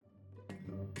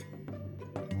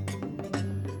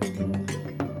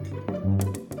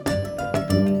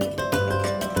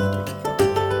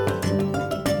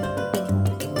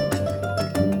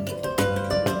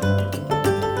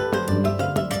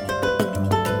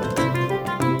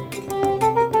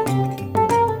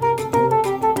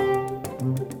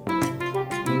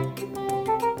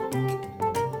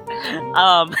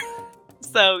Um,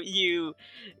 so you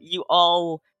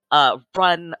all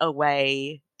run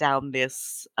away down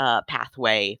this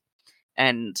pathway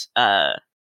and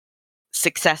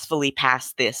successfully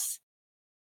pass this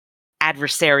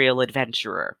adversarial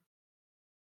adventurer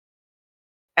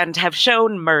and have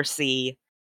shown mercy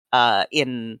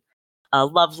in a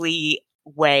lovely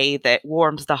way that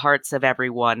warms the hearts of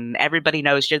everyone. Everybody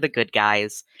knows you're the good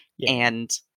guys, and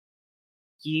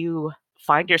you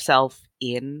find yourself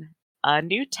in a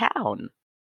new town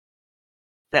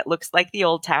that looks like the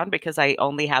old town because I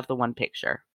only have the one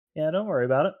picture. Yeah, don't worry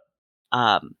about it.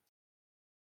 Um,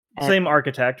 Same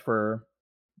architect for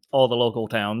all the local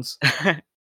towns. Could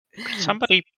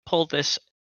somebody pull this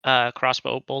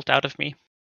crossbow bolt out of me?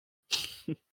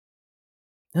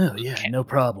 Oh, yeah, no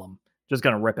problem. Just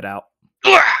gonna rip it out.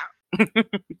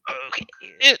 Okay.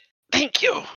 Thank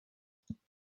you.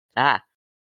 Ah,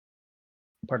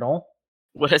 Pardon?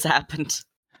 what has happened?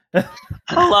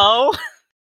 Hello?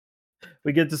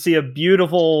 We get to see a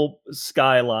beautiful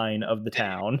skyline of the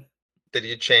town. Did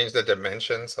you change the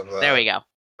dimensions of the... There we go.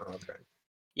 Oh, okay.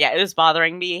 Yeah, it was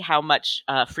bothering me how much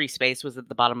free space was at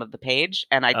the bottom of the page,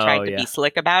 and I tried to be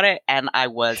slick about it, and I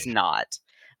was not.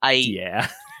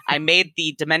 I made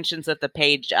the dimensions of the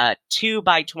page 2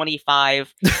 by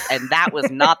 25, and that was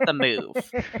not the move.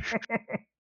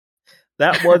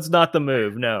 That was not the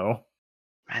move, no.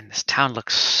 Man, this town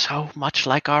looks so much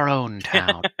like our own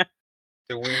town.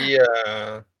 Do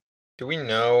we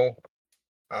know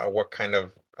what kind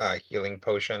of healing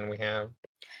potion we have?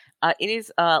 It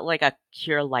is like a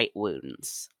cure light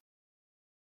wounds.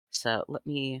 So let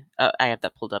me... I have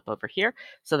that pulled up over here.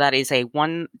 So that is a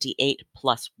 1d8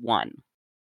 plus 1.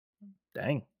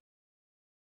 Dang.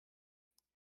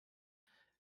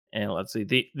 And let's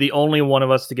see. The only one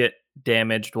of us to get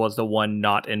damaged was the one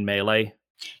not in melee.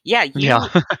 Yeah,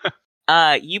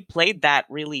 you played that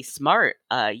really smart.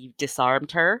 You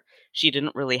disarmed her. She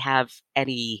didn't really have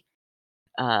any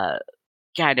kind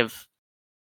of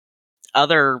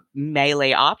other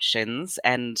melee options,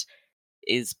 and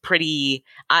is pretty...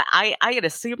 I had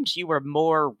assumed you were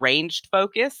more ranged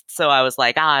focused, so I was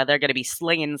like, they're going to be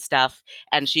slinging stuff,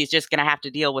 and she's just going to have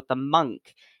to deal with the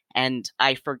monk. And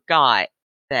I forgot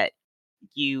that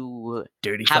you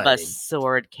have a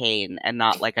sword cane and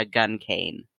not like a gun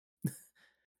cane.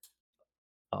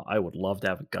 Oh, I would love to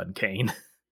have a gun cane.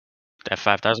 At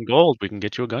 5,000 gold, we can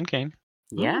get you a gun cane.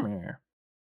 Yeah.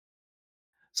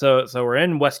 So we're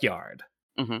in West Yard.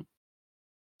 Mm-hmm.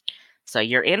 So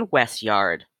you're in West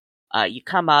Yard. You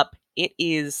come up. It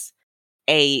is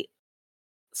a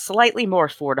slightly more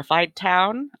fortified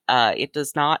town. It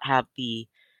does not have the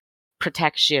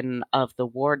protection of the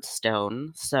ward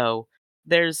stone. So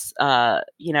there's, a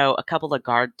couple of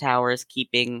guard towers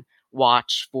keeping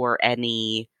watch for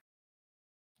any,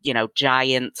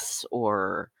 giants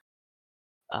or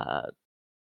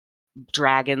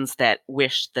dragons that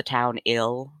wish the town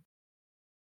ill.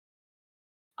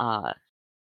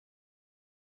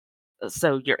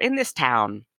 So you're in this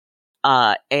town,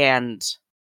 and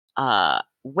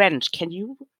Wench, can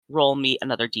you roll me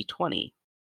another d20?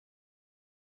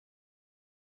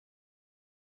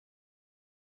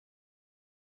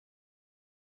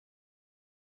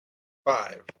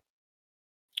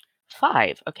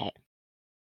 Five, okay.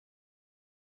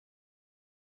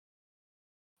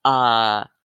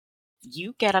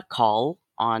 You get a call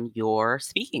on your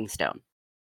speaking stone.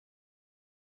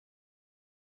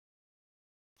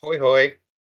 Hoi hoi.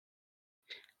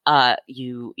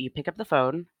 You pick up the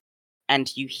phone,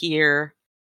 and you hear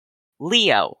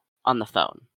Leo on the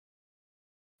phone.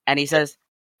 And he says,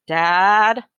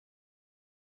 Dad?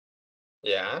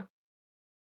 Yeah?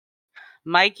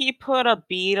 Mikey put a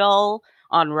beetle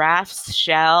on Raph's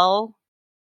shell.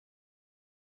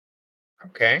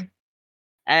 Okay.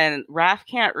 And Raph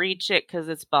can't reach it because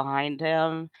it's behind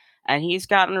him. And he's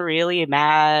gotten really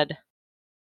mad.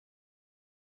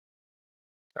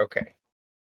 Okay.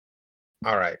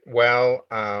 All right. Well,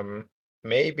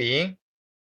 maybe.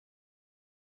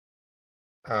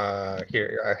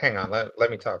 Here, hang on. Let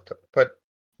me talk to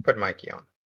put Mikey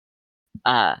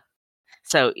on.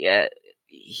 So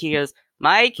he goes,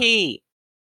 Mikey,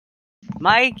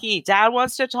 Dad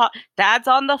wants to talk. Dad's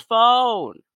on the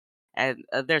phone. And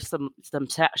there's some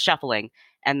shuffling,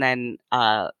 and then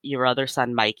your other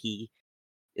son, Mikey,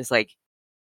 is like,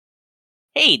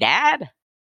 Hey, Dad.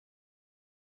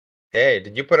 Hey,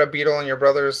 did you put a beetle on your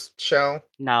brother's shell?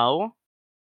 No.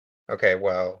 Okay,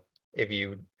 well, if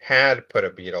you had put a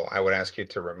beetle, I would ask you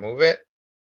to remove it.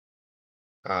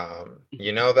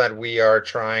 You know that we are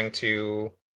trying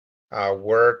to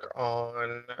work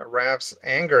on Raph's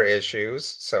anger issues,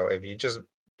 so if you just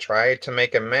try to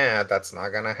make him mad, that's not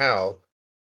gonna help.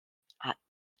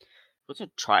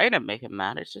 wasn't trying to make him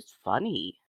mad. It's just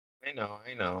funny. I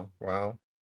know. Well,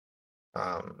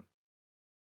 um,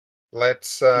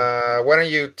 let's. Why don't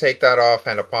you take that off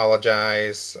and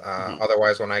apologize? Mhm.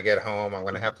 Otherwise, when I get home, I'm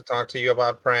gonna have to talk to you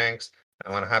about pranks.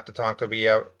 I'm gonna have to talk to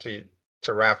Leo to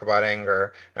Raph about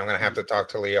anger. I'm gonna have to talk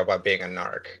to Leo about being a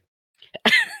narc.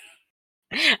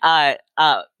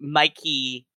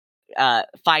 Mikey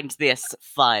finds this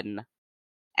fun,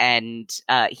 and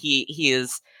he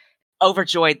is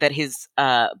overjoyed that his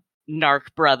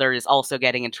narc brother is also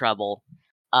getting in trouble.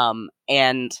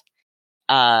 And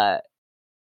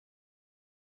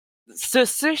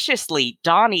suspiciously,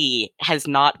 Donnie has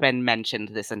not been mentioned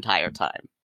this entire time.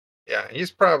 Yeah,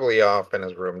 he's probably off in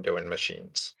his room doing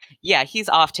machines. Yeah, he's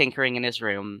off tinkering in his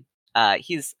room.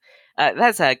 He's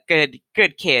that's a good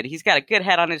kid. He's got a good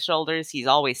head on his shoulders. He's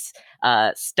always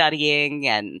studying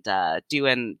and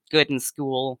doing good in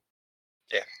school.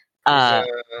 Yeah, Uh,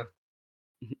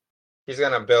 he's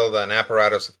gonna build an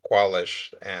apparatus of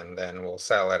Qualish, and then we'll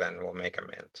sell it, and we'll make a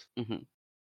mint. mhm.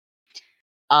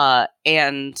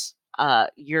 And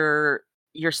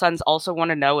your sons also want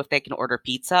to know if they can order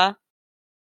pizza.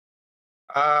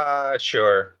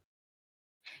 Sure.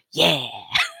 Yeah.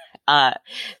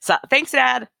 So thanks,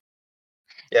 Dad.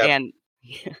 Yeah. And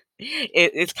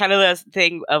it's kind of this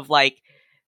thing of like,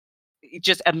 it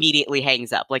just immediately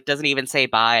hangs up, like doesn't even say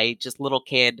bye, just little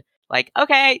kid, like,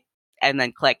 okay, and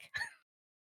then click.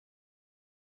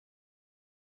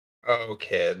 Oh,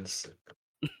 kids.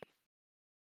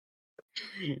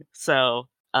 So,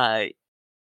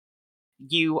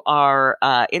 you are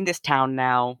in this town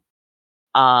now.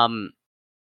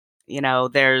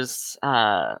 There's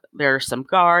there are some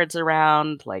guards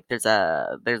around, like there's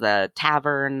a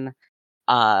tavern.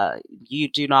 You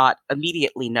do not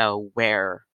immediately know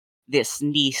where this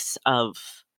niece of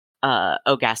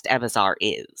Ogast Evazar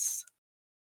is.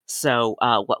 So,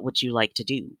 what would you like to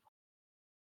do?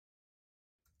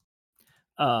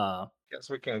 Guess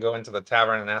we can go into the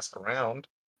tavern and ask around.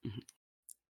 Mhm.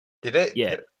 Did it?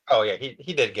 Yeah. Oh, yeah.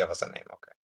 He did give us a name.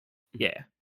 Okay. Yeah.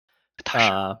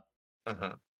 Natasha.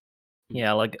 Mhm.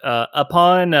 Yeah, like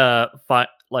upon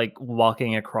like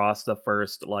walking across the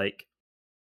first like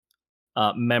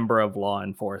member of law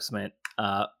enforcement,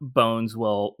 Bones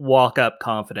will walk up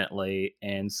confidently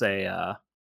and say,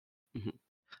 Mhm.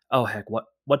 "Oh heck,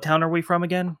 what town are we from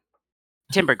again?"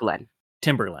 Timberglen.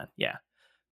 Timberland. Yeah.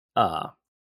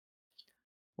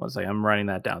 One second, I'm writing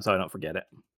that down so I don't forget it.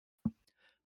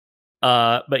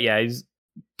 But yeah, he's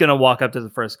gonna walk up to the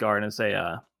first guard and say,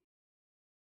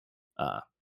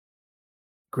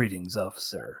 "Greetings,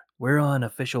 officer. We're on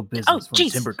official business from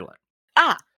jeez. Timberglen."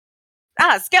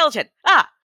 Skeleton.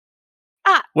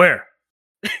 Where?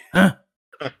 Huh?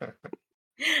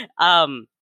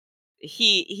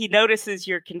 He notices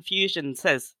your confusion,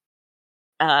 says,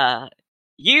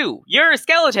 you're a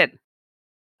skeleton.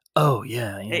 Oh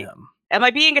yeah, I Hey, am. am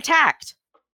I being attacked?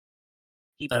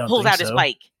 He I don't pulls think out his so.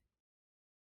 bike.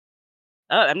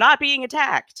 I'm not being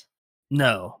attacked.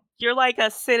 No. You're like a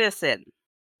citizen.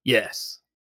 Yes.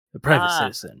 A private Ah.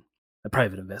 citizen. A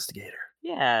private investigator.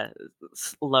 Yeah,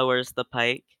 lowers the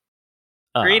pike.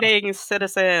 Greetings,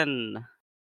 citizen.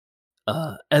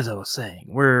 As I was saying,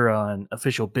 we're on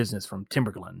official business from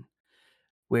Timberglen.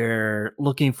 We're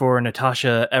looking for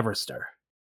Natasha Everster.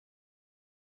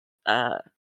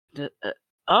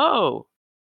 Oh,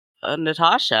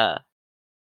 Natasha.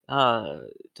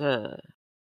 D-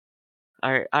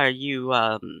 are you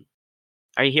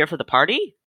here for the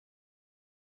party?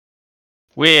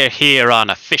 We're here on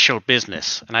official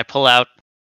business, and I pull out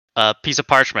a piece of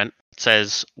parchment. It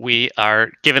says we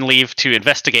are given leave to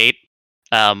investigate,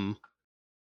 and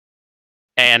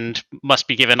must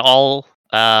be given all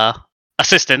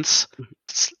assistance.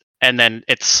 And then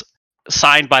it's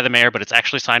signed by the mayor, but it's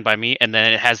actually signed by me. And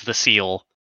then it has the seal,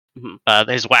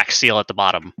 his wax seal at the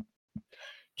bottom.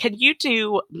 Can you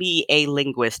do me a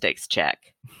linguistics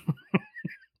check?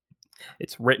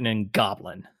 It's written in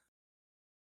Goblin.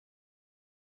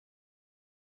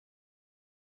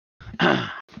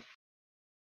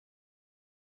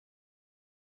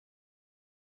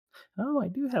 Oh, I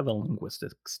do have a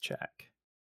linguistics check.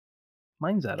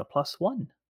 Mine's at a +1.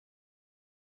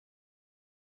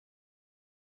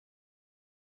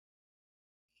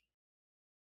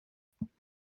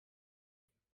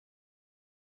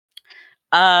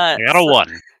 I got a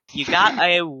 1. You got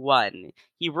a 1.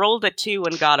 He rolled a 2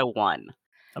 and got a 1.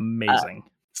 Amazing.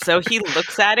 So he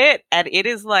looks at it, and it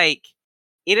is like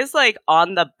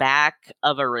on the back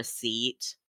of a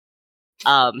receipt.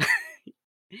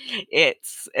 It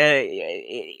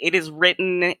is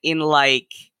written in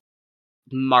like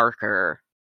marker.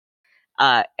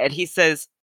 And he says,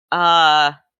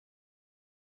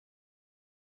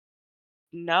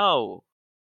 No.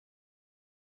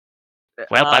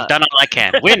 Well, I've done all I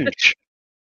can. Winch!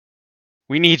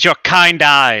 We need your kind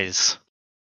eyes.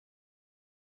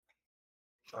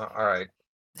 All right.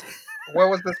 What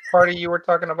was this party you were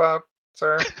talking about,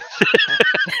 sir?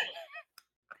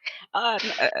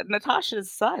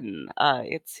 Natasha's son.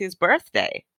 It's his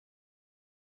birthday.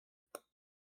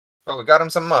 Oh, we got him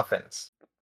some muffins.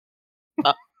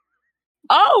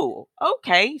 Oh,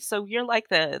 okay. So you're like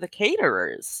the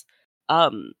caterers.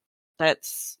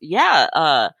 That's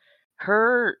yeah.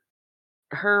 Her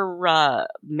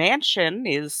mansion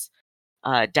is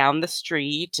down the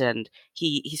street, and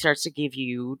he starts to give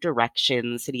you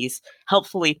directions, and he's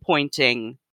helpfully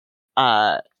pointing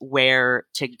where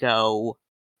to go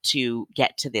to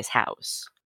get to this house.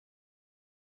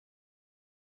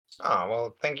 Oh,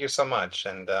 well, thank you so much.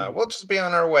 And Mhm. we'll just be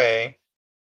on our way.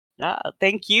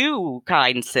 Thank you,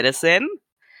 kind citizen.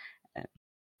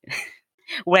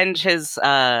 Wench has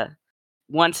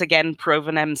once again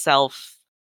proven himself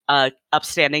a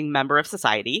upstanding member of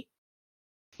society.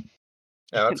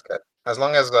 Yeah, that's good. As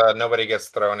long as nobody gets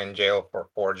thrown in jail for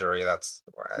forgery, that's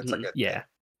a Mhm. good Yeah. thing.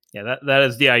 Yeah, that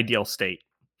is the ideal state.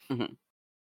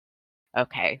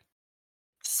 Okay.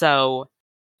 So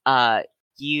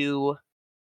you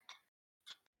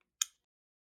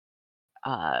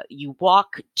you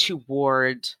walk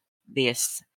toward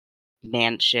this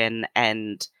mansion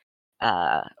and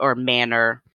or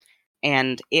manor,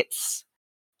 and it's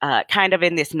kind of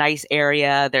in this nice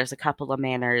area. There's a couple of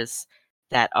manors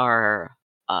that are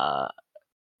uh,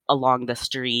 along the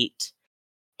street,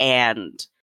 and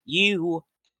you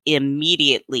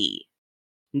immediately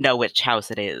know which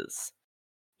house it is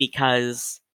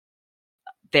because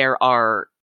there are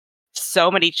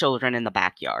so many children in the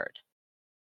backyard.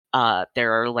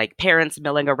 There are like parents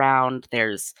milling around.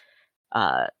 There's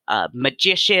a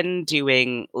magician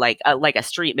doing like a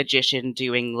street magician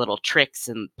doing little tricks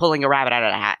and pulling a rabbit out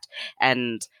of a hat,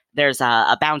 and there's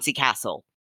a bouncy castle,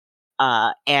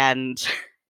 and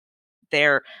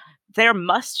there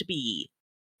must be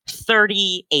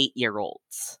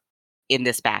 38-year-olds in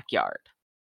this backyard.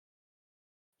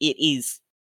 It is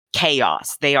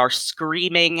chaos. They are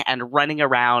screaming and running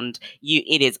around.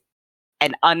 It is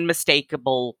an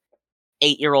unmistakable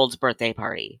 8-year-old's birthday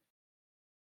party.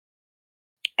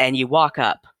 And you walk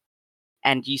up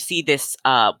and you see this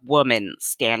woman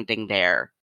standing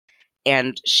there,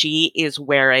 and she is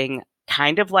wearing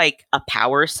kind of like a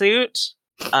power suit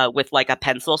with like a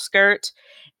pencil skirt,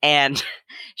 and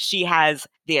she has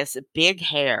this big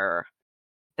hair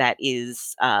that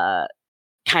is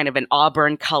kind of an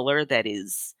auburn color that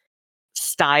is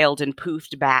styled and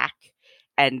poofed back,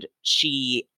 and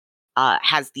she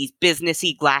has these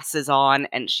businessy glasses on,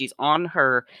 and she's on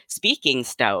her speaking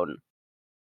stone,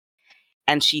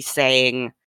 and she's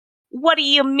saying, "What do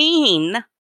you mean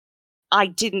I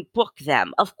didn't book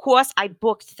them? Of course I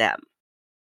booked them.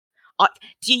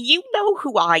 Do you know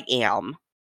who I am?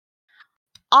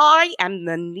 I am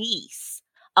the niece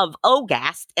of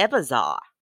Ogast Ebazar.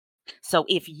 So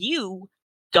if you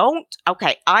don't,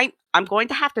 okay, I'm going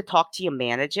to have to talk to your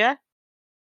manager.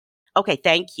 Okay,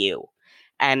 thank you."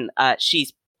 And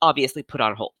she's obviously put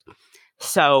on hold.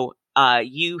 So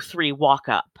you three walk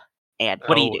up, and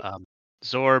what do you do?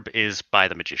 Zorb is by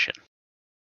the magician.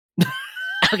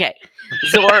 Okay,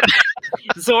 Zorb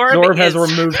Zorb has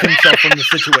is removed himself from the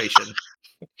situation.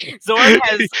 Zorb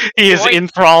has He is joined-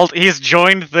 enthralled. He has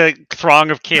joined the throng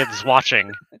of kids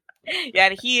watching. Yeah,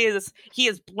 and he is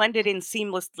blended in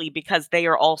seamlessly because they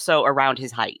are also around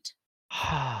his height.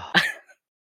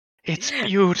 It's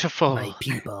beautiful. My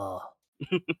people.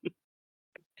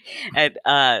 And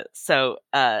so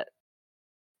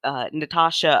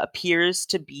Natasha appears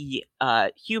to be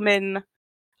human,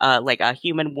 like a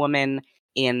human woman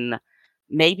in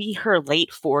maybe her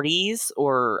late 40s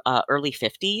or early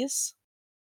 50s.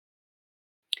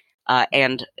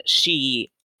 And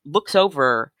she looks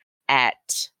over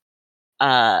at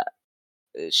Wench,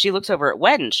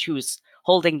 who's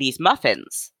holding these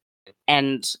muffins,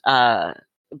 and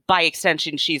by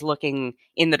extension, she's looking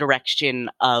in the direction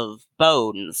of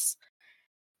Bones,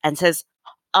 and says,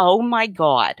 "Oh my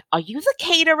God, are you the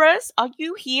caterers? Are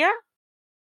you here?"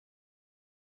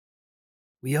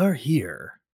 We are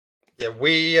here. Yeah,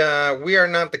 we are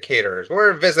not the caterers.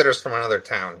 We're visitors from another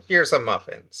town. Here's some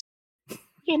muffins.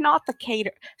 "You're not the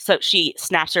caterer." So she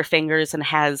snaps her fingers and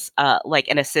has like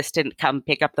an assistant come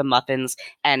pick up the muffins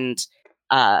and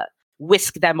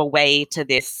whisk them away to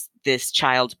this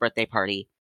child's birthday party.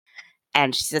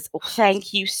 And she says, "Oh,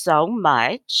 thank you so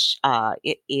much.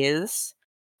 It is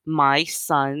my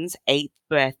son's 8th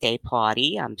birthday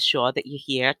party. I'm sure that you're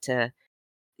here to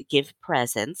give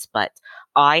presents, but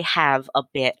I have a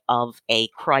bit of a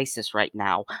crisis right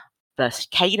now. The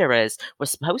caterers were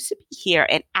supposed to be here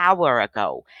an hour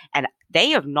ago, and they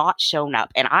have not shown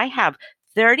up. And I have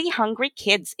 30 hungry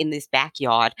kids in this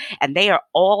backyard, and they are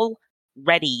all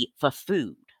ready for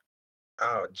food.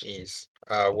 Oh, geez.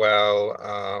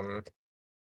 Well,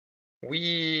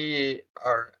 we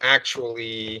are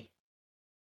actually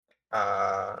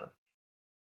uh,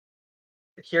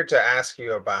 here to ask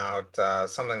you about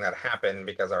something that happened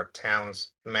because our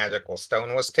town's magical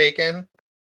stone was taken.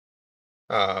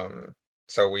 Um,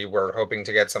 so we were hoping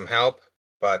to get some help,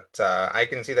 but I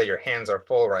can see that your hands are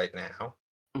full right now.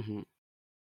 hmm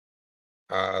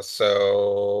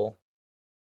So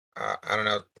I don't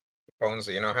know, Bones,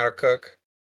 do you know how to cook?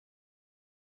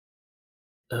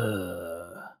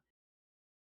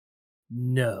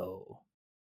 No.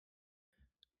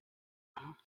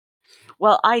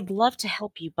 Well, I'd love to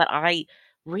help you, but I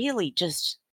really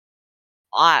just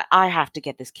I have to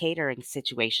get this catering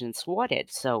situation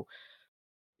sorted. So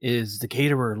Is the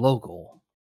caterer local?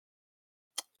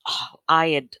 I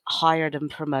had hired them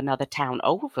from another town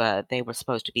over. They were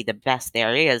supposed to be the best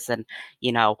there is, and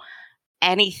you know,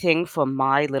 anything for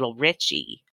my little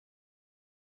Richie.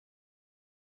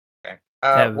 Okay.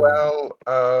 Have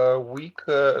We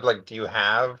could like, do you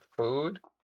have food?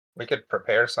 We could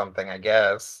prepare something, I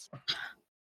guess.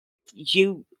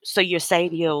 So you're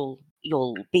saying you'll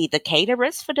be the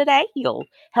caterers for today? You'll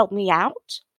help me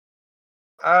out?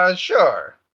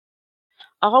 Sure.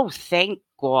 Oh, thank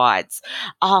gods.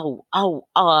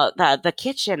 The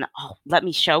kitchen. Oh, let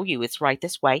me show you. It's right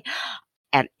this way.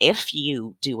 And if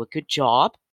you do a good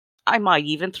job, I might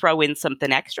even throw in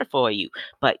something extra for you.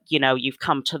 But you've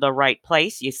come to the right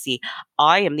place. You see,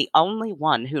 I am the only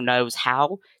one who knows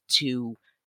how to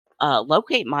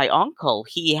locate my uncle.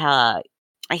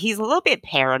 He's a little bit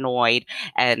paranoid,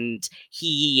 and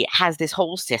he has this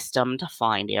whole system to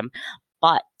find him.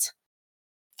 But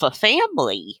for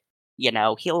family, he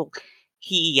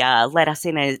let us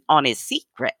in on his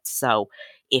secret. So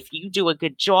if you do a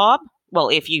good job, well,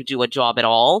 if you do a job at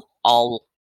all, I'll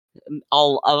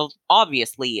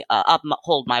obviously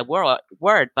uphold my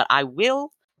word, but I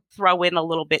will throw in a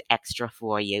little bit extra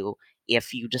for you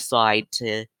if you decide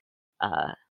to,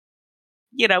 uh,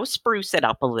 spruce it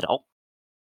up a little.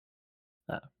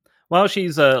 while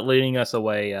she's leading us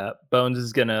away, Bones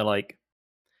is gonna like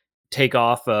take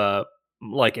off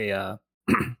like a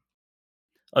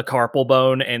carpal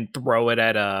bone and throw it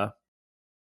at a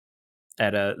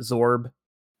Zorb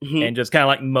Mhm. and just kind of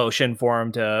like motion for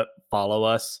him to follow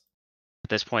us. At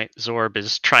this point, Zorb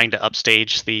is trying to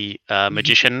upstage the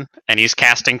magician, and he's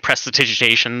casting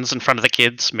prestidigitations in front of the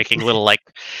kids, making little like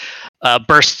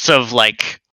bursts of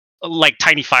like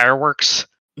tiny fireworks.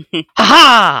 Ha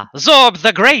ha! Zorb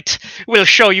the Great will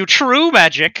show you true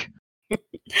magic.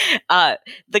 Uh,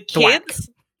 the Thwack. kids,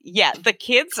 yeah, the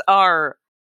kids are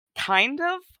kind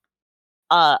of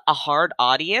a hard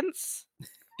audience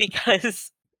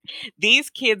because these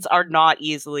kids are not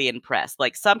easily impressed.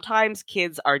 Like sometimes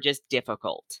kids are just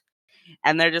difficult,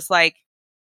 and they're just like,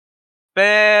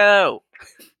 "Boo!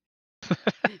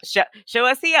 show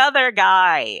us the other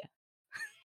guy."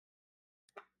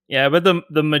 Yeah, but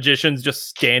the magician's just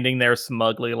standing there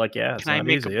smugly, like, yeah, it's Can I not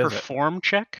make easy, a is it? perform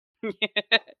check?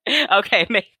 Okay,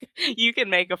 you can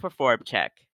make a perform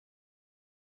check.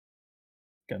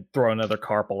 Gonna throw another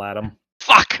carpal at him.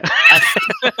 Fuck!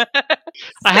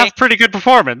 I have pretty good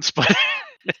performance, but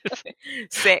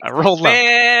Six. I rolled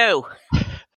low. Boo!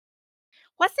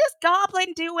 What's this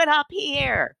goblin doing up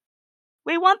here?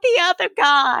 We want the other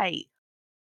guy.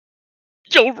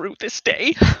 You'll rue this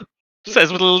day,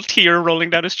 says with a little tear rolling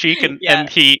down his cheek, and, Yeah. and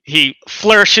he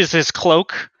flourishes his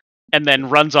cloak and then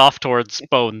runs off towards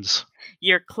Bones.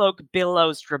 Your cloak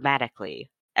billows dramatically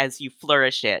as you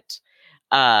flourish it.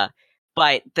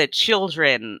 But the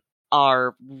children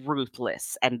are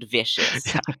ruthless and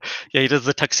vicious. Yeah, he does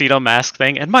the tuxedo mask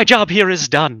thing, and my job here is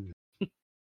done.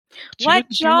 What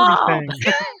job?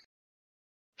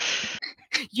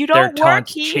 You Their don't work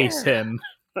taunts here. chase him.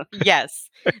 Yes,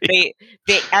 they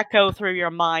echo through your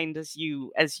mind as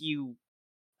you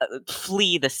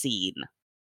flee the scene.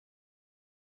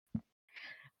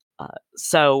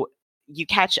 So you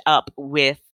catch up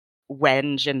with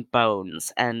Wenge and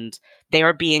Bones, and they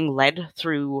are being led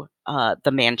through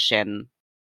the mansion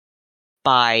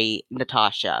by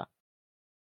Natasha.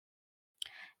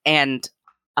 And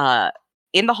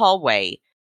in the hallway,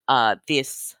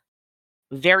 this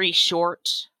very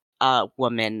short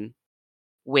woman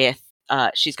with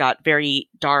she's got very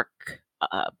dark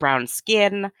brown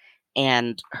skin,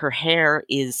 and her hair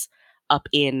is up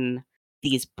in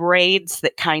these braids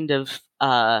that kind of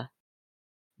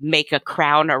make a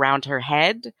crown around her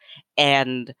head,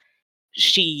 and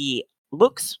she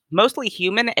looks mostly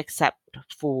human except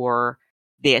for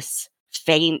this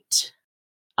faint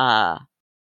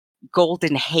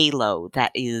golden halo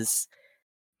that is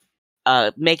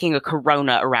making a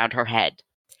corona around her head.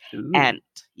 Ooh. And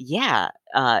yeah,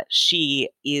 she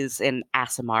is an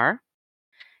Asimar,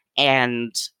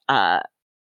 and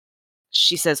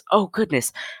she says, "Oh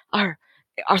goodness, are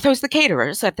those the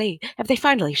caterers? Have they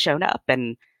finally shown up?"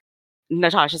 And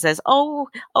Natasha says, "Oh,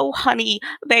 honey,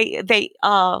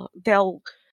 they'll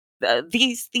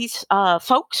these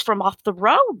folks from off the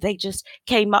road. They just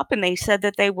came up and they said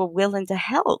that they were willing to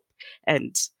help."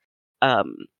 And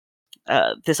um,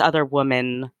 this other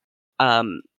woman,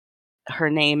 um, her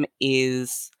name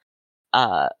is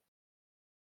hold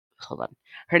on,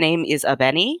 her name is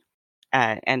Abeni,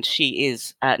 and she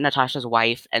is Natasha's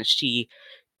wife, and she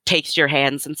takes your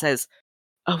hands and says,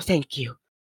 "Oh, thank you.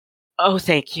 Oh,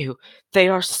 thank you. They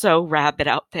are so rabid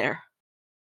out there."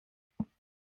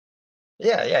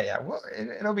 Yeah. Well,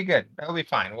 it'll be good. It'll be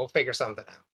fine. We'll figure something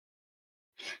out.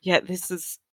 Yeah, this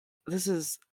is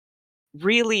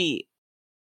really,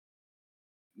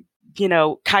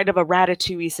 kind of a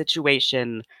Ratatouille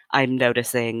situation I'm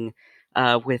noticing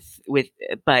with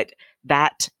but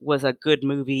that was a good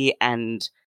movie and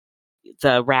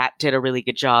the rat did a really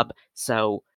good job,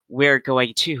 so we're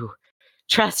going to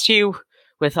trust you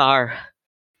with our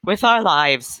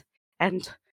lives and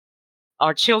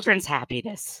our children's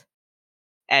happiness.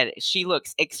 And she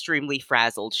looks extremely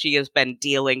frazzled. She has been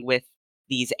dealing with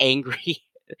these angry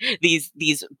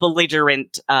these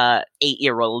belligerent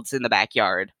 8-year-olds in the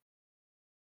backyard.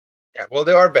 Yeah, we'll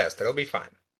do our best. It'll be fine.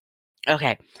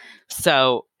 Okay.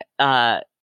 So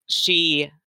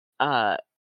she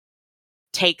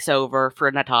takes over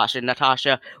for Natasha.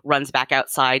 Natasha runs back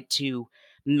outside to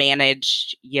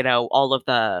manage, all of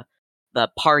the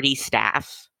party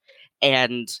staff.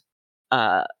 And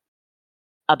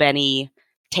Abeni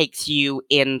takes you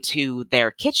into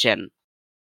their kitchen.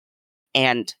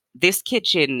 And this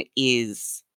kitchen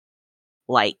is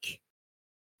like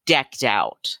decked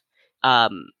out.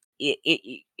 Um,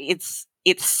 it's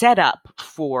set up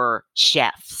for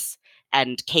chefs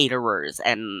and caterers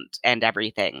and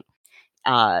everything.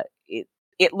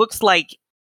 It looks like,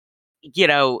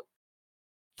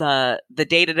 the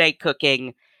day-to-day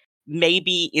cooking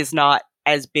maybe is not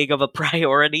as big of a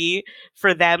priority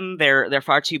for them. They're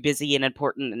far too busy and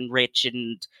important and rich,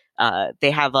 and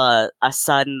they have a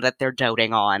son that they're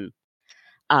doting on.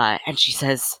 And she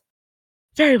says,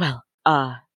 "Very well.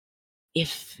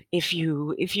 If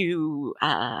you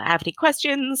have any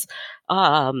questions,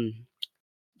 um,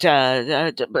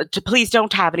 please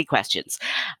don't have any questions."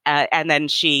 And then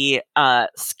she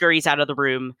scurries out of the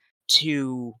room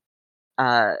to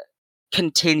uh,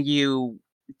 continue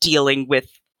dealing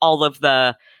with all of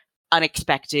the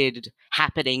unexpected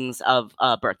happenings of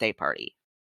a birthday party.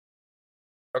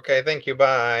 Okay, thank you.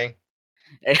 Bye.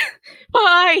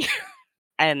 Bye.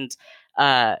 And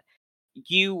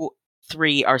you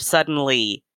three are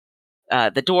suddenly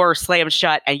the door slams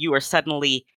shut, and you are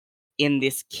suddenly in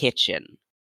this kitchen.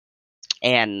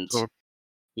 And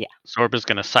Zorb is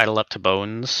going to sidle up to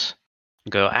Bones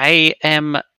and go, "I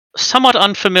am somewhat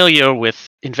unfamiliar with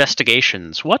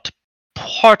investigations. What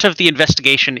part of the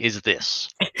investigation is this?"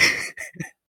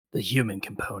 The human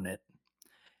component.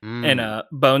 Mm. And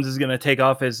Bones is gonna take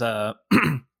off his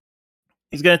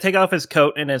he's gonna take off his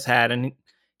coat and his hat, and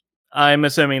I'm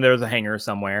assuming there's a hanger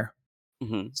somewhere.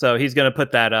 mm-hmm. So he's gonna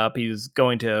put that up. He's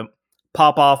going to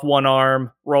pop off one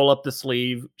arm, roll up the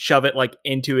sleeve, shove it like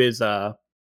into his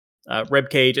rib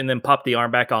cage, and then pop the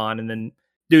arm back on, and then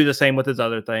do the same with his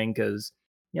other thing, because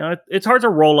it's hard to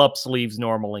roll up sleeves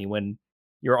normally when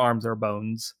your arms are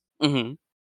bones. Mm-hmm.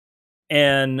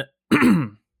 And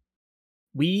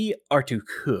we are to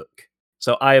cook.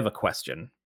 So I have a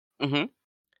question. Mm-hmm.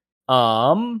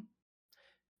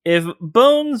 If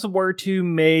Bones were to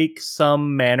make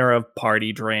some manner of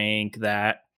party drink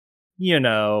that,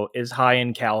 is high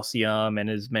in calcium and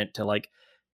is meant to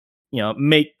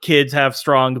make kids have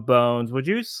strong bones, would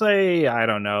you say, I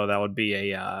don't know, that would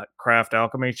be a craft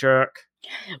alchemy check?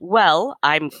 Well,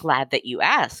 I'm glad that you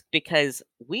asked, because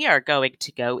we are going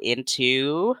to go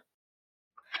into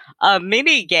a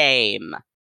mini game.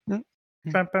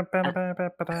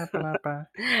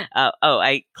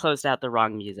 I closed out the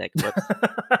wrong music. Whoops.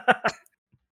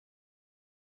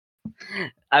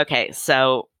 Okay,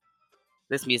 so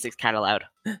this music's kind of loud.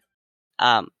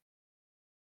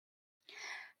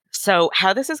 So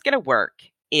how this is going to work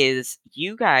is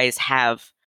you guys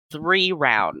have 3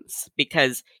 rounds,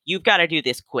 because you've got to do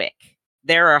this quick.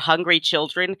 there are hungry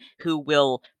children who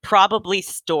will probably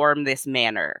storm this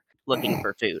manor looking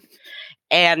for food.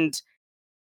 And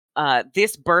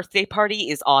this birthday party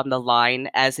is on the line,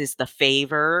 as is the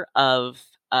favor of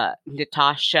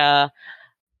Natasha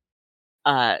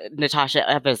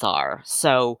Evazar.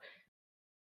 So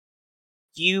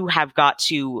you have got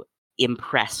to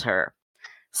impress her.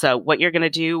 So what you're going to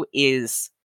do is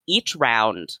each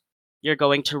round you're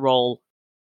going to roll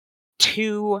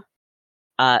 2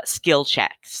 skill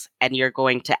checks, and you're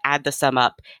going to add the sum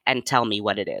up and tell me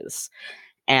what it is.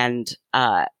 And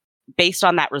based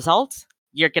on that result,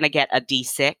 you're going to get a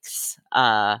d6.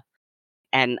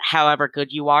 And however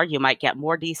good you are, you might get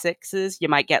more d6s, you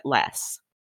might get less.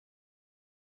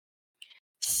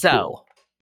 So,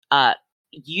 Cool.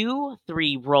 you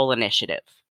 3 roll initiative.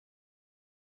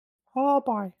 Oh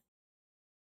boy.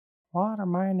 What are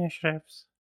my initiatives?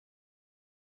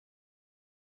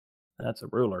 That's a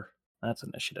ruler. That's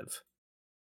initiative.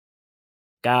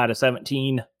 Got a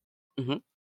 17.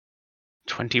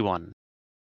 21.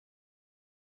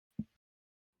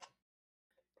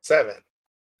 7.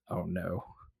 Oh no.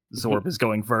 Zorb is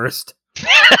going first.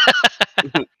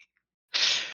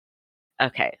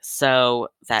 Okay, so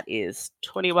that is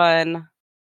 21,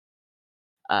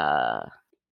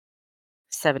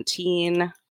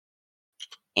 17,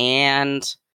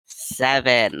 and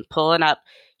 7. Pulling up,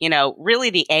 really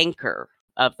the anchor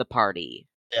of the party.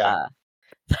 Yeah.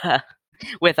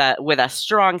 With a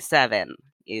strong 7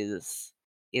 is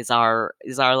our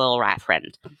little rat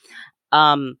friend.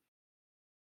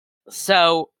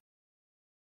 So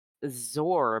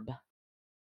Zorb,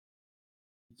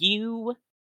 you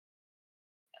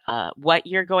what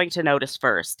you're going to notice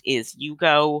first is you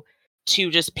go to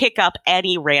just pick up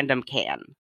any random can.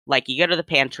 Like, you go to the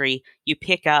pantry, you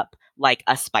pick up like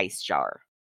a spice jar,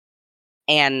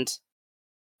 and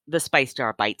the spice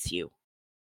jar bites you.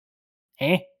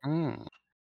 Eh? Mm.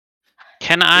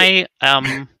 Can I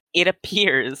It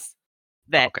appears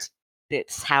that Okay.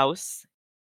 this house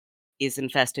is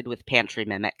infested with pantry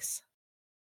mimics.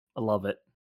 I love it.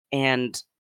 And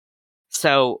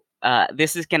so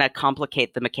this is going to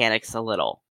complicate the mechanics a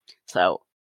little. So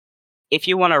if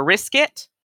you want to risk it,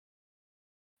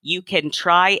 you can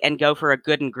try and go for a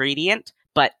good ingredient,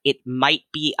 but it might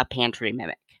be a pantry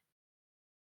mimic.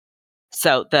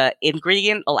 So the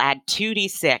ingredient will add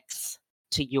 2d6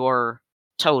 to your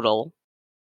total.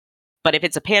 But if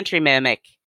it's a pantry mimic,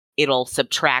 it'll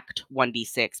subtract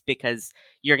 1d6 because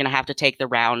you're going to have to take the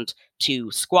round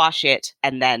to squash it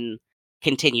and then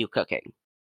continue cooking.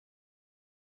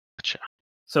 Gotcha.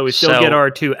 So we still get So-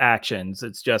 our 2 actions.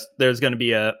 It's just there's going to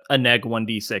be a neg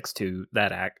 1d6 to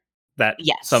that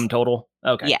Yes. sum total.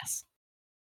 Okay. Yes.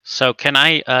 So can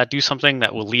I do something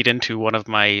that will lead into one of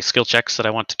my skill checks that I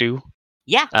want to do?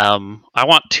 Yeah. I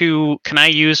want to. Can I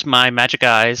use my magic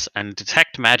eyes and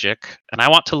detect magic? And I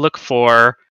want to look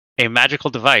for a magical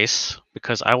device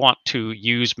because I want to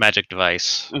use magic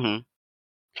device. Mm-hmm.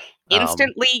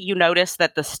 Instantly, you notice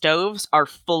that the stoves are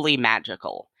fully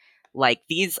magical. Like,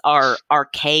 these are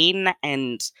arcane,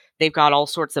 and they've got all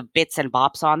sorts of bits and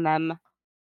bops on them.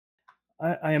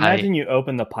 I imagine you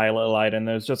open the pilot light and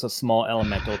there's just a small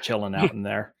elemental chilling out in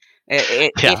there.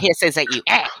 It hisses at you.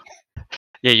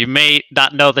 Yeah, you may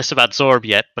not know this about Zorb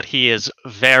yet, but he is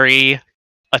very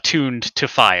attuned to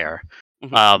fire.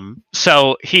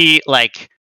 So he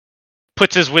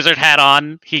puts his wizard hat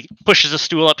on, he pushes a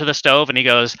stool up to the stove, and he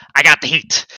goes, "I got the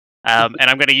heat." And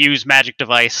I'm going to use magic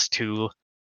device to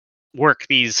work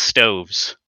these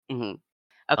stoves. Mm-hmm.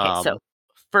 Okay, so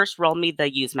first roll me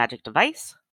the use magic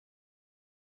device.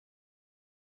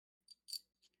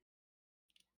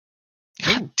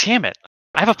 God damn it!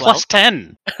 I have a 12. plus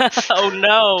 10. Oh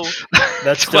no!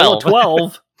 That's still a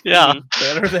 12. Yeah.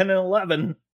 Better than an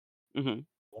 11. Mm-hmm.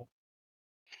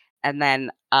 And then,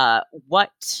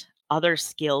 what other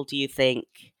skill do you think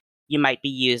you might be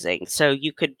using? So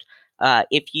you could,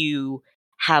 if you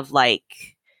have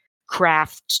like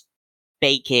craft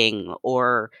baking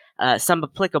or some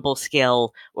applicable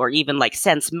skill, or even like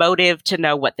sense motive to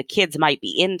know what the kids might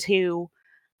be into.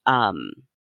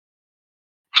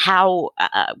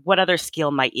 What other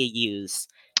skill might you use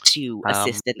to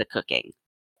assist in the cooking?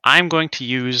 I'm going to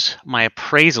use my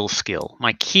appraisal skill,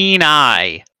 my keen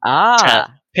eye, Ah,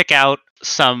 to pick out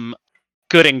some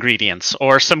good ingredients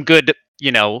or some good,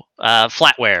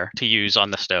 flatware to use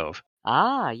on the stove.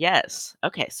 yes.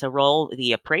 Okay, so roll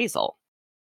the appraisal.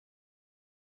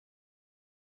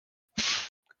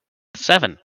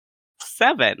 7.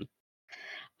 7.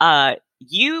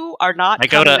 You are not. I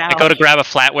go to grab a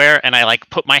flatware and I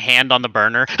put my hand on the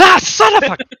burner. Ah, son of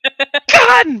a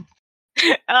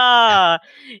gun!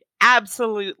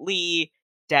 Absolutely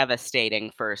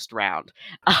devastating first round.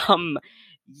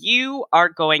 You are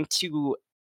going to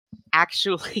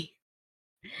actually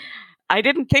I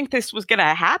didn't think this was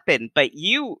gonna happen, but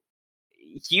you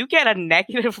get a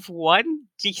negative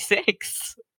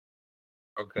 1d6.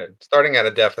 Oh, good. Starting at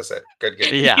a deficit. Good.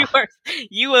 Yeah.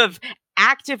 You have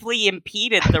actively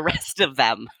impeded the rest of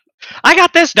them. I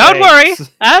got this. Don't worry.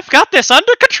 Thanks. I've got this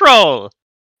under control.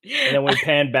 And then we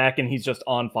pan back and he's just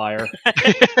on fire.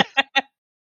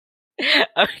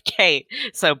 Okay,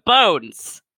 so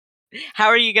Bones, how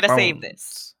are you gonna save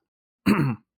this?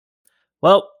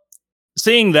 Well,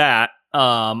 seeing that,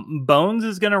 Bones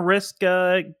is gonna risk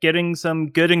getting some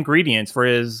good ingredients for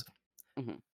his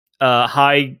Mhm.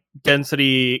 high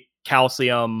density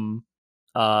calcium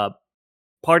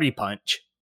party punch.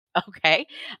 Okay,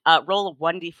 roll a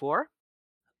 1d4.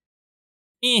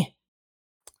 Eh.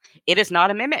 It is not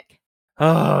a mimic.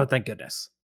 Oh, thank goodness.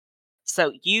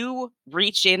 So you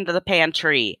reach into the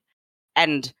pantry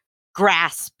and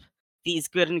grasp these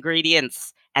good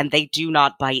ingredients, and they do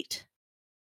not bite.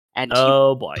 And you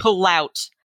Oh boy. pull out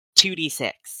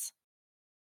 2d6.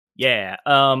 Yeah.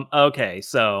 Okay,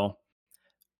 so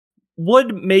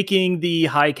would making the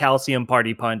high calcium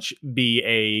party punch be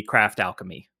a craft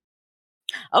alchemy?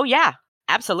 Oh yeah,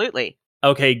 absolutely.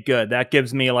 Okay, good. That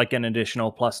gives me like an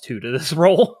additional +2 to this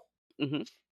roll. Hmm.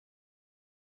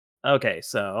 Okay,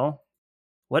 so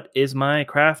what is my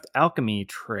craft alchemy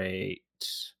trait?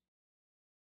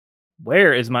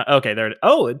 Where is my okay, there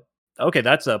okay,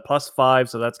 that's a +5,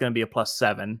 so that's gonna be a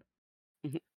 +7.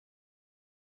 Mhm.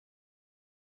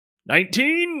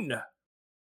 19.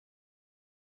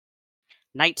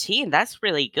 19, that's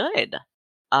really good.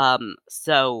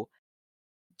 So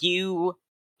you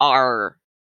are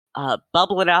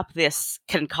bubbling up this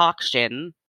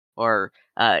concoction, or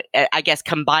I guess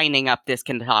combining up this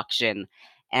concoction,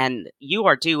 and you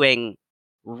are doing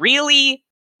really,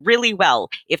 really well.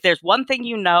 If there's one thing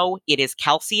you know, it is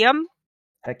calcium.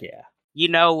 Heck yeah. You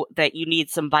know that you need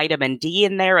some vitamin D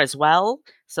in there as well,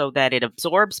 so that it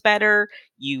absorbs better.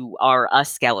 You are a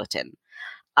skeleton.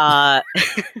 Uh,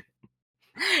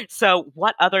 so,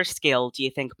 what other skill do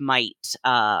you think might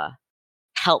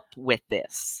help with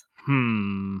this?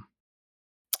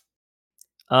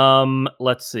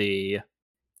 Let's see.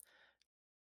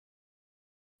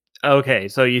 Okay,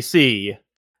 so you see,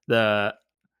 the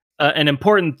an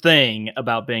important thing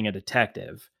about being a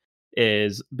detective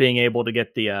is being able to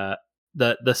get the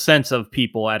sense of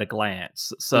people at a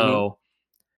glance. Hmm. So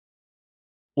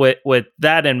with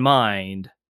that in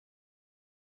mind,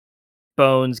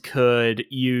 Bones could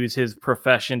use his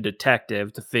profession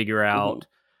detective to figure Hmm. out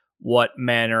what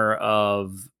manner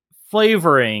of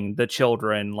flavoring the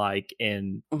children like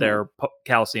in Hmm. their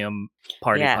calcium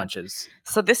party Yeah. punches.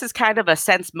 So this is kind of a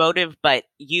sense motive, but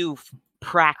you've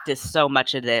practiced so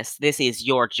much of this. This is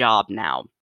your job now.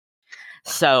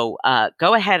 So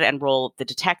go ahead and roll the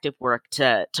detective work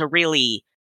to really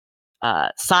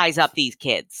size up these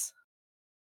kids.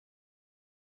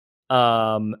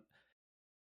 Um,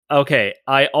 okay,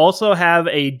 I also have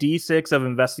a D6 of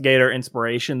investigator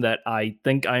inspiration that I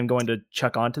think I'm going to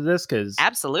chuck onto this because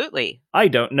Absolutely. I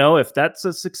don't know if that's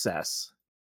a success.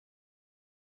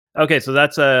 Okay, so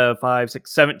that's a 5,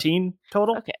 6, 17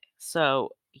 total. Okay.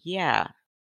 So yeah.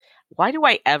 Why do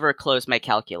I ever close my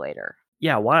calculator?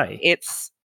 Yeah, why?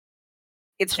 It's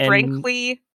And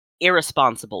frankly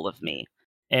irresponsible of me.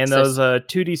 So those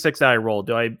 2d6 that I rolled,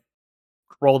 do I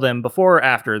roll them before or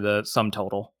after the sum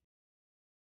total?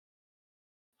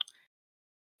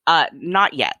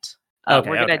 not yet. We're Okay,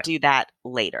 gonna okay. do that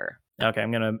later. Okay,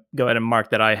 I'm gonna go ahead and mark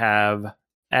that I have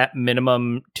at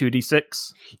minimum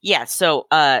 2d6. Yeah, so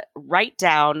write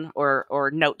down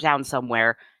or note down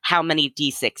somewhere how many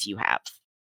d6 you have.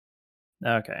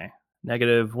 Okay,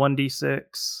 negative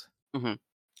 1d6. Hmm.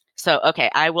 So okay,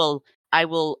 I will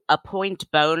appoint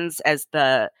Bones as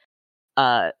the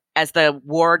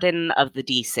warden of the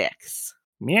d6.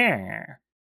 Yeah.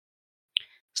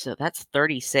 So that's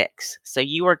 36. So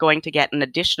you are going to get an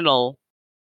additional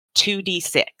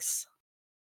 2d6.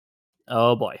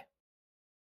 Oh boy.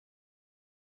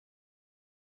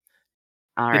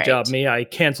 All Good job, right. me. I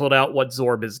canceled out what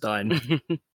Zorb has done.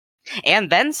 And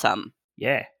then some.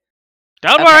 Yeah.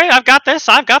 Don't Okay. worry, I've got this.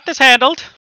 I've got this handled.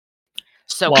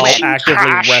 So While Wenge.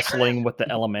 actively wrestling with the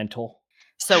elemental.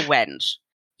 So Wenge,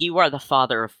 you are the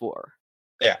father of 4.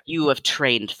 Yeah. You have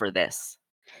trained for this.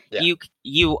 Yeah.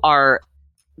 You are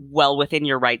well within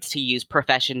your rights to use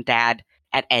profession dad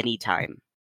at any time.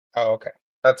 Oh, okay.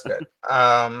 That's good.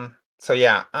 So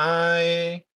yeah,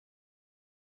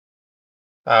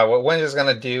 what Wendy's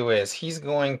gonna do is he's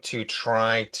going to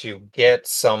try to get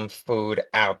some food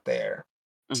out there.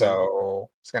 Mhm. So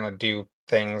he's gonna do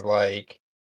things like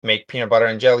make peanut butter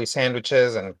and jelly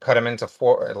sandwiches and cut them into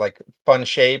fun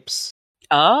shapes.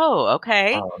 Oh,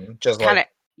 okay. Just Kind like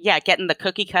of, yeah, getting the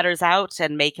cookie cutters out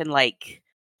and making like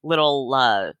little,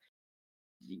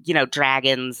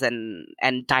 dragons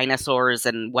and dinosaurs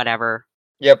and whatever.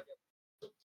 yep,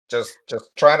 just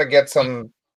try to get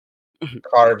some Mhm,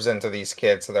 carbs into these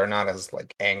kids so they're not as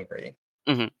like angry.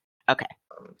 mhm. Okay.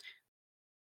 Um,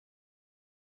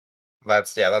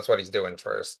 that's what he's doing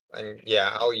first. And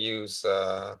yeah, I'll use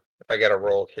if I get a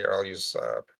roll here, I'll use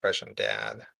profession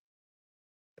dad,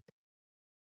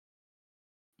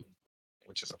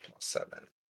 which is a +7.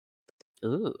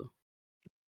 Ooh.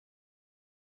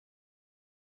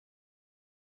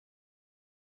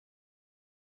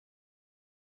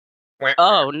 Wah, wah.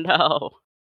 Oh no.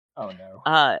 Oh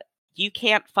no. You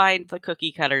can't find the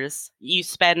cookie cutters. You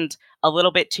spend a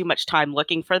little bit too much time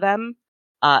looking for them,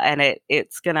 and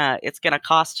it's gonna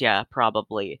cost you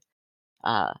probably.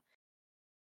 Uh,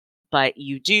 but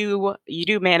you do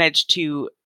manage to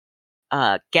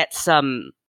get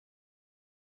some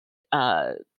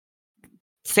uh,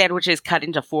 sandwiches cut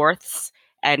into fourths,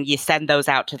 and you send those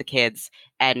out to the kids,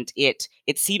 and it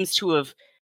seems to have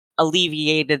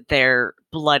alleviated their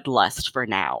bloodlust for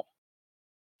now.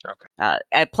 Okay.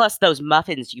 And plus, those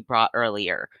muffins you brought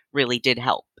earlier really did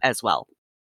help as well.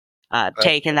 That's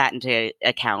Taking that into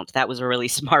account, that was a really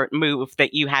smart move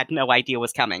that you had no idea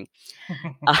was coming.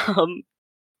 Um,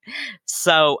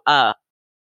 so,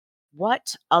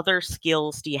 what other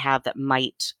skills do you have that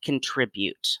might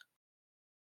contribute?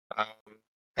 Um,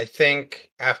 I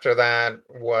think after that,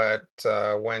 what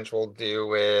Wench will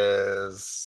do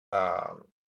is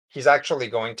he's actually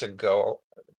going to go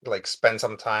like spend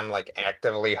some time like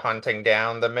actively hunting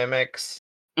down the mimics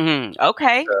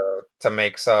Okay. to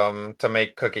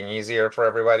make cooking easier for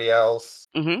everybody else.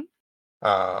 hmm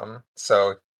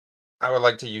So I would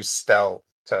like to use stealth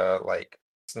to like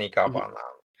sneak up hmm on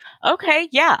them. Okay,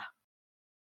 yeah.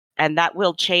 And that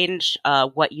will change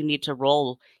what you need to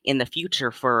roll in the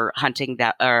future for hunting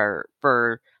that or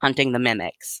for hunting the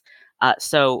mimics.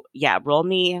 So yeah, roll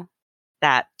me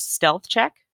that stealth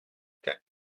check. Okay.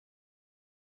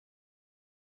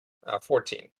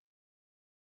 14.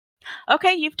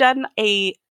 Okay, you've done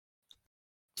a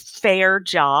fair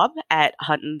job at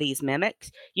hunting these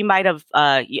mimics. You might have,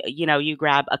 you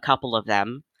grab a couple of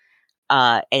them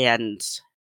and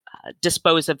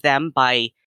dispose of them by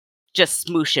just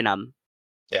smooshing them.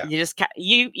 Yeah. You just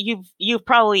you've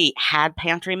probably had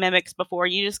pantry mimics before.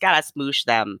 You just gotta smoosh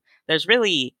them. There's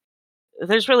really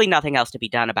nothing else to be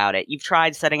done about it. You've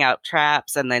tried setting out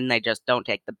traps and then they just don't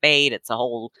take the bait. It's a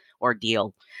whole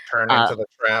ordeal. Turn Uh, into the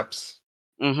traps.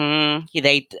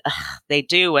 they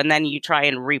do, and then you try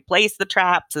and replace the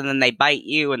traps, and then they bite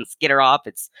you and skitter off.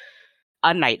 It's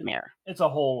a nightmare. It's a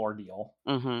whole ordeal.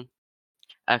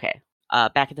 Okay.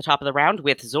 Back at the top of the round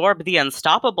with Zorb the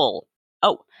Unstoppable.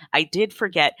 Oh, I did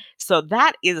forget. So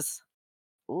that is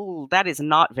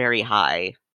not very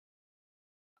high.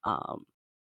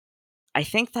 I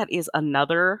think that is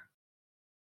another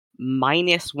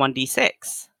minus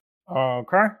 1d6.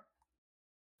 Okay.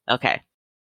 Okay.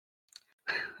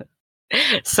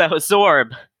 So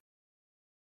Zorb.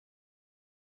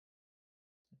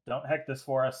 Don't heck this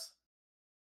for us.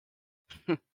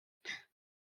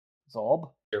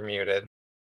 Zolb? You're muted.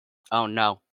 Oh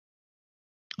no.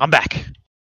 I'm back.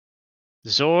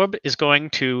 Zorb is going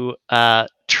to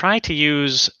try to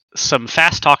use some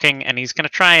fast talking, and he's going to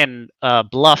try and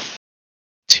bluff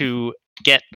to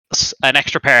get an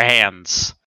extra pair of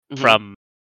hands Mhm. from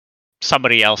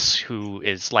somebody else who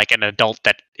is like an adult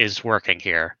that is working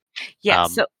here. Yeah,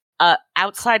 so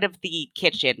outside of the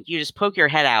kitchen, you just poke your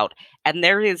head out, and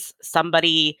there is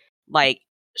somebody, like,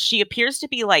 she appears to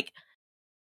be, like,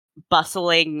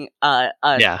 bustling a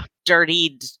Yeah.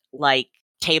 dirtied, like,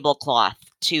 tablecloth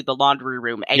to the laundry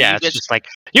room, and Yeah, you it's just like,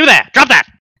 you there, drop that!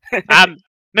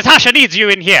 Natasha needs you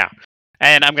in here!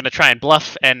 And I'm going to try and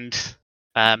bluff and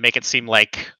make it seem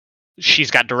like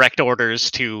she's got direct orders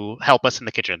to help us in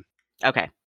the kitchen. Okay.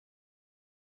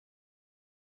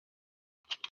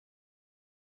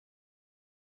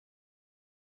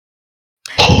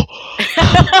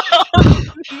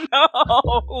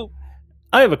 No!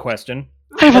 I have a question.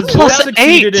 I have a Has Zorb plus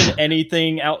succeeded 8! in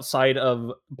anything outside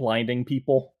of blinding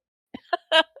people?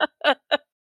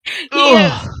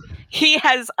 He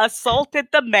has assaulted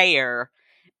the mayor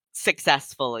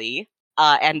successfully,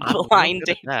 and I'm real good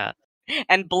at that.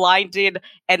 blinded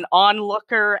an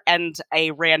onlooker and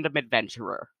a random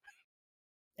adventurer.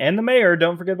 And the mayor,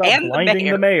 don't forget about And the blinding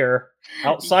the mayor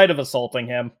outside of assaulting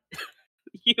him.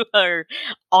 You are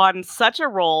on such a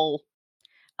roll.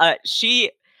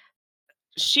 She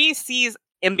sees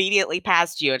immediately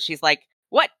past you, and she's like,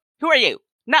 "What? Who are you?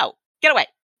 No, get away!"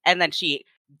 And then she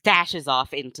dashes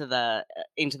off into the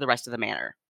rest of the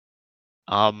manor.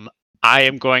 I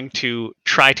am going to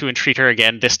try to entreat her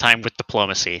again, this time with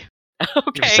diplomacy.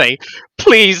 Okay. Say,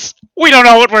 please, we don't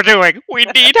know what we're doing. We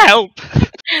need help.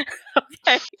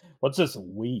 Okay. What's this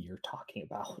we you're talking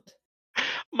about?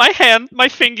 My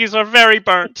fingies are very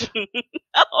burnt.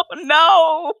 Oh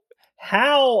no!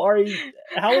 How is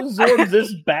Zorb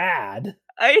this bad?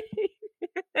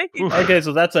 Okay,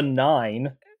 so that's a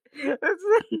 9. That's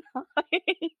a 9.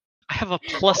 I have a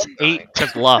 +8 to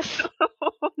bluff.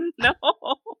 Oh no!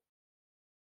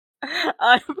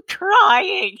 I'm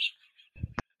crying.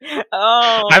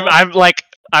 Oh, I'm like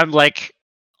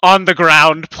on the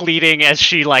ground pleading as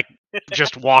she like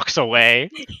just walks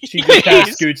away. She just kind of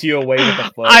Please. scoots you away with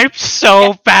a foot. I'm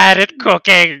so bad at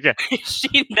cooking.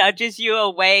 She nudges you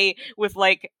away with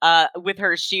with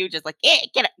her shoe, just like,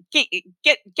 get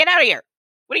out of here!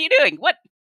 What are you doing? What?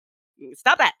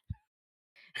 Stop that!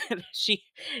 She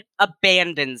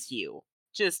abandons you,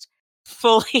 just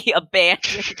fully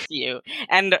abandons you,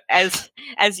 and as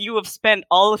you have spent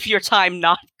all of your time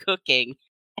not cooking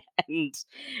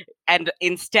and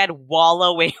instead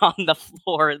wallowing on the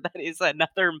floor, that is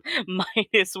another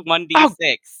minus 1d6. Oh.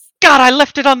 God, I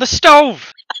left it on the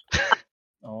stove.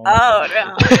 Oh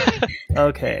no.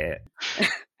 Okay.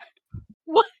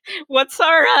 What's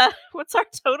our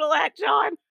total at,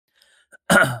 John?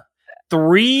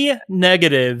 3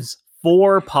 negatives,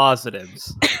 4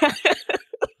 positives.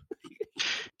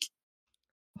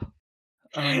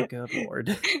 Oh, good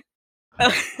lord.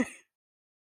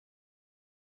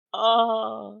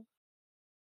 Oh.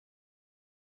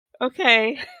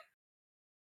 Okay.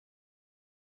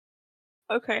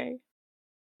 Okay.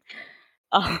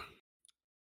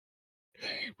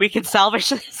 We can salvage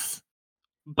this.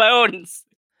 Bones.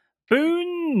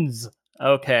 Boons.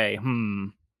 Okay.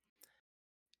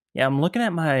 Yeah, I'm looking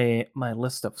at my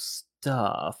list of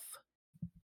stuff.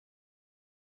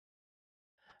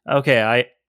 Okay,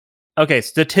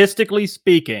 statistically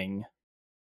speaking,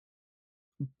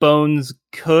 Bones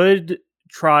could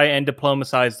try and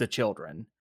diplomatize the children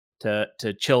to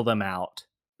chill them out.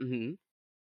 Mm-hmm.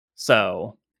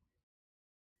 So,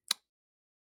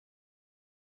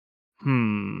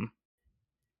 let's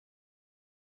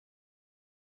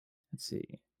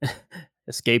see.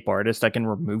 Escape artist, I can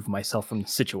remove myself from the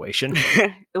situation.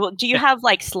 Well, do you have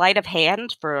like sleight of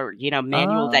hand for,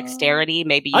 manual dexterity?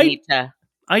 Maybe you need to.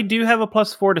 I do have a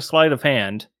 +4 to sleight of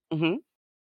hand. Mm-hmm.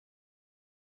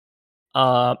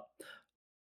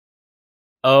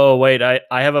 Oh wait, I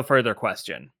have a further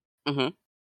question. Mm-hmm.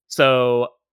 So,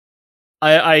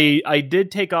 I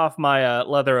did take off my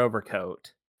leather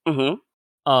overcoat.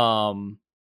 Mm-hmm.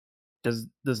 Does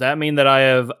that mean that I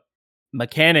have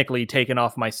mechanically taken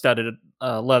off my studded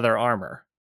leather armor?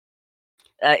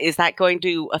 Is that going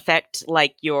to affect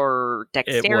like your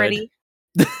dexterity?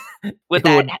 It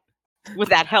would. Would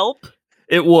that help?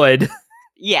 It would.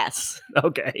 Yes.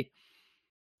 Okay.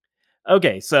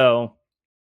 Okay, so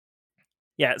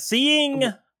yeah,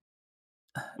 seeing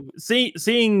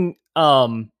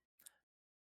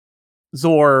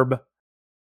Zorb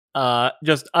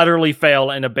just utterly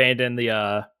fail and abandon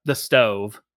the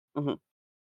stove.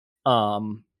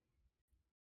 Mm-hmm.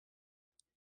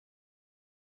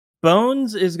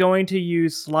 Bones is going to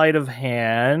use sleight of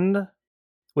hand,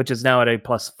 which is now at a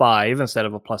 +5 instead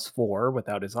of a +4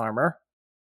 without his armor.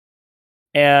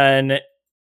 And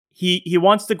he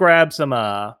wants to grab some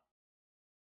like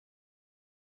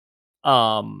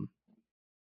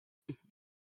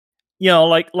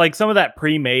some of that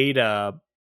pre-made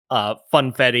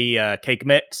funfetti cake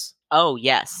mix. Oh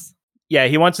yes. Yeah,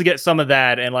 he wants to get some of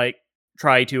that and like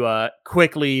try to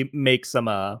quickly make some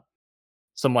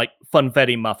like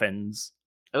funfetti muffins.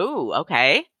 Ooh,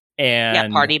 okay. And yeah,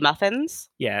 party muffins.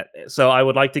 Yeah, so I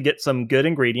would like to get some good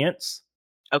ingredients.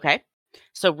 Okay.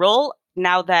 So roll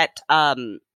now that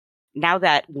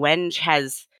Wenge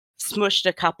has smushed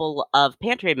a couple of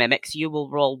pantry mimics, you will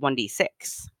roll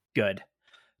 1d6. Good.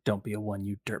 Don't be a 1,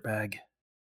 you dirtbag.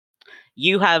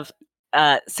 You have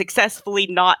successfully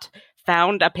not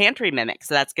found a pantry mimic,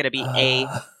 so that's going to be a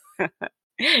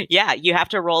yeah, you have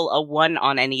to roll a 1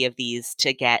 on any of these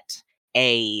to get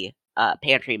a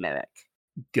pantry mimic.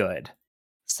 Good.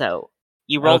 So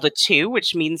you rolled a 2,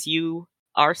 which means you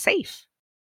are safe.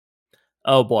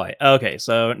 Oh boy. Okay,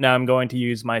 so now I'm going to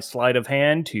use my sleight of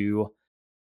hand to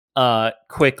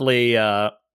quickly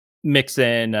mix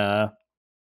in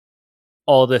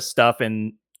all this stuff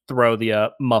and throw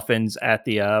the muffins at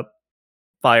the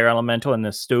fire elemental in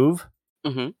the stove.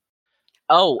 Mm-hmm.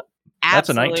 Oh, that's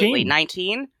absolutely. a 19.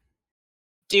 19.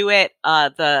 Do it.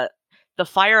 The the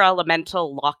fire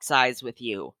elemental locks eyes with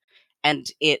you, and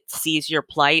it sees your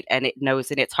plight, and it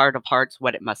knows in its heart of hearts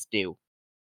what it must do.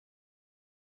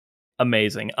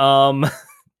 Amazing.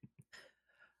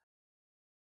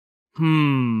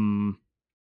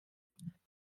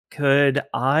 Could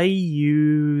I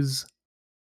use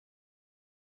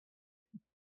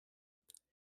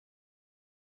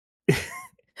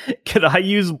could I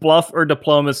use bluff or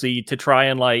diplomacy to try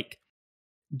and like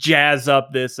jazz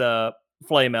up this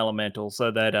flame elemental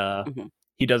so that Mhm.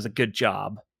 he does a good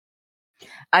job?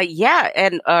 Yeah,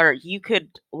 and or you could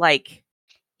like,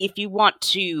 if you want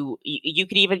to, you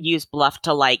could even use bluff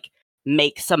to like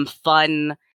make some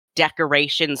fun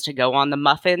decorations to go on the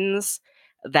muffins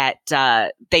that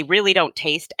they really don't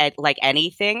taste like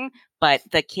anything, but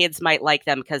the kids might like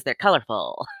them because they're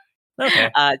colorful. Okay.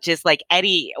 Just like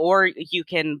any, or you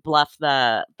can bluff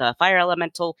the fire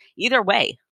elemental. Either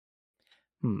way.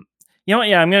 You know what?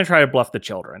 Yeah, I'm gonna try to bluff the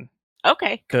children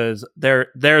Okay. because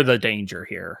they're the danger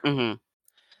here. Hmm.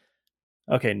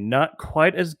 Okay, not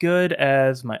quite as good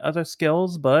as my other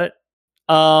skills, but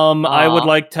I would Aw.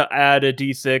 like to add a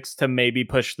d6 to maybe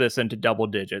push this into double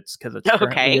digits because it's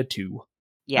currently a Okay. 2.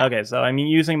 Yeah. Okay, so I'm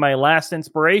using my last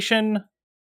inspiration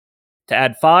to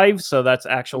add 5, so that's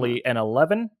actually an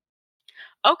 11.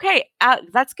 Okay.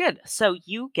 That's good. So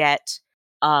you get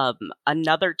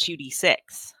another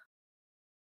 2d6.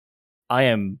 I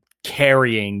am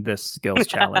carrying this skills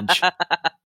challenge.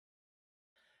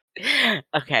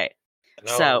 Okay.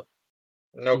 No, So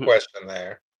no Mhm. question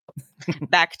there.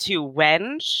 back to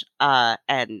Wenge,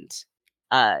 and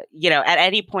at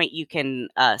any point you can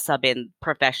sub in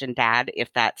profession dad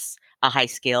if that's a high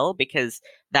skill, because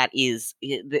that is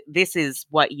this is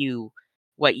what you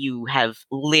have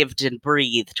lived and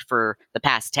breathed for the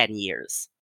past 10 years.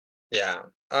 Yeah.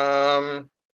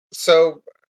 So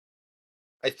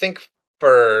I think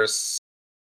first,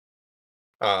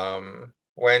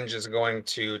 Wenge is going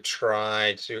to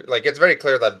try to like. It's very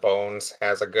clear that Bones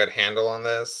has a good handle on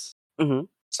this. Hmm.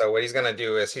 So what he's gonna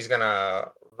do is he's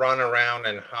gonna run around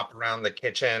and hop around the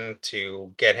kitchen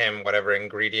to get him whatever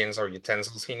ingredients or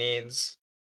utensils he needs,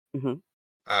 Hmm.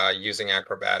 using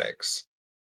acrobatics.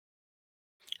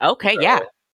 Okay, yeah. So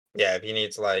yeah, if he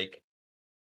needs like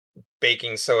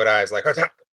baking soda, is like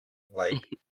like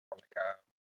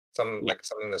some Yeah. like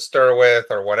something to stir with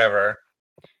or whatever.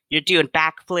 You're doing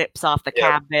backflips off the Yep,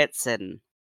 cabinets and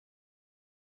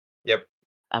yep.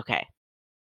 okay.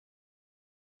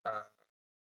 Uh,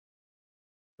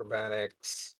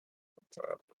 acrobatics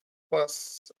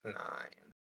plus 9,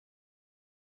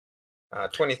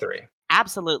 23.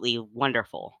 Absolutely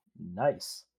wonderful.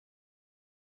 Nice.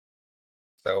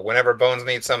 So whenever Bones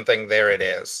needs something, there it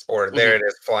is, or there Hmm. it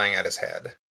is flying at his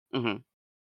head. Hmm.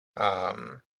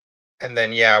 Um, and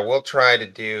then yeah, we'll try to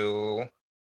do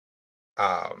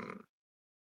um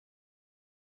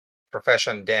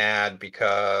profession dad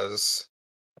because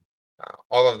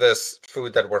all of this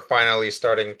food that we're finally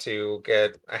starting to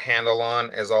get a handle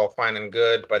on is all fine and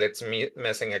good, but it's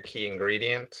missing a key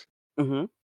ingredient. Hmm.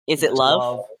 Is Is it it love?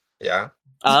 love? Yeah.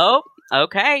 Oh,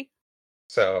 okay.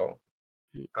 So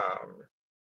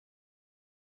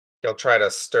he'll try to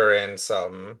stir in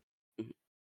some.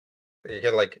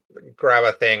 He'll like grab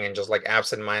a thing and just like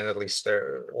absentmindedly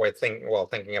stir, or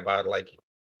thinking about like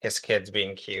his kids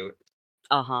being cute.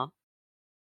 Uh-huh.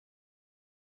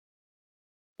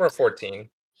 Or 14.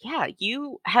 Yeah,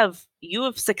 you have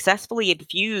successfully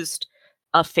infused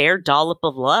a fair dollop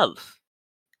of love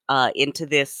into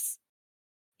this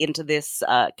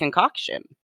concoction.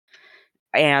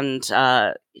 And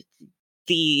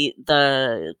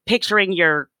the picturing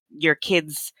your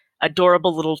kids'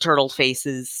 adorable little turtle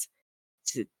faces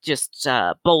just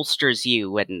bolsters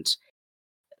you and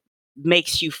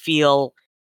makes you feel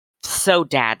so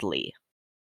dadly.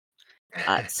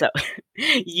 So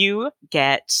you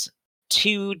get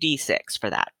 2d6 for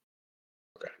that.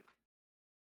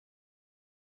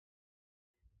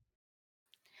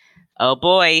 Oh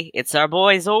boy, it's our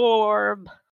boy Zorb.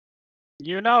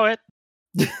 You know it.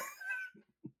 Sounds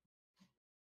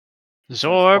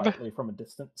Zorb. quietly from a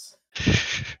distance.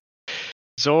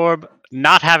 Zorb,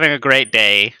 not having a great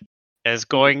day, is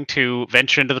going to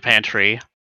venture into the pantry,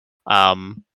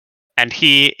 and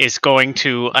he is going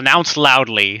to announce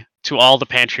loudly to all the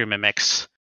pantry mimics,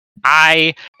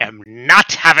 I am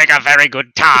not having a very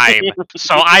good time,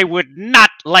 so I would not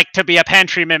like to be a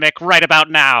pantry mimic right about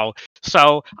now.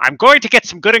 So I'm going to get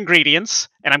some good ingredients,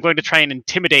 and I'm going to try and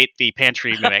intimidate the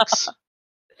pantry mimics,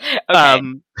 Okay.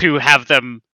 to have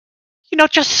them,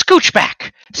 just scooch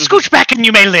back, and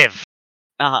you may live.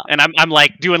 Uh-huh. And I'm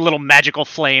like doing little magical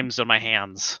flames on my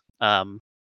hands.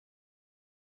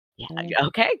 Yeah,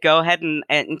 okay, go ahead and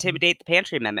intimidate the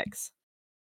pantry mimics.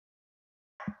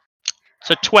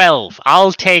 So 12.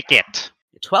 I'll take it.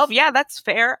 12, yeah, that's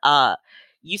fair.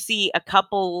 You see a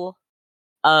couple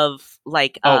of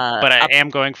like but I am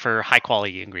going for high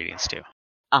quality ingredients too.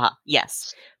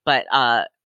 Yes. But a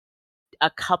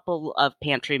couple of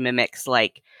pantry mimics,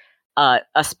 like a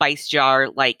spice jar,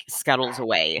 like scuttles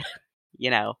away, you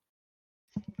know.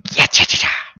 Yeah, cha cha cha.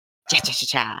 Cha cha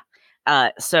cha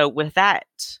cha. So with that,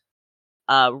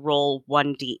 roll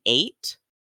 1d8.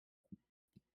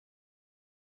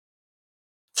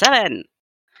 7.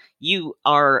 You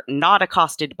are not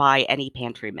accosted by any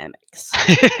pantry mimics.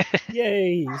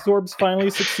 Yay! Zorb's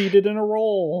finally succeeded in a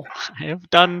roll. I have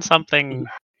done something.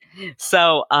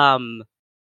 So,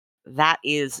 that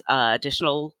is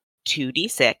additional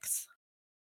 2d6.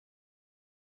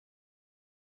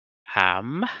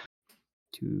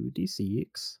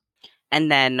 2d6.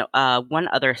 And then one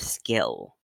other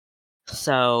skill.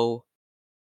 So,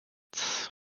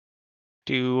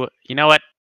 You know what?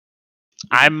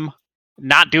 I'm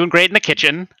not doing great in the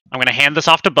kitchen. I'm going to hand this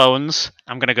off to Bones.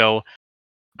 I'm going to go.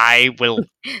 I will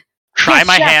try Yes,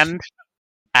 my chef! hand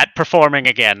at performing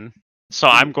again. So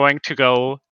I'm going to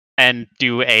go and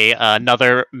do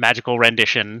another magical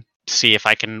rendition to see if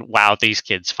I can wow these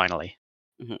kids finally.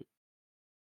 Mhm.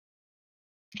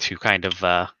 To kind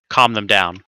of calm them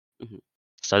down. Mhm.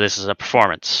 So this is a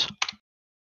performance.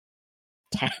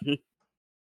 10.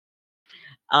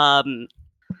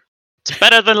 It's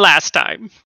better than last time.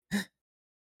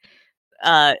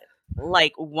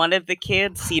 Like one of the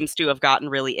kids seems to have gotten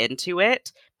really into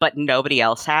it, but nobody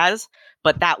else has.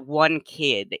 But that one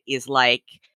kid is like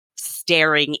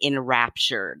staring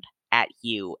enraptured at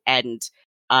you, and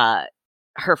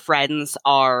her friends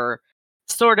are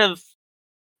sort of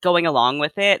going along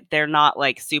with it. They're not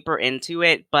like super into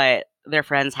it, but their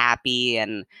friend's happy,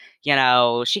 and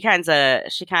she kind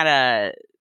of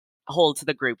holds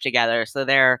the group together, so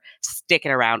they're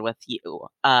sticking around with you,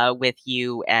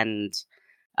 and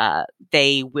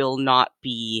they will not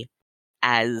be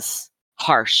as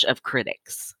harsh of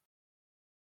critics.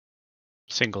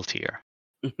 Single tier.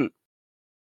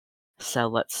 So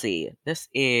let's see. This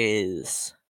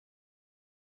is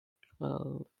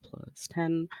 12 plus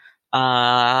 10.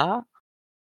 That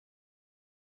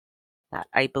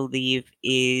I believe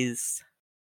is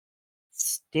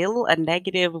still a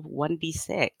negative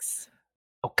 1d6.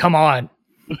 Oh, come on.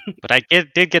 But I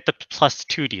did get the plus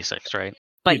 2d6, right?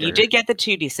 But You you did. did get the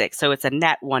 2d6, so it's a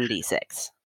net 1d6.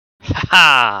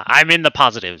 Haha! I'm in the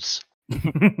positives.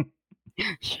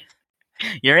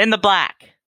 You're in the black.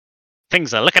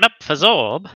 Things are looking up for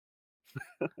Zorb.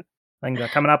 Things are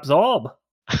coming up, Zorb.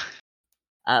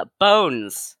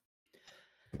 Bones.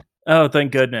 Oh,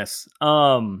 thank goodness.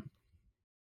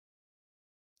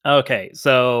 Okay,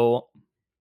 so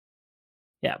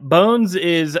yeah, Bones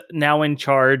is now in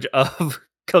charge of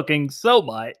cooking so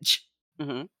much.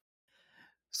 Mm-hmm.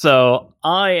 So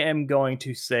I am going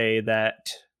to say that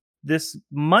this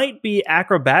might be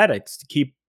acrobatics to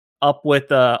keep up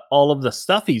with all of the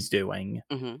stuff he's doing.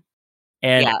 Mm-hmm.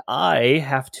 And Yeah. I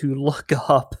have to look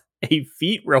up a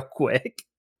feat real quick.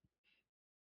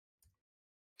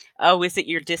 Oh, is it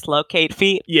your dislocate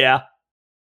feat? Yeah.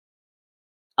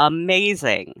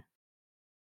 Amazing.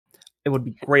 It would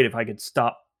be great if I could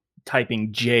stop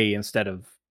typing J instead of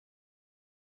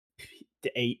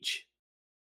H.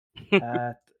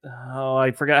 Oh,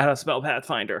 I forgot how to spell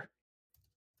Pathfinder.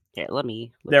 Okay, let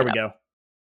me look There it we up.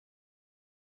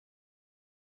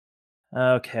 go.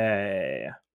 Okay.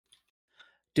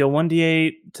 Deal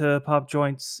 1d8 to pop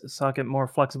joints, socket more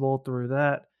flexible through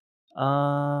that.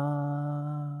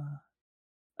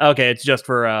 Okay, it's just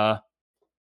for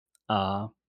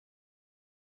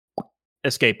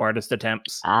escape artist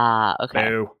attempts. Okay.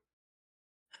 Boo.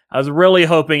 I was really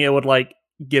hoping it would like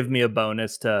give me a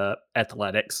bonus to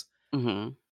athletics. Mm-hmm.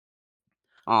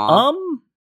 Aw.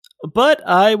 But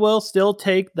I will still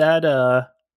take that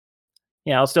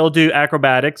I'll still do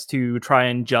acrobatics to try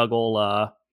and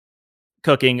juggle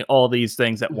cooking all these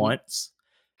things at Mhm. once.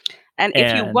 And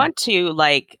if you want to,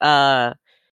 like,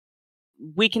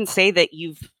 we can say that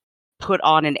you've put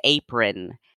on an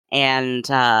apron and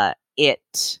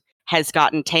it has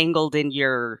gotten tangled in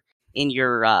your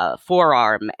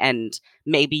forearm, and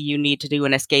maybe you need to do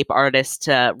an escape artist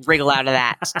to wriggle out of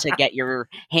that to get your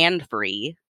hand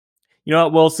free. You know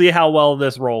what? We'll see how well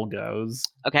this roll goes.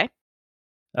 Okay.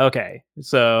 Okay,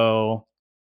 so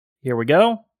here we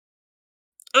go.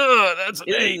 That's an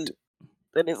 8.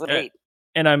 That is an 8.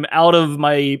 And I'm out of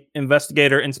my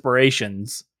investigator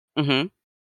inspirations. Mm-hmm.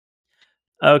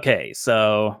 Okay,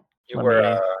 so You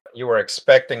were You were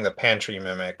expecting the pantry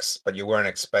mimics, but you weren't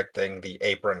expecting the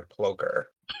apron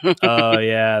cloaker. Oh,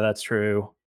 yeah, that's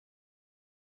true.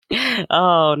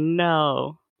 Oh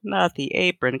no, not the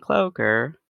apron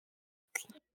cloaker.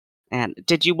 And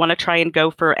did you want to try and go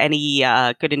for any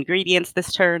good ingredients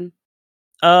this turn?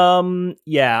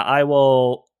 Yeah, I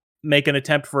will make an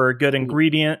attempt for good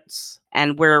ingredients.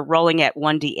 And we're rolling at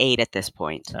 1d8 at this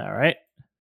point. All right.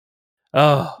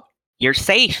 Oh, You're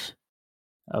safe.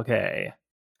 okay.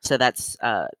 So that's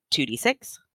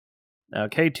 2d6.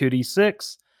 Okay,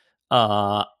 2d6.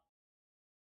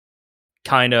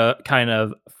 Kind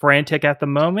of frantic at the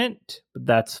moment, but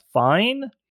that's fine.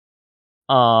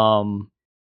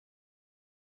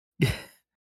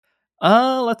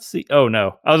 Let's see. Oh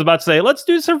no. I was about to say let's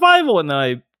do survival, and then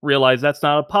I realized that's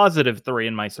not a +3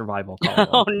 in my survival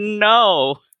Oh column.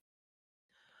 no.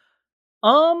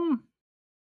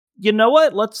 You know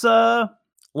what? Let's go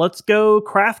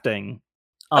crafting.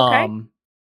 Okay.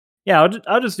 Yeah,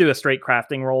 I'll just do a straight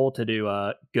crafting roll to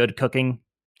do good cooking.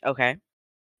 Okay.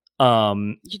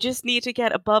 Um You just need to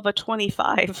get above a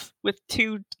 25 with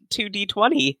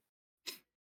 2d20.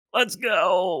 let's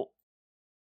go.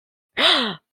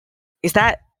 Is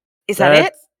that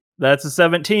it? That's a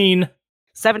 17.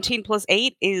 17 plus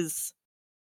 8 is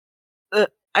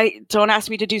I don't ask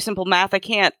me to do simple math. I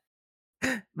can't.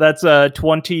 That's a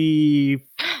 20.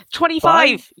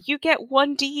 25. You get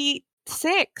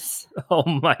 1d6. Oh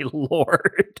my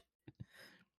lord.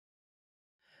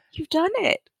 You've done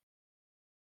it.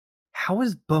 How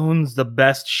is Bones the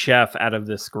best chef out of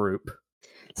this group?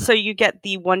 So you get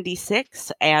the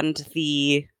 1d6 and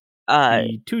the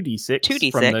The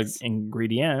 2d6 from the 2d6.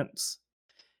 ingredients.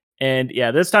 And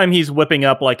yeah, this time he's whipping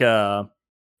up like a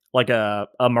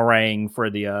meringue for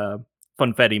the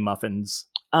funfetti muffins.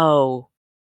 Oh,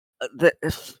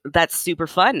 that's super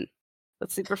fun.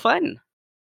 That's super fun.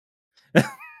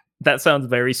 That sounds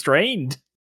very strained.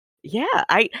 Yeah,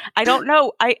 I don't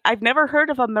know. I've never heard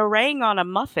of a meringue on a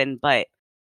muffin, but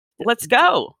let's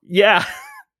go. Yeah,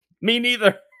 me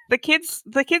neither. The kids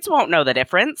won't know the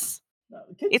difference. No,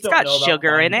 the kids It's don't got know about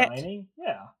sugar fine in it. dining.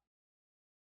 Yeah.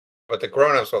 But the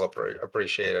grown-ups will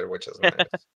appreciate it, which is nice.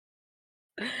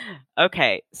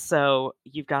 Okay, so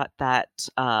you've got that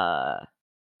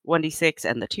 1d6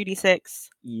 and the 2d6.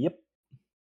 Yep.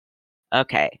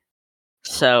 Okay.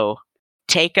 So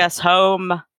take us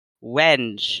home,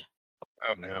 Wenge.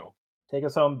 Oh no. Take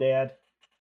us home, Dad.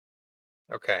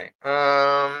 Okay.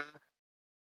 Let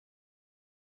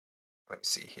me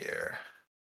see here.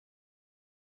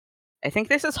 I think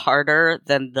this is harder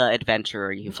than the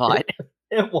adventurer you fought.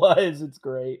 It was. It's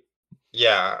great.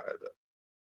 Yeah.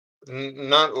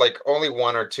 Not like only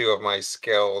one or two of my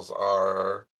skills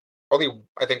are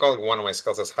I think only one of my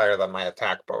skills is higher than my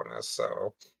attack bonus,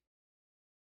 so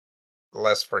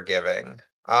less forgiving.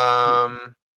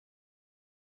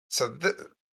 So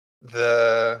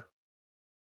the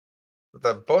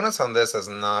the bonus on this is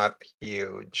not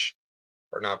huge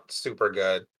or not super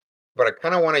good, but I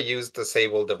kind of want to use the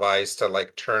Sable device to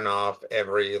like turn off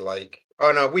every like.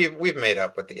 Oh no, we've made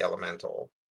up with the elemental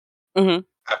Mhm.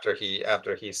 after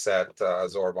he set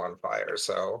Zorb on fire.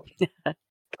 So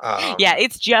Yeah,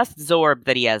 it's just Zorb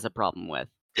that he has a problem with.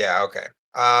 yeah, okay.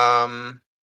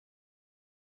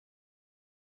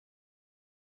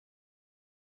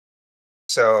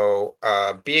 So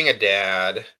being a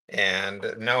dad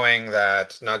and knowing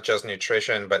that not just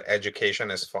nutrition but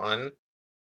education is fun,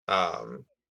 and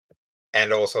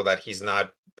also that he's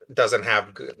not doesn't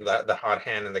have the hot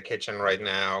hand in the kitchen right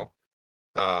now.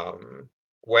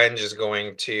 Wenge is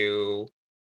going to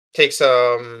take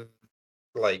some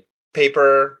like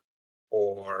paper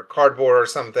or cardboard or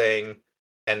something,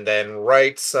 and then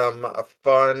write some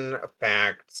fun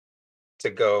facts to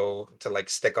go to like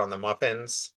stick on the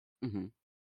muffins. Mhm.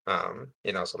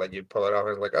 So like you pull it off and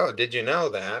it's like, oh, did you know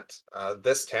that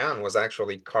this town was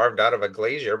actually carved out of a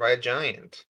glacier by a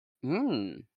giant?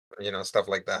 Mm. Stuff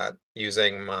like that,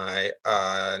 using my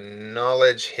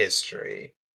knowledge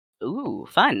history. Ooh,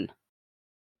 fun.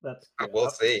 That's We'll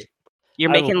see. You're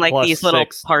I have a making like these little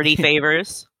 +6. party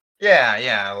favors.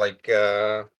 Yeah, like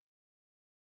yeah,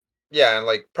 and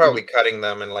like probably cutting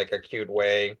them in like a cute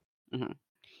way. Mhm.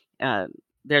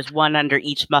 There's one under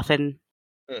each muffin.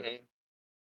 Hmm.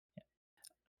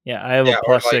 Yeah, I have Yeah, a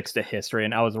or like +6 to history,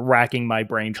 and I was racking my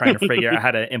brain trying to figure out how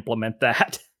to implement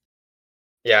that.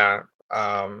 yeah,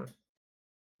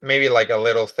 maybe like a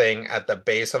little thing at the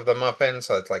base of the muffin,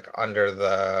 so it's like under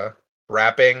the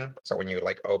wrapping. So when you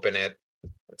like open it,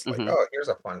 it's like, Mhm. oh, here's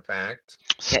a fun fact.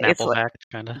 Yeah, it's Snapple like fact,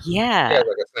 kind of. Yeah, yeah.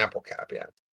 like a Snapple cap. Yeah.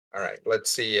 All right,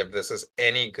 let's see if this is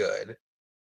any good.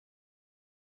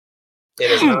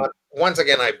 It is not. Once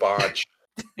again, I botch.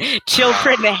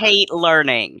 Children hate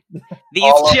learning. These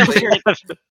All of children.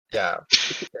 Yeah,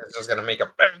 it's just gonna make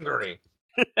them angry.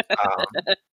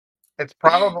 It's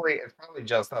probably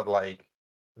just that like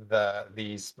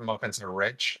these muffins are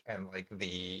rich and like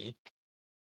the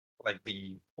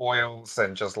oils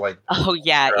and just like Oh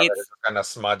yeah, it's gonna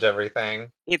smudge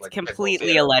everything. it's Like kids will see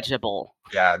completely it. illegible.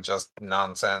 Yeah, just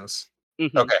nonsense.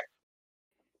 Mhm. Okay.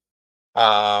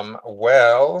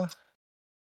 Well,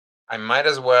 I might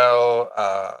as well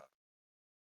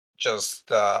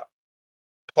just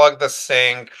plug the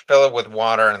sink, fill it with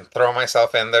water, and throw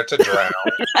myself in there to drown.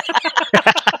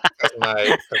 'Cause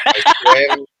my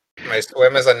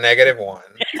swim is a -1.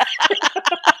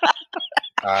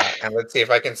 And let's see if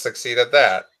I can succeed at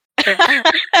that.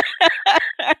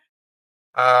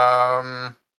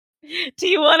 Um, Do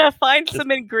you want to find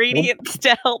some ingredients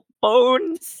to help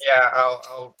Bones yeah,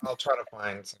 I'll try to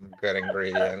find some good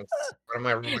ingredients. What am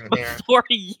I rolling here?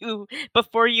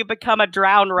 before you become a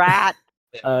drowned rat?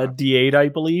 Yeah. D8, I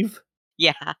believe.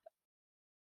 Yeah.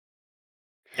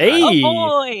 Hey! Oh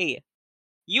boy!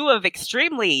 You have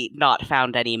extremely not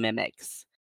found any mimics.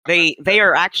 They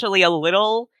are actually a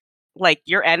little, like,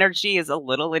 your energy is a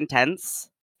little intense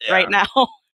right now,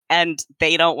 and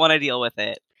they don't want to deal with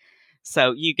it.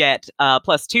 So you get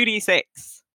plus 2d6.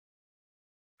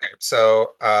 Okay,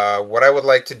 so what I would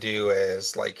like to do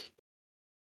is like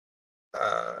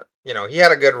he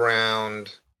had a good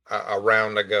round a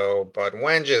round ago, but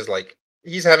Wenge is like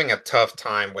he's having a tough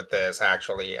time with this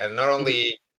actually, and not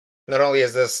only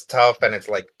is this tough, and it's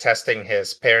like testing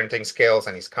his parenting skills,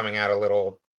 and he's coming out a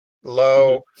little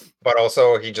low, but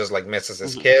also he just like misses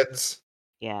his kids.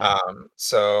 Yeah.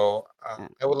 So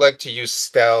I would like to use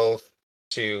stealth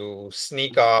to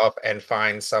sneak off and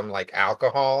find some like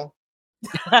alcohol.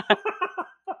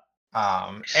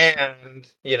 And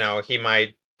he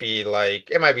might be like,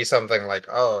 it might be something like,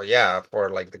 oh yeah, for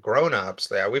like the grown-ups,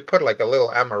 yeah, we put like a little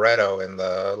amaretto in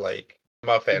the like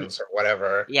muffins or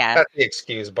whatever. Yeah. That's the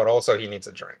excuse, but also he needs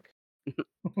a drink.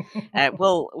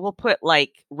 We'll put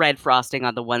like red frosting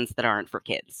on the ones that aren't for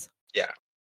kids. Yeah.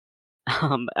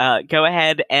 Go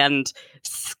ahead and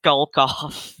skulk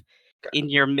off in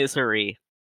your misery.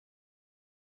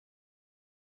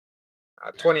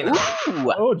 29.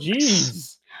 Ooh, Oh,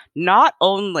 jeez. not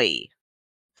only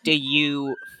do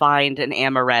you find an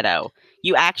amaretto,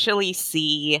 you actually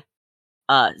see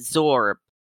Zorb,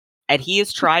 and he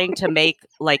is trying to make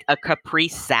like a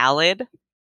caprese salad,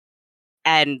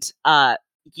 and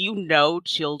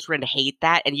children hate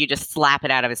that, and you just slap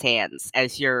it out of his hands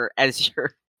as you're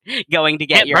going to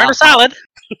get Can't your burn a alcohol.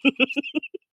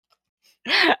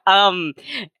 salad.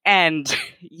 And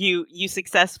you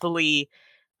successfully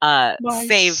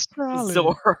save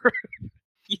Zorb.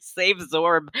 You save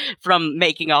Zorb from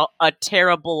making a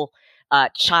terrible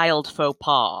child faux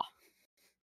pas,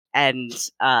 and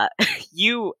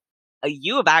you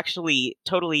have actually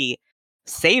totally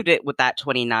saved it with that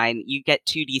 29. You get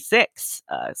 2d6.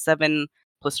 7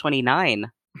 plus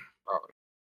 29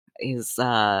 is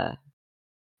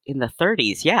in the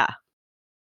 30s. Yeah.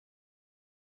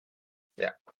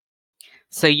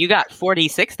 So you got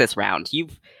 46 this round.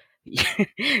 You've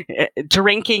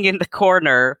drinking in the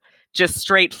corner, just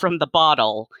straight from the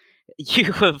bottle.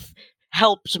 You have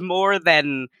helped more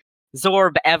than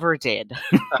Zorb ever did.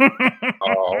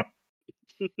 Oh.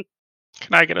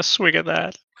 Can I get a swig of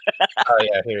that? Oh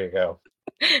yeah, here you go.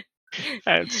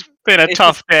 It's been a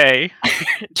tough day.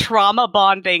 Trauma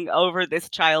bonding over this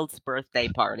child's birthday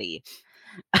party.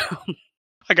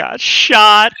 I got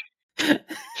shot.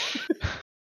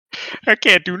 I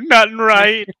can't do nothing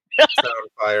right. It's on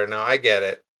fire now. I get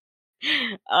it.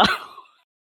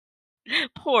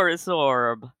 Poor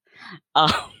Zorb.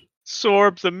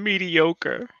 Zorb the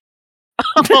mediocre.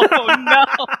 Oh no!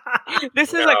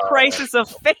 This is a crisis of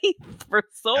faith for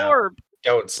Zorb.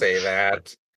 Don't say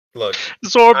that. Look,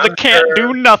 Zorb the can't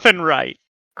do nothing right.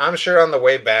 I'm sure on the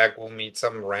way back we'll meet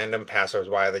some random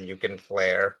passersby that you can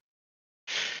flare.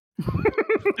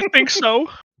 You think so?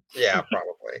 Yeah,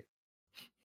 probably.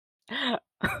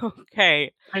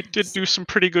 Okay. I did do some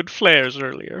pretty good flares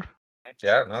earlier.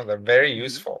 Yeah, no, they're very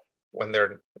useful when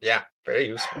they're very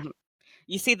useful.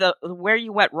 You see, where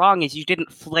you went wrong is you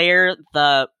didn't flare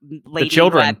the lady,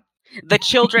 the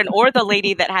children, or the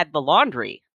lady that had the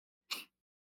laundry.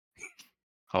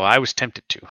 Oh, I was tempted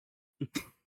to.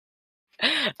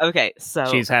 Okay, so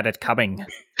she's had it coming.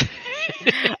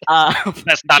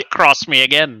 Let's not cross me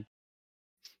again.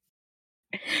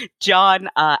 John,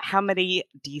 how many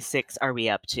d6 are we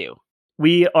up to?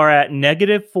 We are at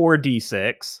negative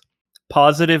 4d6,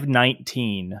 positive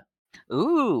 19.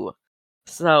 Ooh,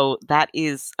 so that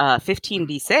is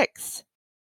 15d6.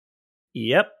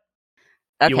 Yep.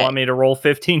 You want me to roll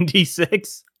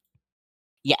 15d6?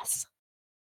 Yes.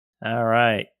 All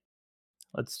right.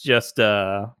 Let's just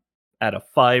add a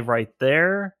 5 right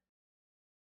there.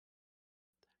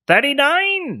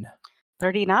 39!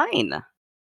 39.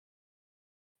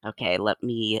 Okay, let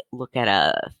me look at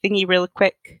a thingy real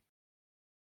quick.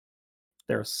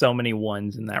 There are so many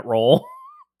ones in that roll.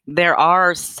 There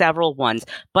are several ones,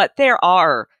 but there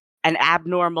are an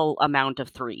abnormal amount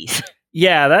of 3s.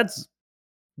 Yeah, that's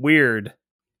weird.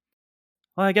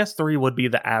 Well, I guess 3 would be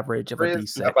the average of a 3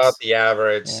 is d6. about the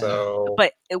average, Yeah. so.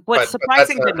 But what's But that's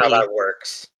surprising to not how me that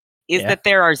works. is Yeah. that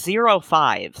there are 0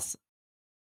 5s.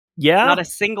 Yeah? Not a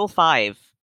single 5.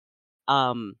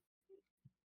 Not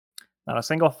a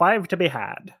single 5 to be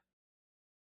had.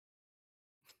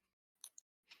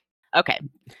 Okay.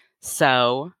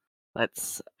 So,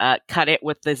 let's cut it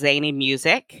with the zany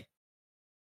music.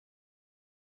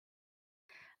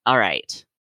 All right.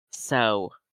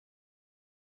 So,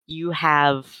 you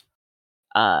have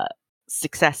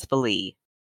successfully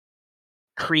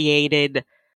created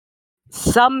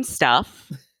some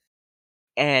stuff,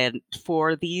 and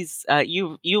for these,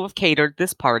 you have catered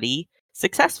this party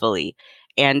successfully,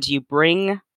 and you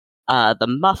bring the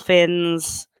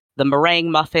muffins, the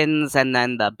meringue muffins, and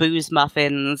then the booze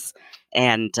muffins,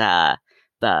 and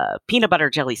the peanut butter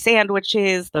jelly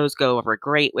sandwiches. Those go over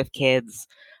great with kids.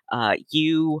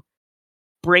 You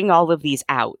bring all of these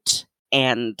out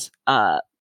and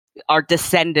are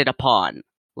descended upon,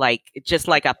 like just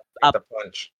like a The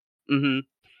punch. hmm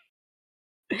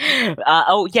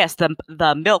oh yes,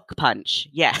 the milk punch.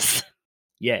 Yes,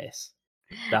 Yes.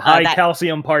 The high that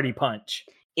calcium party punch.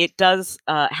 it does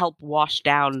help wash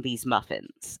down these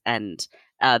muffins and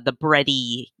the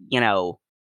bready,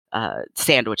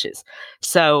 sandwiches.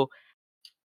 So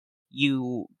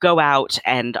you go out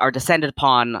and are descended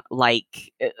upon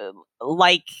like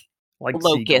Like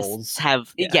locusts seagulls.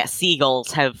 have Yeah. yes,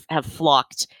 seagulls have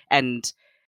flocked and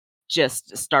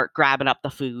just start grabbing up the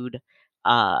food.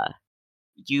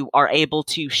 You are able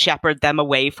to shepherd them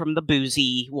away from the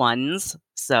boozy ones,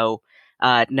 so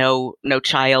no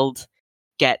child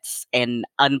gets an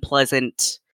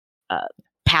unpleasant uh,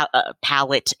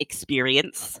 palate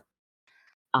experience.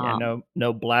 Yeah,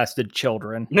 no blasted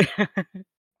children.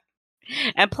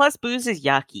 And plus, booze is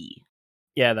yucky.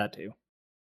 Yeah, that too.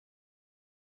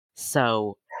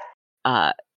 So,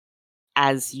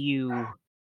 as you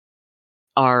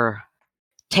are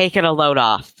taking a load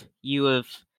off, you have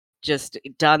just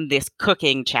done this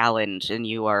cooking challenge, and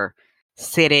you are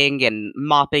sitting and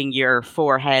mopping your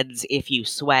foreheads if you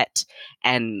sweat,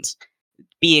 and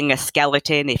being a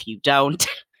skeleton if you don't.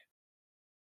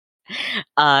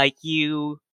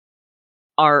 You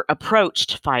are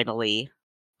approached finally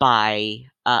by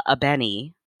a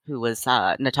Benny, who was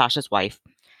Natasha's wife,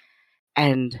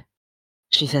 and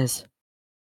she says,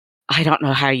 "I don't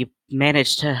know how you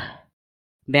managed to.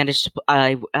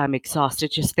 I'm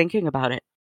exhausted just thinking about it."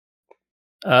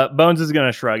 Bones is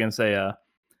gonna shrug and say,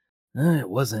 it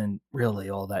wasn't really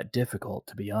all that difficult,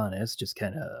 to be honest. Just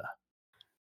kind of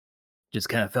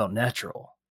felt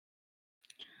natural.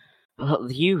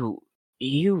 Well,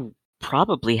 you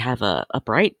probably have a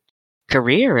bright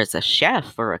career as a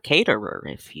chef or a caterer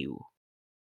if you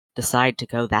decide to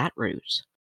go that route.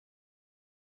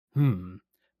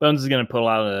 Bones is gonna pull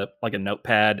out a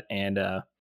notepad and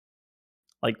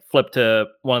flip to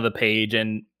one of the page,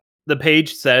 and the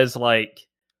page says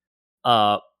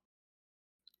uh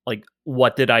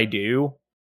what did I do?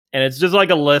 And it's just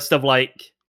like a list of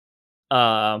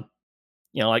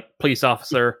police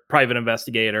officer, private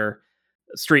investigator,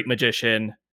 street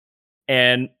magician,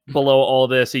 and below all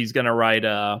this he's gonna write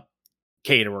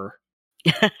caterer.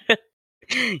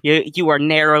 You are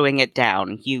narrowing it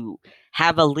down. You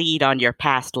have a lead on your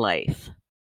past life.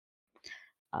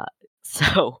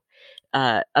 So,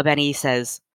 Abeni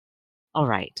says, "All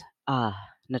right.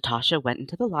 Natasha went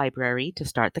into the library to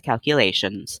start the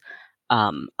calculations.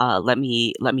 Let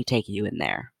me take you in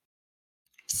there."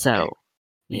 So,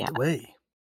 Lead yeah, the way.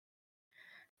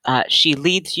 she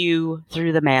leads you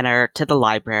through the manor to the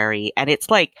library, and it's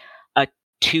like a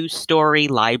 2-story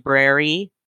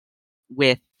library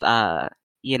with a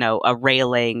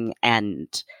railing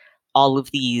and all of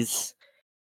these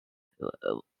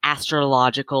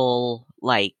astrological,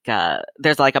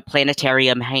 there's like a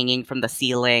planetarium hanging from the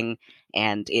ceiling,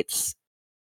 and it's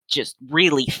just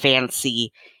really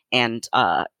fancy. And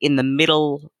in the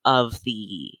middle of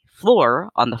the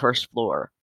floor, on the first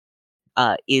floor,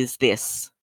 is this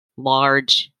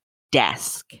large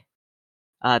desk,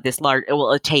 a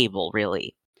table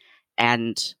really,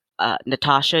 and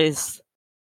Natasha is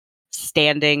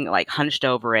standing like hunched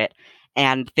over it,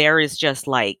 and there is just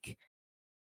like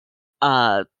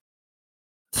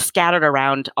scattered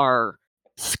around are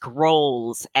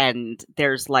scrolls, and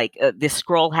there's like this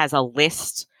scroll has a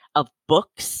list of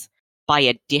books by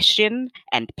edition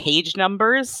and page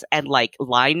numbers and like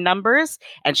line numbers,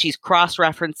 and she's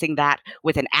cross-referencing that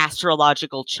with an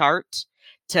astrological chart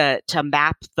to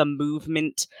map the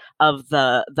movement of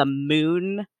the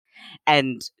moon,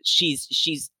 and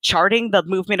she's charting the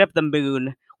movement of the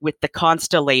moon with the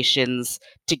constellations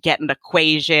to get an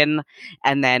equation,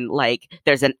 and then like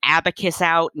there's an abacus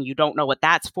out and you don't know what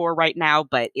that's for right now,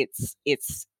 but it's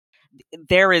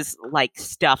there is like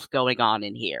stuff going on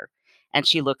in here. And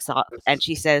she looks up and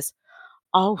she says,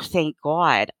 "Oh, thank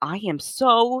God. I am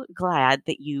so glad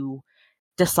that you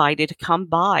decided to come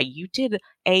by. You did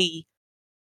you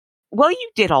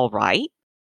did all right."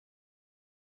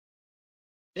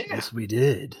 Yeah. Yes, we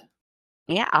did.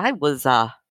 Yeah, I was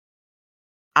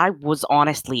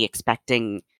honestly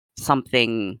expecting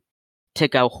something to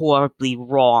go horribly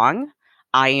wrong.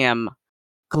 I am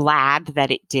glad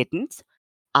that it didn't.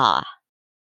 Uh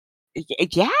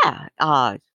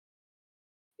yeah.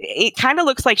 It kind of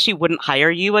looks like she wouldn't hire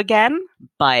you again,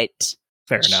 but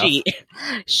Fair enough.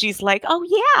 she's like, "Oh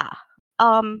yeah.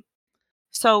 Um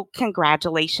so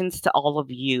congratulations to all of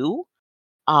you."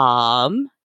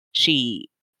 She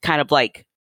kind of like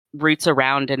roots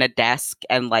around in a desk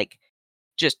and like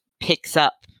just picks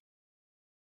up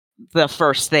the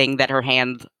first thing that her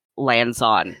hand lands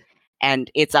on.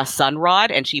 And it's a sun rod,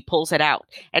 and she pulls it out.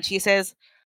 And she says,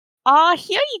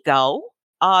 here you go.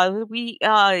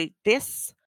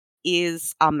 This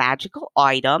is a magical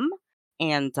item,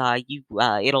 and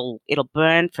it'll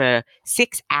burn for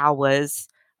 6 hours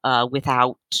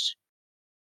without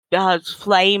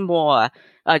flame or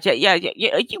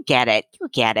you get it. You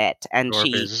get it. And Zorb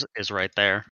she is right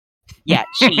there.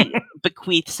 she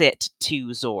bequeaths it to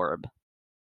Zorb.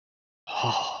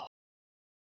 Oh,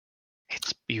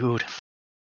 it's beautiful.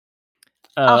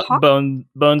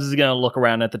 Bones is gonna look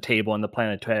around at the table in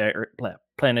the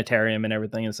planetarium and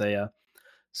everything and say,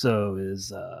 so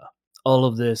is all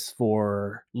of this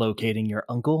for locating your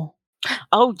uncle?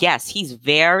 Oh, yes, he's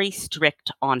very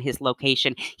strict on his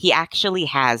location. He actually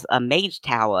has a mage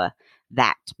tower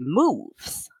that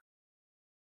moves.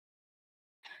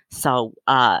 So,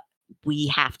 we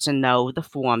have to know the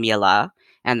formula,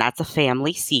 and that's a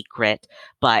family secret.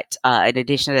 But in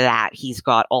addition to that, he's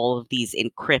got all of these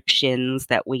encryptions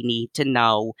that we need to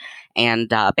know.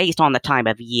 And based on the time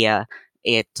of year,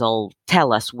 it'll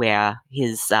tell us where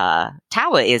his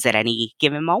tower is at any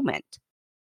given moment.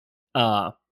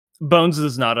 Bones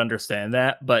does not understand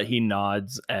that, but he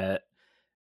nods at,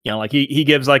 like he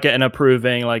gives like an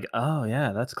approving, like, oh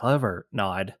yeah, that's clever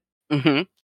nod. Mm-hmm.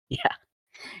 Yeah.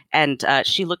 And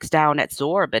she looks down at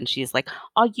Zorb and she's like,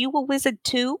 "Are you a wizard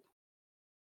too?"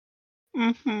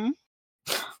 Mm-hmm.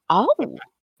 "Oh,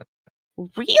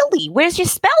 really? Where's your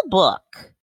spell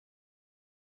book?"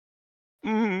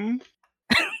 Mm-hmm.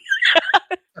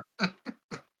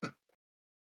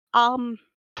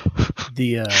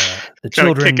 The Kinda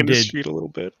children kicking his did feet a little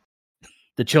bit.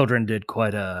 the children did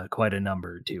quite a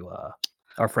number to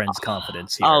our friend's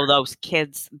confidence here. Oh, those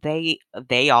kids, they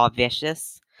are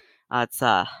vicious. It's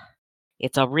a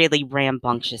really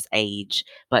rambunctious age,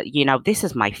 but this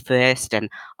is my first, and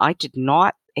I did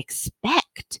not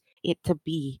expect it to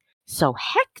be so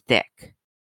hectic.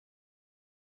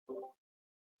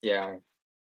 Yeah.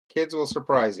 Kids will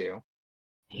surprise you.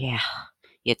 Yeah,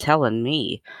 you're telling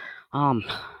me. Well,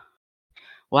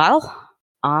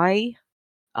 I'm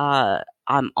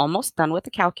almost done with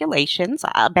the calculations.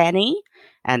 Benny,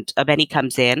 and Benny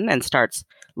comes in and starts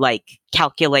like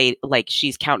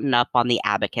she's counting up on the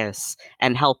abacus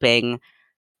and helping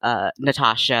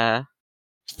Natasha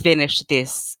finish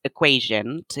this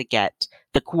equation to get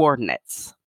the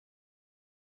coordinates.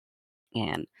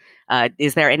 And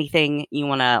is there anything you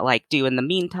want to like do in the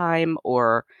meantime,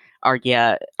 or are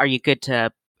you good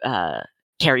to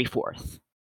carry forth?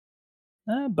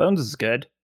 Bones is good.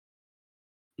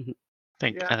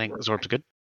 I think Zorb's good.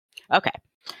 Okay,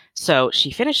 so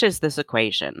she finishes this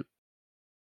equation,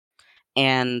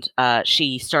 and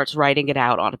she starts writing it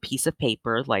out on a piece of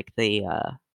paper, like the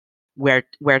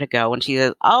where to go. And she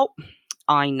says, "Oh,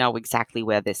 I know exactly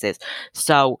where this is.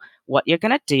 So what you're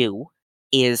gonna do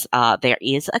is there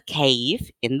is a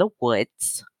cave in the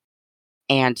woods,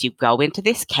 and you go into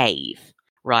this cave,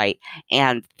 right?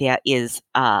 And there is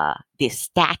this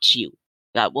statue.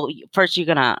 First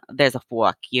there's a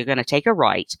fork. You're gonna take a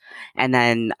right, and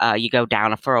then you go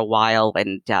down for a while,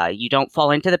 and you don't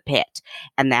fall into the pit.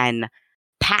 And then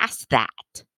past that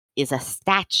is a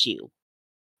statue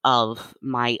of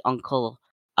my uncle,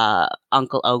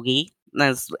 Uncle Ogie,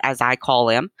 as I call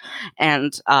him.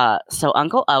 And so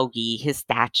Uncle Ogie, his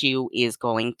statue, is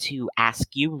going to ask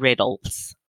you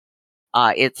riddles.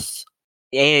 It's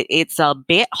a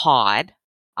bit hard.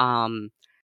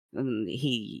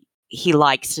 He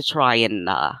likes to try and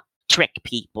trick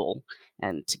people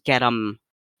and to get them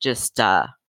just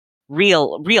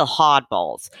real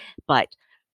hardballs. But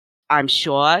I'm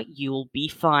sure you'll be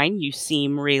fine. You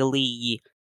seem really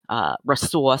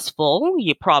resourceful.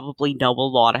 You probably know a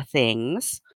lot of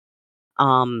things.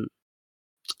 And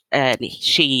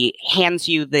she hands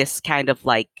you this kind of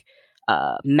like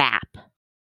map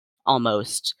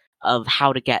almost of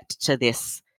how to get to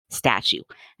this statue.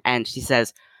 And she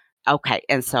says, okay,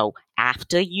 and so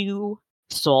after you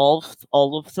solve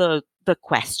all of the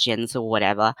questions or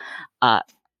whatever,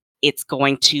 it's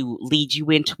going to lead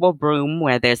you into a room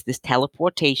where there's this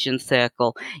teleportation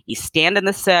circle. You stand in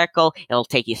the circle, it'll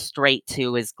take you straight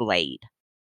to his glade.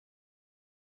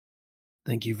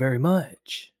 Thank you very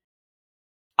much.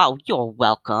 Oh, you're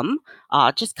welcome.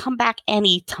 Just come back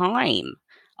any time.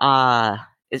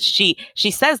 She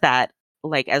says that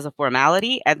like as a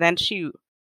formality, and then she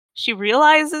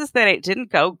realizes that it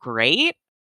didn't go great,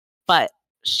 but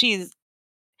she's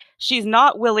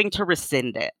not willing to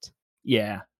rescind it.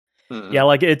 Yeah. Mm-mm. Yeah,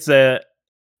 like it's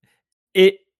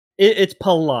it's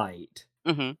polite.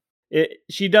 Mm-hmm.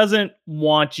 She doesn't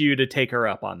want you to take her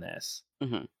up on this.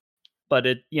 Mm-hmm. But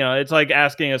it's like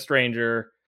asking a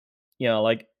stranger,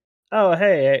 like, "Oh,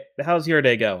 hey, how's your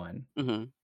day going?" Mm-hmm.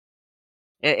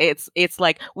 It's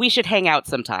like, we should hang out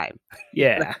sometime.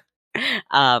 Yeah.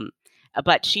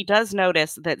 But she does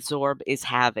notice that Zorb is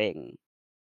having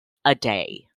a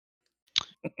day.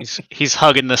 He's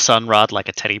hugging the sun rod like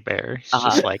a teddy bear. He's Uh-huh.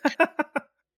 just like,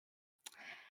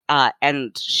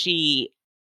 And she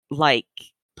like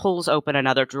pulls open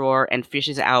another drawer and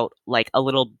fishes out like a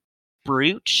little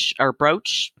brooch,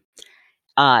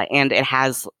 and it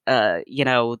has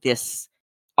this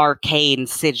arcane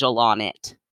sigil on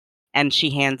it. And she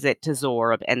hands it to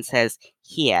Zorb and says,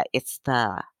 "Here, it's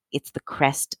the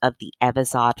crest of the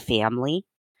Evazad family.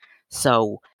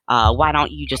 So why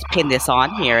don't you just pin this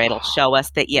on here? It'll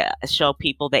show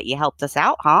people that you helped us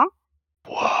out, huh?"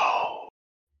 whoa,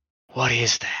 what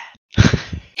is that?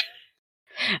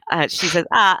 She says,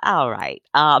 all right.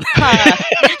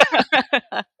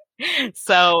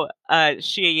 So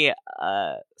she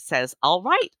says, all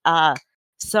right.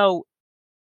 So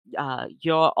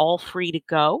you're all free to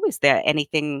go. Is there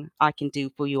anything I can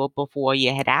do for you before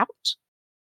you head out?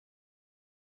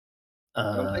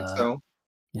 I don't think so.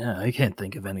 Yeah, I can't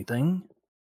think of anything.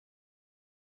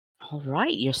 All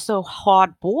right. You're so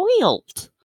hard boiled.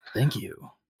 Thank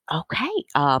you. Okay.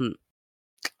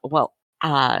 Well,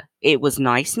 it was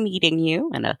nice meeting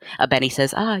you. And Benny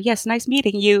says, yes, nice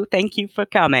meeting you. Thank you for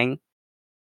coming.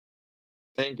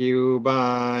 Thank you.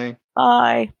 Bye.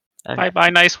 Bye. Okay. Bye,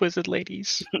 nice wizard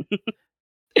ladies.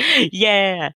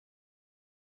 Yeah.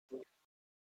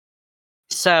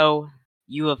 So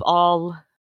you have all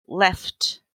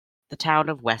left the town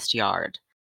of Westyard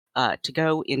to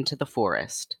go into the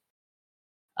forest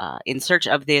in search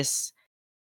of this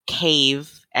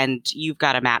cave, and you've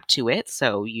got a map to it,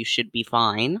 so you should be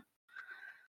fine.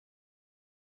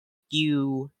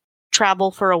 You travel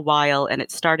for a while, and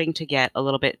it's starting to get a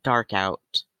little bit dark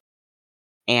out,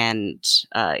 and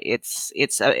it's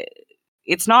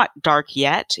not dark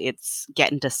yet. It's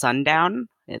getting to sundown.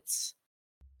 It's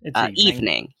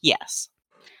evening, yes.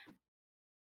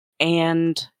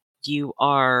 And you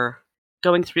are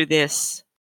going through this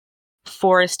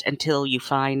forest until you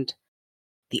find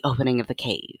the opening of the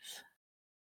cave.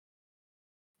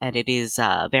 And it is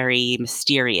very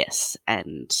mysterious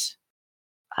and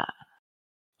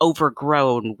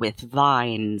overgrown with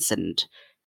vines and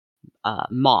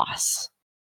moss.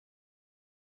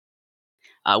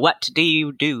 What do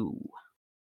you do?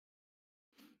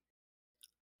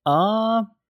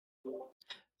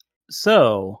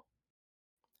 So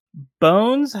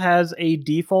Bones has a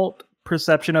default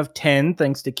perception of 10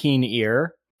 thanks to keen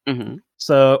ear. Mm-hmm.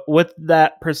 So with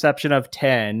that perception of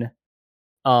 10,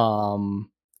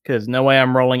 because no way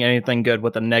I'm rolling anything good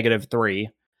with a -3.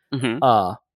 Mm-hmm.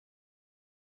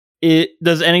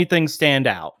 Does anything stand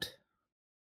out?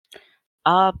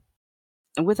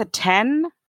 With a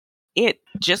 10, it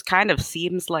just kind of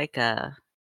seems like a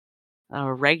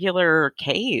regular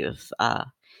cave.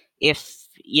 If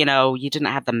you didn't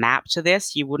have the map to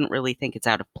this, you wouldn't really think it's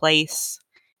out of place.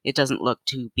 It doesn't look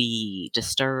to be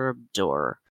disturbed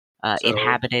or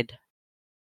inhabited.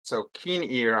 So keen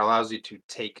ear allows you to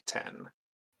take 10.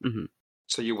 Mm-hmm.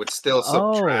 So you would still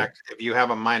subtract. If you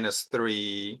have a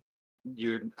 -3,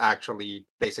 you'd actually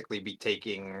basically be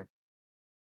taking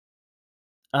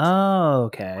Oh,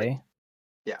 okay.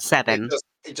 Yeah, 7.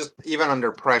 it just even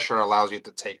under pressure allows you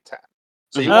to take 10.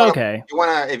 So Mhm. Okay. you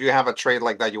wanna if you have a trait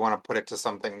like that, you wanna put it to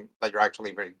something that you're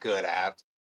actually very good at, so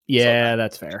that Yeah,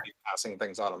 that's you should fair. be passing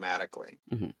things automatically.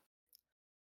 Mhm.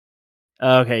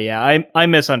 Okay, yeah, I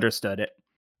misunderstood it.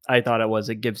 I thought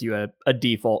it gives you a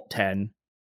default 10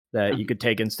 that you Mhm. could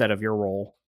take instead of your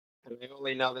roll. And I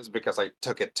only know this because I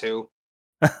took it too.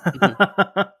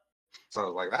 Mhm. So I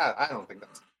was like, I don't think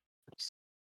that's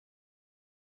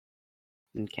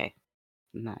Okay.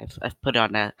 And I've put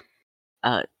on a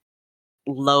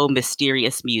low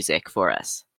mysterious music for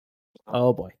us.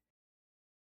 Oh boy.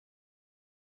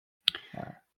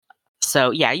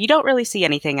 So yeah, you don't really see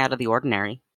anything out of the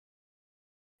ordinary.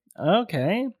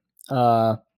 Okay.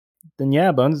 Uh then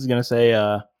yeah, Bones is gonna say,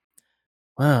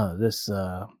 wow, this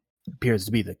appears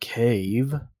to be the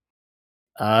cave.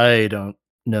 I don't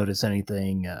notice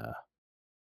anything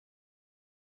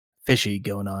fishy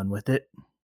going on with it.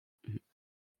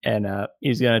 And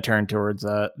he's gonna turn towards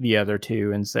the other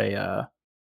two and say,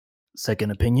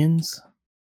 second opinions?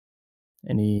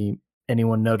 Any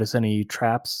anyone notice any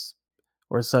traps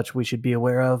or such we should be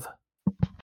aware of?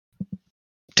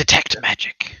 Detect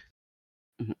magic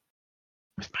Mhm.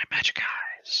 with my magic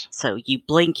eyes. So you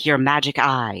blink your magic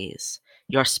eyes,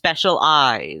 your special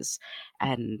eyes,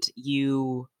 and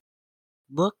you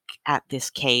look at this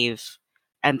cave,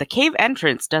 and the cave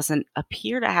entrance doesn't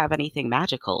appear to have anything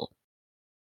magical.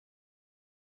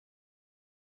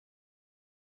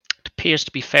 It appears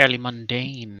to be fairly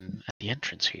mundane at the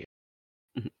entrance here.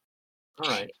 all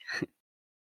right.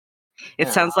 It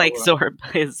Yeah, sounds like Zorb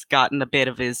has gotten a bit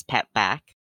of his pet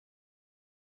back.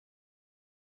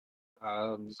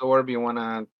 Zorb, you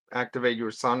wanna activate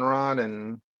your sun rod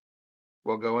and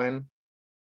we'll go in?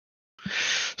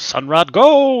 Sunrod,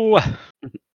 go!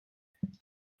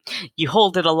 You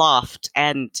hold it aloft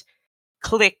and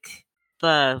click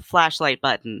the flashlight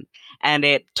button, and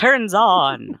it turns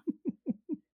on.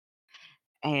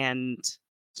 And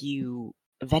you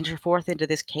venture forth into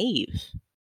this cave.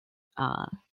 Uh,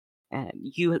 and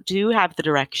you do have the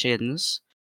directions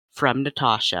from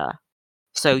Natasha,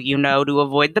 so you know to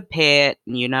avoid the pit,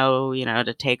 and you know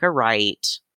to take a right.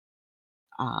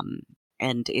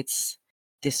 And it's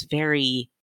this very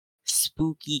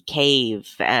spooky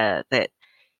cave that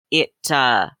it.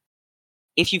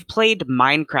 If you've played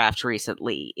Minecraft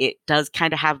recently, it does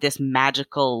kind of have this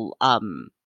magical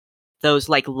those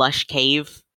like lush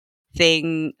cave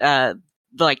thing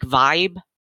like vibe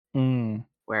Mm.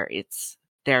 where it's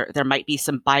there might be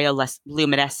some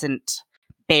bioluminescent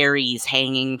berries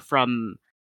hanging from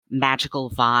magical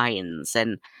vines,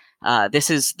 and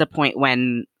this is the point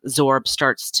when Zorb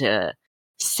starts to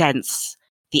sense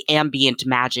the ambient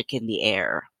magic in the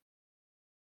air,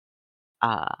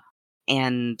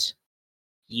 and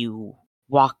you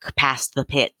walk past the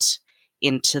pit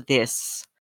into this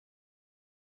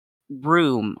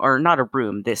room, or not a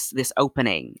room, this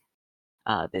opening,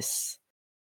 this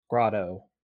Grotto.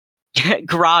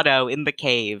 grotto in the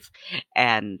cave,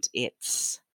 and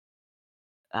it's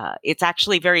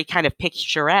actually very kind of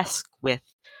picturesque with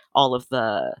all of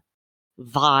the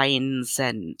vines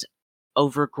and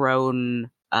overgrown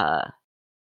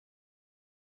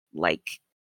like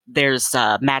there's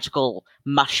magical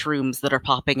mushrooms that are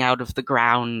popping out of the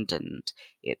ground, and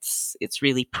it's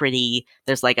really pretty.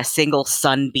 There's like a single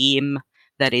sunbeam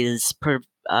that is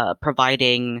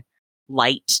providing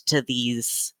light to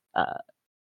these to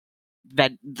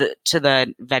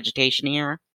the vegetation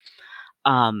here.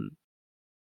 Um,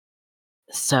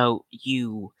 so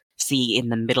you see in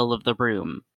the middle of the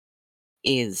room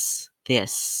is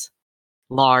this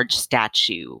large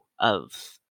statue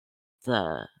of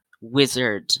the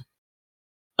wizard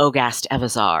Ogast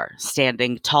Evazar,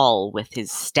 standing tall with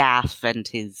his staff and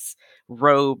his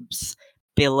robes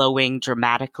billowing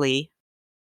dramatically.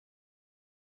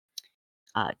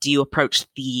 Do you approach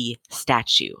the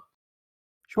statue?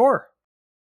 Sure.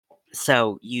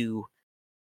 So you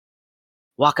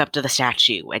walk up to the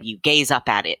statue and you gaze up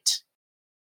at it,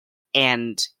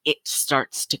 and it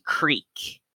starts to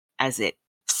creak as it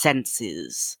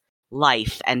senses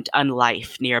life and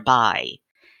unlife nearby,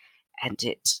 and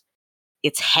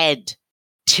its head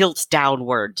tilts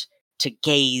downward to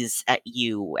gaze at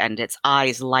you, and its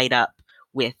eyes light up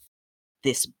with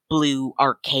this blue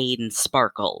arcane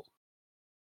sparkle.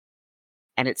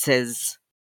 And it says,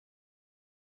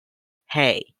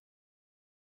 "Hey,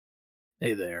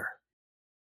 Hey there.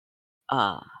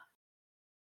 uh,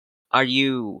 are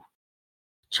you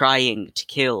trying to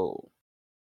kill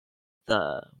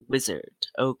the wizard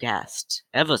Ogast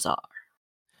Evazar?"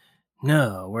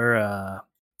 No,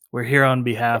 We're here on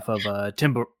behalf of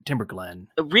Timberglen.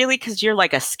 Really? Because you're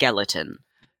like a skeleton.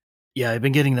 Yeah, I've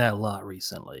been getting that a lot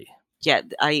recently. Yeah,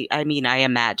 I mean, I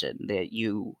imagine that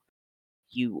you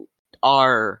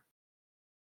are,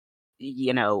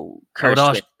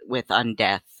 cursed with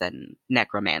undeath and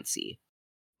necromancy.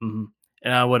 Mm-hmm.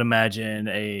 And I would imagine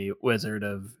a wizard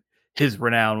of his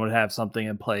renown would have something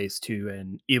in place to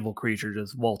an evil creature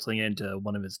just vaulting into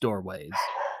one of his doorways.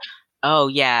 Oh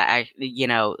yeah,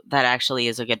 that actually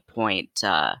is a good point.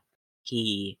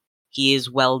 He is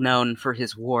well known for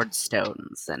his ward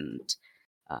stones, and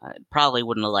probably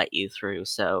wouldn't have let you through.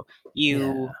 So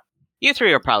you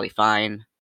three are probably fine.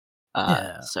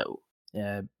 Yeah. So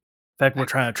yeah. In fact, we're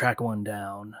trying to track one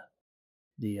down.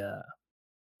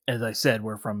 As I said,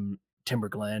 we're from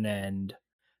Timberglen, and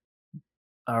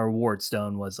our ward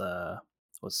stone was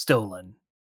stolen.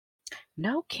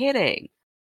 no kidding.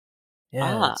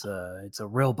 Yeah, it's a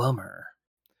real bummer.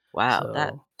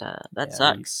 Wow, So, that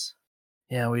sucks.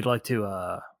 We'd like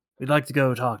to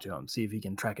go talk to him, see if he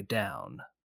can track it down.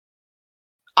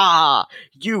 Ah,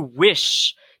 you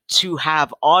wish to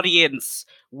have audience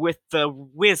with the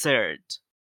wizard.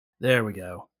 There we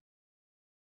go.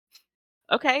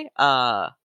 Okay,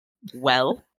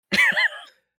 well.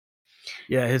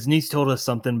 Yeah, his niece told us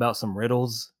something about some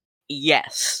riddles.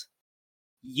 Yes.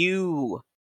 You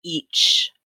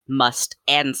each must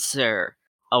answer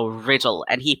a riddle,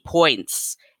 and he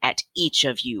points at each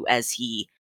of you as he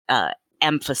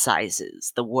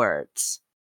emphasizes the words.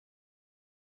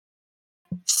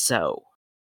 So,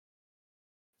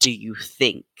 do you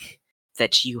think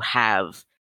that you have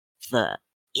the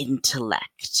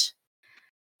intellect,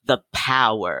 the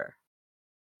power,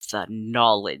 the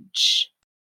knowledge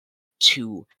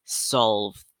to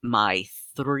solve my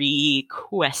 3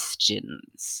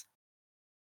 questions?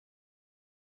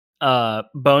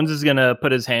 Bones is gonna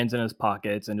put his hands in his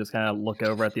pockets and just kind of look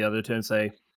over at the other two and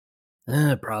say,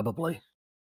 probably.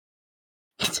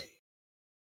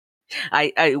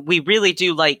 We really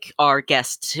do like our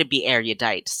guests to be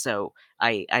erudite, so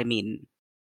I mean,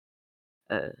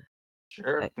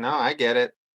 Sure. No, I get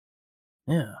it.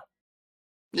 Yeah.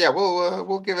 Yeah,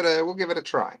 we'll give it a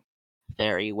try.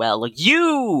 very well.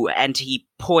 You, and he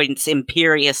points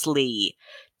imperiously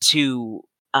to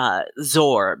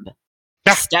Zorb.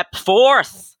 Yeah. Step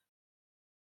forth.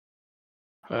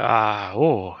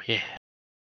 Oh yeah.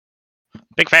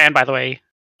 Big fan, by the way.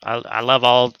 I love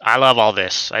all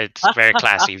this. It's very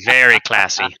classy, very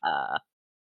classy.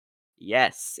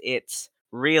 Yes, it's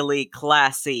really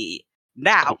classy.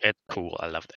 Now, It's cool. I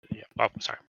love that. Yeah. Oh,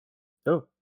 sorry. Oh.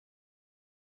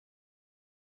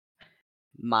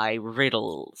 my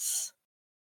riddles.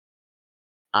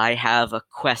 I have a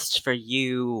quest for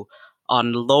you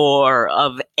on lore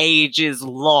of ages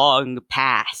long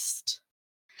past.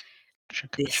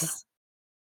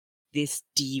 This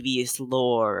devious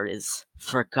lore is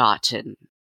forgotten.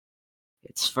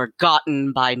 It's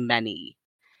forgotten by many.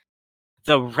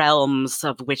 The realms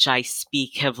of which I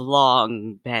speak have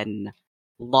long been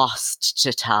lost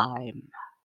to time.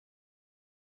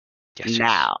 Yes,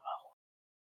 now,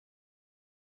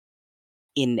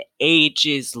 in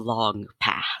ages long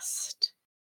past,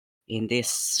 in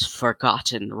this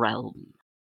forgotten realm,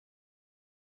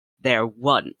 there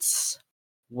once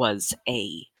was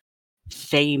a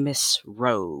famous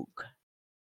rogue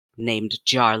named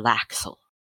Jarlaxle.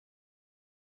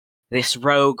 This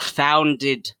rogue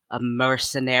founded a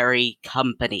mercenary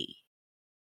company.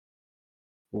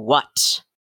 What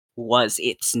was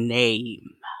its name?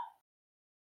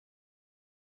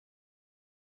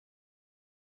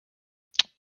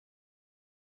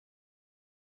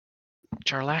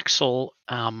 Jarlaxle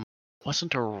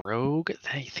wasn't a rogue.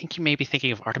 I think you may be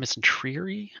thinking of Artemis and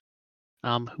Triri,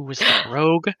 who was the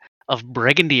rogue of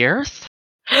Bregandy Earth.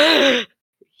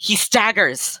 He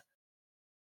staggers.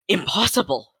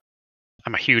 Impossible.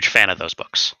 I'm a huge fan of those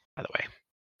books, by the way.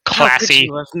 How could Classy.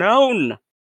 you have known?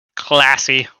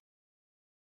 Classy.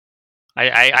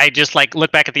 I just like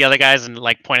look back at the other guys and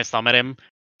like point his thumb at him.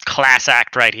 Class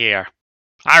act right here.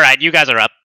 All right, you guys are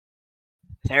up.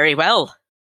 Very well.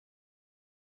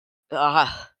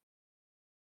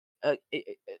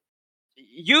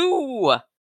 You!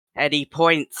 And he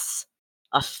points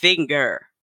a finger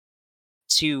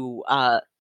to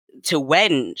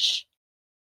Wenge.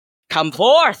 Come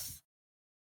forth!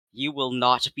 You will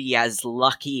not be as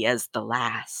lucky as the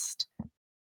last.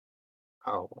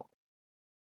 Oh.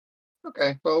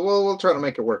 Okay. Well, we'll try to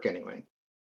make it work anyway.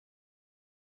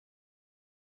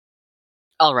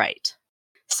 All right.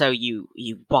 So you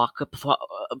walk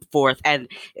forth, and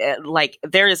like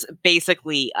there is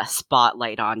basically a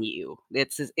spotlight on you.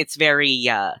 It's very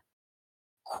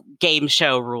game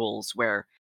show rules where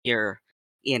here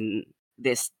in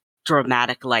this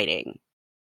dramatic lighting.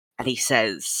 And he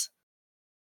says,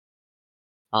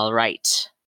 "All right,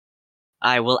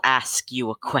 I will ask you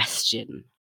a question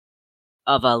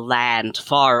of a land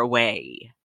far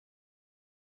away.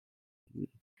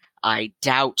 I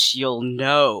doubt you'll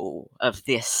know of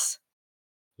this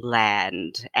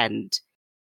land and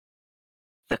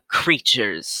the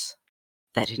creatures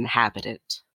that inhabit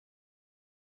it.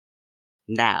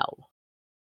 Now,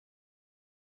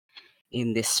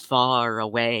 in this far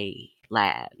away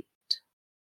land,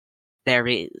 there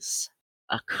is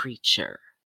a creature,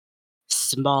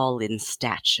 small in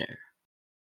stature.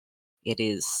 It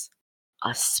is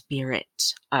a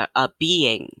spirit, a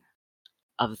being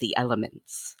of the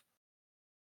elements.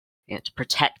 It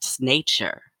protects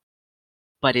nature,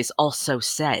 but is also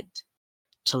said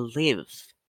to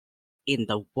live in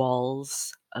the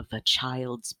walls of a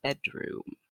child's bedroom.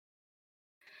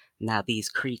 Now, these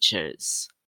creatures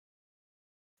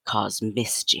cause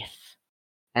mischief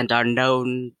and are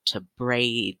known to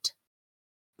braid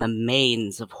the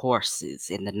manes of horses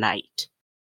in the night.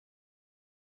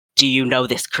 Do you know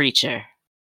this creature?"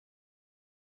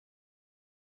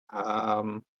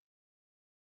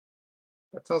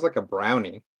 That sounds like a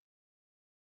brownie.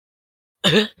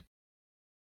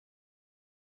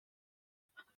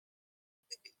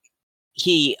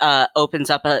 He opens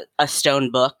up a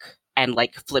stone book and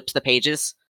flips the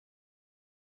pages.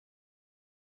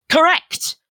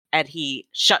 "Correct!" And he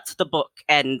shuts the book,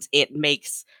 and it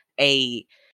makes a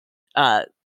uh,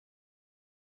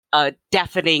 a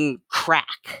deafening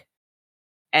crack.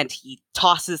 And he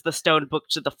tosses the stone book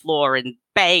to the floor and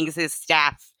bangs his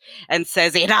staff and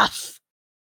says, "Enough!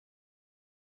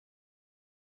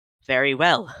 Very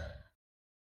well.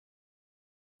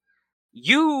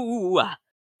 You!"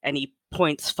 And he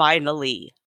points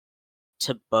finally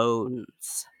to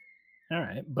Bones. All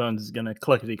right, Bones is gonna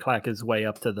clickety clack his way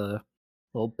up to the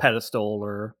little pedestal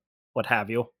or what have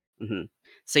you. Mm-hmm.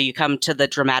 So you come to the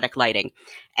dramatic lighting,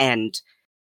 and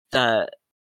the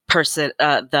person,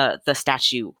 the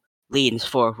statue leans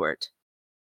forward.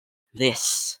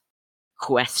 "This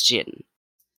question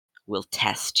will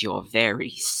test your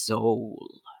very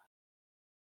soul."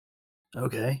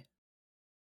 Okay,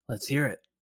 let's hear it.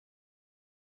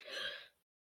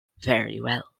 Very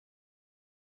well.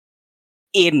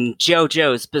 In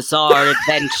JoJo's Bizarre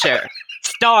Adventure,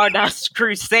 Stardust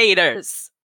Crusaders,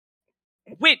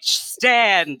 which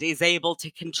stand is able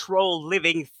to control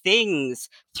living things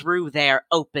through their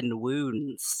open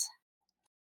wounds?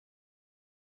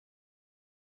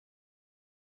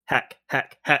 Hack,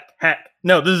 hack, hack, hack.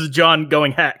 No, this is John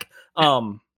going hack.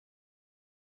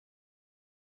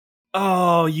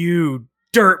 Oh, you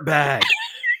dirtbag.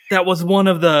 That was one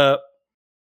of the.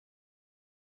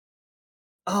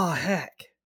 Oh, heck.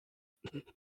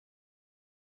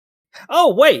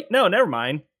 Oh, wait. No, never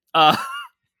mind.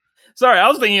 Sorry, I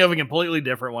was thinking of a completely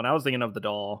different one. I was thinking of the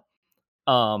doll.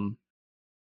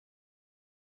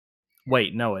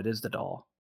 Wait, no, it is the doll.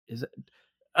 Is it?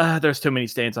 There's too many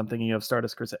stands. I'm thinking of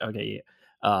Stardust Crusade. Okay,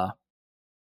 yeah.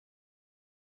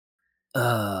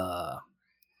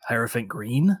 Hierophant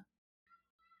Green?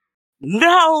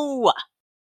 No!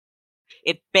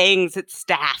 It bangs its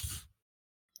staff.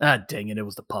 Ah, dang it, it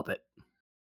was the puppet.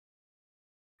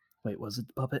 Wait, was it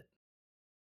the puppet?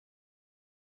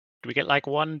 Do we get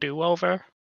one do-over?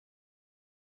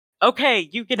 Okay,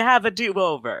 you can have a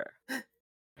do-over.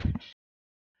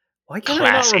 Why can I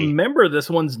not Classy. remember this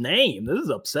one's name? This is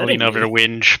upsetting Lean over me. to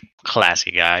Winge.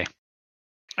 Classy guy.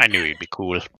 I knew he'd be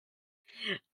cool.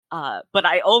 But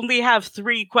I only have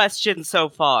 3 questions so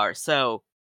far, so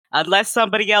unless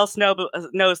somebody else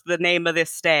knows the name of this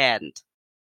stand.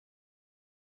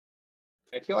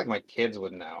 I feel like my kids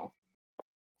would know.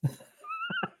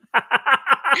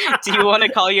 Do you want to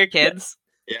call your kids?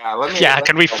 Yeah, let me. Yeah,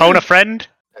 can we phone a friend?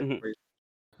 Mhm.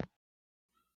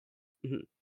 Mhm.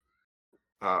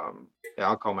 Yeah,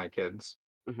 I'll call my kids.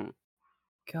 Mm-hmm.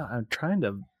 God, I'm trying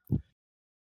to.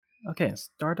 Okay,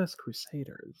 Stardust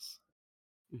Crusaders.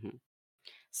 Mm-hmm.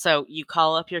 So you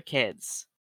call up your kids,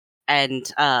 and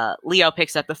Leo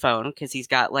picks up the phone because he's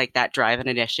got that drive and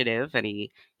initiative, and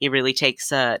he really takes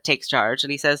charge,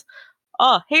 and he says,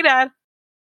 "Oh, hey, Dad."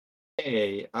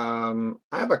 Hey, I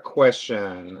have a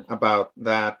question about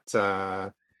that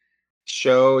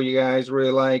show you guys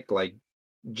really like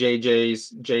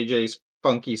JJ's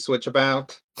Funky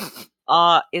Switchabout.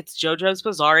 It's JoJo's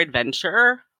Bizarre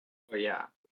Adventure. Oh yeah.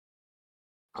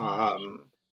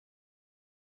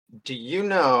 Do you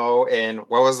know? And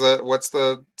what's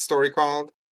the story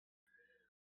called?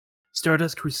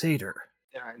 Stardust Crusader.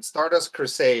 Yeah, in Stardust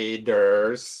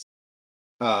Crusaders,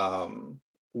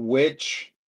 which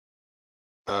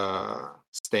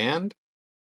stand.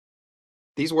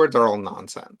 These words are all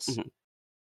nonsense. Mhm.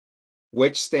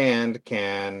 Which stand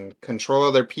can control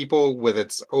other people with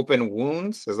its open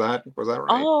wounds? Was that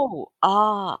right?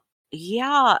 Oh,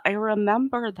 yeah, I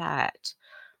remember that.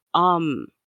 Um,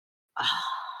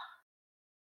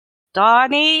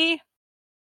 Donnie,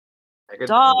 I could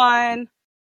Dawn.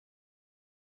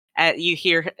 You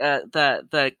hear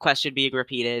the question being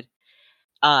repeated.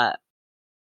 Uh,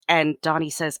 and Donnie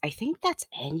says, "I think that's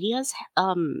Enya's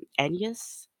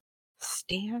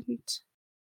stand."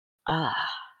 Uh,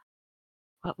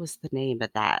 what was the name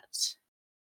of that?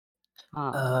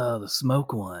 The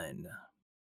smoke one.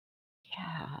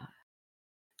 Yeah.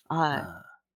 Uh,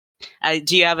 Uh,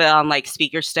 do you have it on like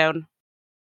speaker stone?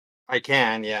 I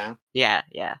can, yeah. Yeah,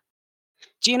 yeah.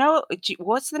 Do you know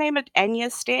what's the name of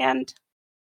Enya's stand?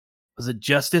 was it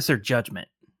justice or judgment?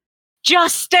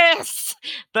 Justice.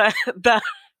 The the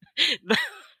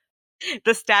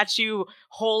the statue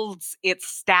holds its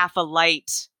staff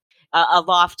aloft,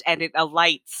 and it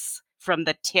alights from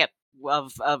the tip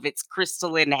of its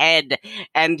crystalline head,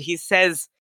 and he says,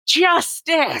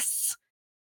 "Justice."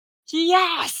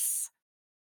 Yes.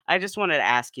 I just wanted to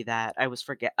ask you that. I always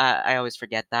forget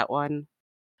that one.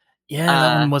 Yeah,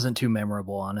 that one wasn't too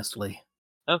memorable, honestly.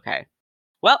 Okay.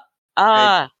 Well,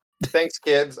 Hey, thanks,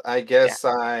 kids. I yeah. guess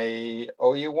I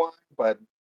owe you one, but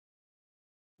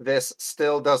this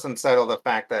still doesn't settle the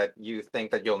fact that you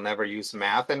think that you'll never use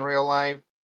math in real life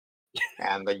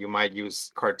and that you might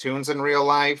use cartoons in real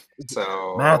life.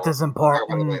 So Math is talk about it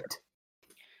later. important.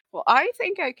 Well, I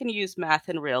think I can use math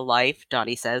in real life,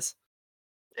 Donnie says.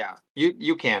 Yeah,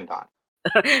 you can, Don.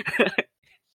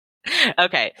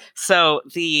 Okay, so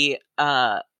the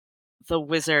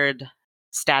wizard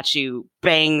statue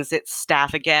bangs its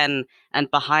staff again,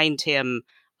 and behind him,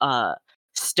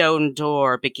 stone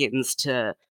door begins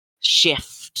to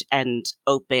shift and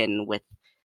open with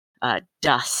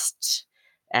dust,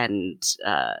 and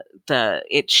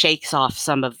it shakes off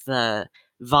some of the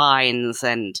vines,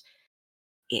 and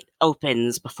it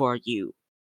opens before you.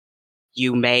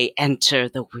 You may enter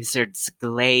the wizard's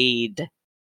glade.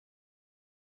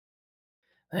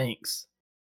 Thanks.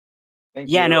 Thank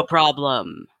Yeah, you. no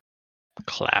problem.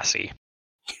 Classy.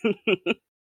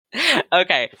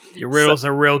 Okay. Your riddles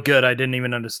are real good. I didn't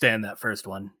even understand that first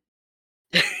one.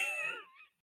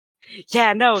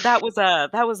 Yeah, no, that was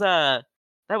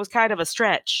kind of a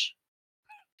stretch.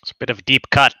 It's a bit of a deep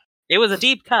cut. It was a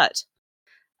deep cut.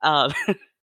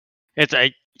 It's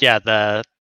the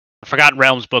Forgotten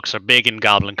Realms books are big in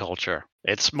goblin culture.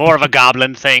 It's more of a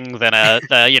goblin thing than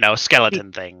a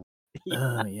skeleton thing.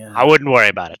 Oh, yeah. I wouldn't worry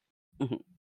about it. Mhm.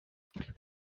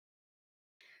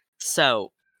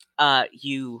 So,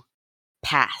 you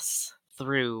pass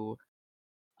through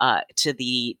to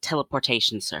the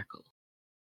teleportation circle,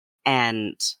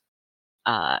 and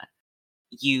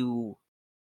you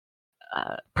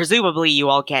presumably you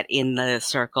all get in the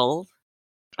circle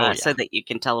so that you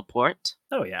can teleport.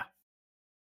 Oh, yeah.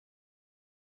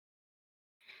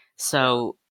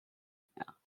 So,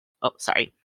 oh,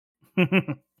 sorry.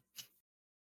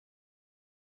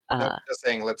 Just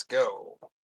saying, let's go.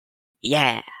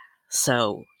 Yeah.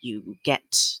 So you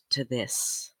get to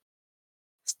this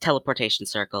teleportation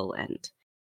circle, and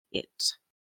it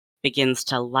begins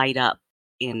to light up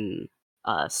in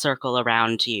a circle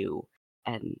around you,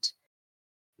 and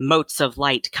motes of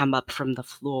light come up from the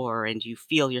floor, and you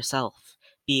feel yourself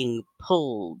being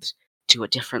pulled to a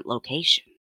different location.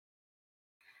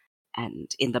 And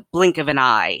in the blink of an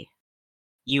eye,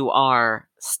 you are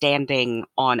standing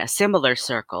on a similar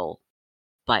circle,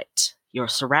 but your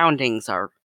surroundings are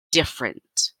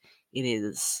different. It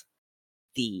is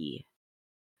in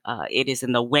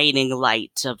the waning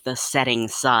light of the setting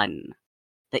sun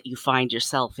that you find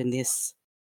yourself in this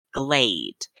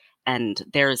glade, and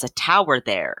there is a tower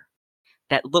there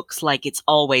that looks like it's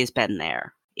always been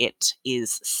there. It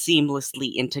is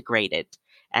seamlessly integrated,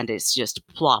 and it's just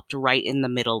plopped right in the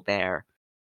middle there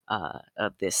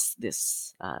of this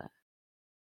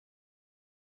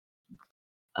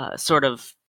sort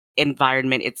of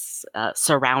environment. It's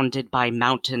surrounded by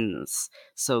mountains,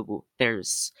 so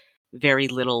there's very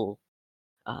little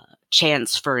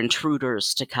chance for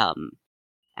intruders to come,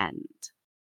 and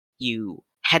you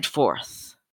head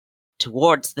forth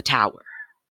towards the tower.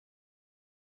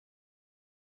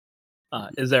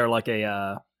 Is there like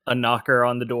a knocker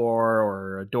on the door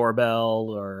or a doorbell,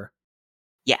 or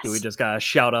Yes. do we just gotta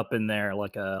shout up in there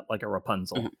like a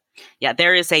Rapunzel? Mhm. Yeah,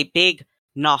 there is a big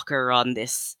knocker on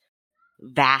this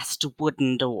vast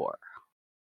wooden door.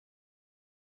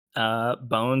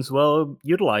 Bones will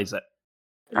utilize it.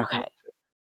 Okay.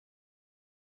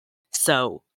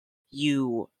 So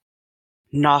you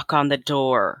knock on the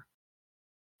door,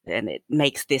 and it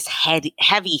makes this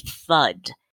heavy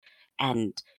thud,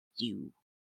 and you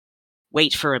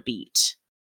wait for a beat.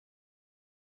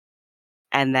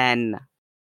 And then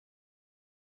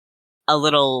a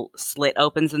little slit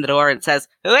opens in the door and says,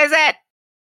 "Who is it?"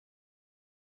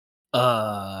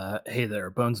 Hey there,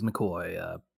 Bones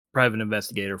McCoy, private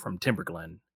investigator from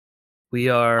Timberglen.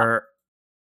 We're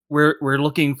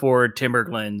looking for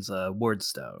Timberglen's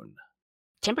Wardstone.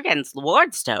 Timbergen's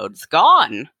Wardstone's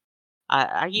gone.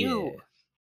 Are you...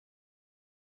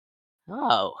 Yeah.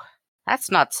 Oh, that's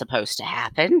not supposed to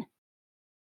happen.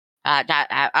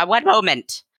 One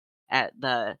moment.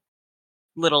 The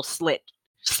little slit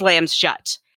slams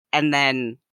shut, and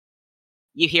then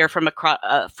you hear from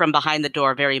behind the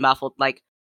door, very muffled, like,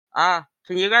 can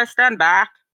you guys stand back?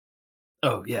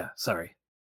 Oh yeah, sorry.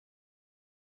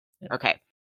 Okay.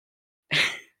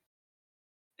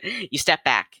 You step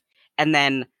back, and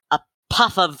then a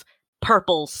puff of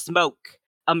purple smoke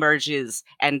emerges,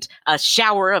 and a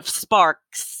shower of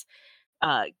sparks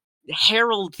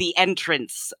herald the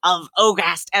entrance of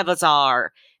Ogast Evazar.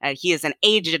 He is an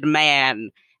aged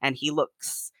man, and he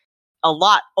looks a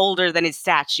lot older than his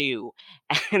statue,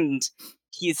 and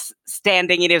he's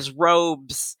standing in his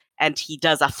robes, and he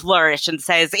does a flourish and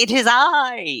says, "It is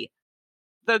I,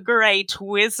 the great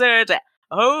wizard,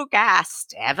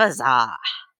 Ogast Evazar."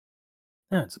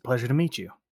 Yeah, it's a pleasure to meet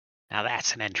you. Now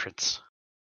that's an entrance,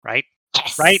 right?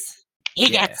 Yes. Right?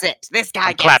 He Yeah. gets it. This guy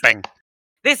I'm gets clapping. it.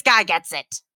 This guy gets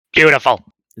it. Beautiful.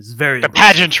 This is very The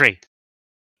impressive. pageantry.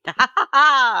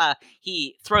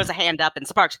 He throws a hand up and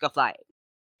sparks go flying.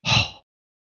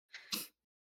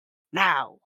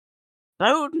 Now,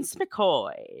 Bones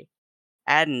McCoy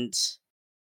and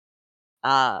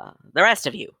the rest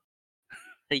of you.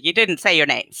 You didn't say your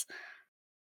names.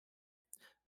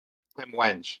 I'm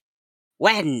Wench.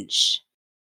 Wenge.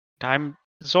 I'm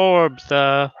Zorb,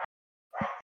 the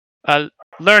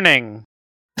learning.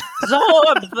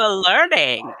 Zorb the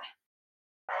Learning.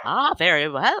 Very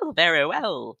well, very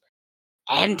well.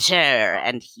 Enter.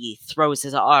 And he throws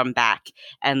his arm back,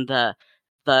 and the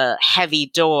heavy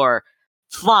door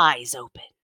flies open.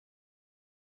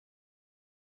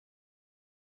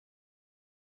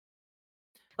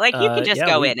 Like, you can just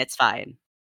go in, it's fine.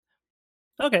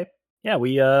 Okay. Yeah,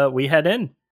 we head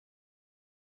in.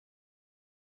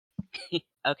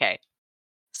 Okay.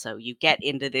 So you get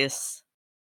into this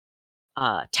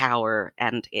tower,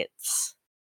 and it's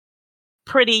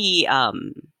pretty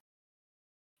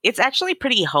it's actually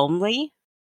pretty homely.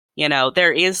 You know,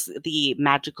 there is the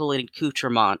magical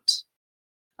accoutrement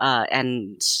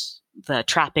and the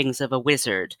trappings of a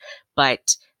wizard,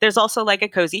 but there's also like a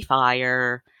cozy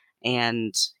fire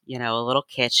and, you know, a little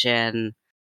kitchen.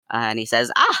 And he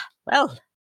says, well,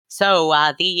 so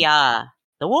the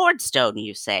Wardstone,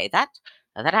 you say, that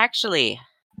actually,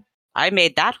 I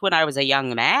made that when I was a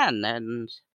young man, and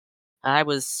I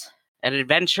was an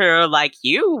adventurer like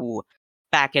you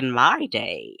back in my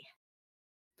day.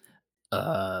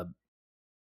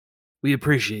 We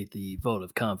appreciate the vote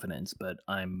of confidence, but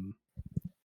I'm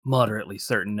moderately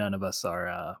certain none of us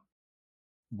are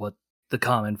what the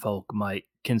common folk might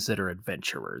consider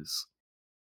adventurers.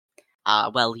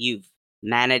 Well, you've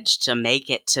managed to make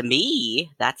it to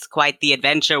me. That's quite the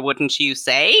adventure, wouldn't you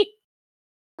say?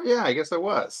 Yeah, I guess it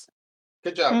was.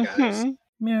 Good job, guys.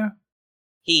 Yeah.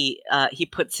 He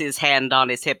puts his hand on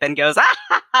his hip and goes,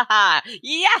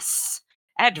 yes!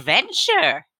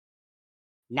 Adventure!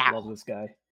 Now, Love this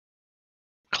guy.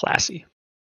 Classy.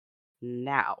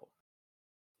 now,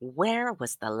 where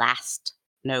was the last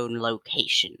known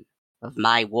location of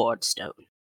my Wardstone?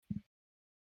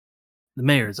 The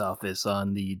mayor's office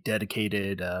on the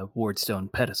dedicated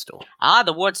Wardstone pedestal.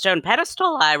 The Wardstone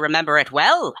pedestal, I remember it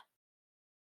well.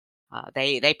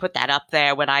 They put that up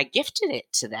there when I gifted it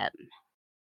to them.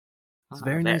 It's a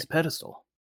very nice pedestal.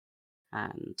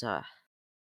 And,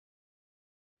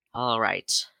 all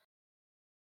right.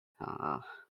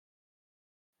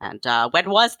 And when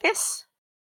was this?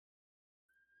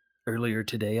 Earlier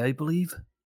today, I believe.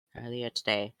 Earlier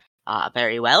today.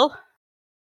 Very well.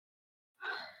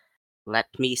 Let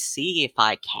me see if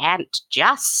I can't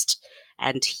just.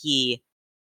 And he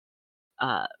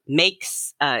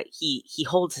he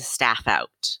holds his staff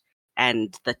out,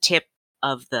 and the tip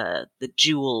of the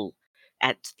jewel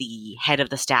at the head of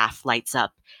the staff lights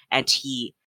up, and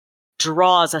he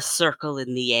draws a circle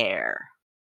in the air,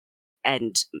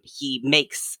 and he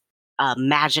makes a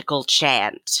magical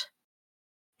chant,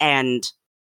 and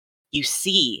you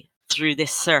see through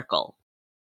this circle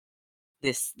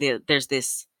there's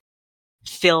this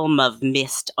film of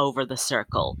mist over the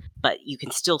circle, but you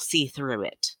can still see through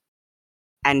it,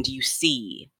 and you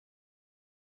see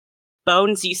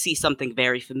Bones, you see something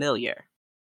very familiar.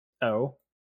 Oh.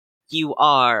 You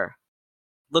are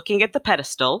looking at the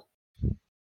pedestal,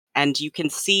 and you can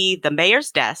see the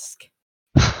mayor's desk,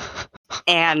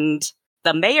 and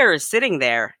the mayor is sitting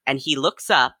there, and he looks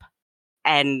up,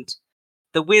 and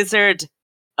the wizard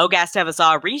Ogast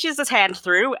Evazar reaches his hand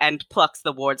through and plucks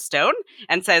the ward stone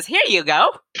and says, "Here you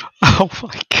go." Oh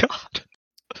my god.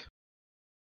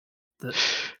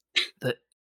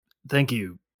 Thank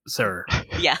you, sir.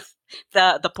 Yes.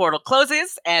 The portal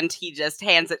closes, and he just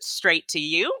hands it straight to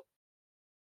you.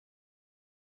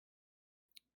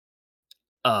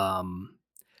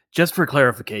 Just for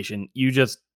clarification, you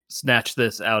just snatched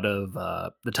this out of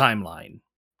the timeline,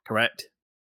 correct?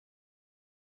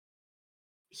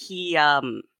 He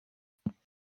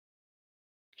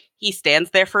stands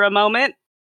there for a moment,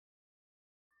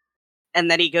 and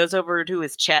then he goes over to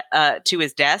his to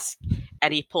his desk,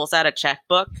 and he pulls out a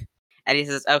checkbook, and he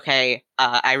says, "Okay,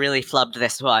 I really flubbed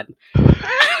this one.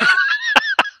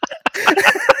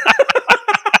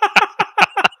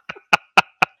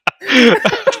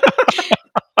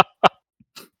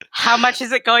 How much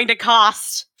is it going to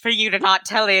cost for you to not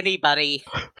tell anybody?"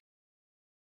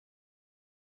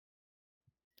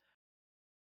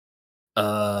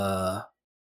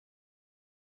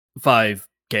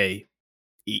 5K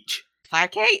each.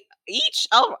 5K each?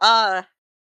 Oh,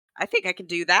 I think I can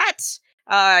do that.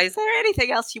 Is there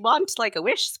anything else you want, like a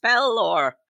wish spell,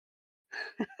 or...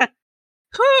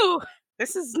 Whew!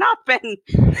 This has not been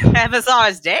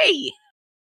Evazar's day!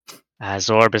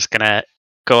 Zorb is gonna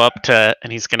go up to,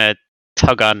 and he's gonna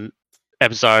tug on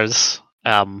Ebzar's,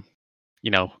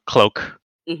 cloak.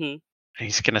 Mm-hmm. And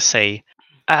he's gonna say,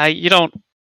 you don't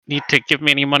need to give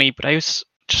me any money, but I was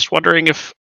just wondering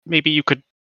if maybe you could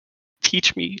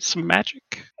teach me some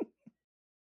magic.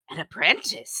 An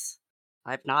apprentice?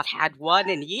 I've not had one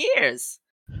in years.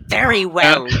 Very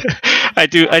well. I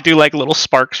do like little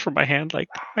sparks from my hand, like,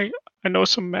 I know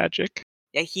some magic.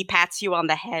 He pats you on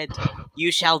the head.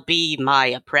 You shall be my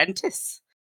apprentice.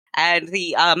 And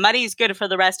the money's good for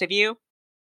the rest of you?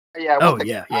 Yeah.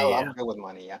 Yeah. I'm good with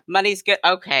money. Yeah. Money's good.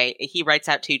 Okay. He writes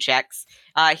out 2 checks.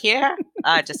 Here,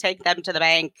 just take them to the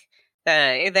bank.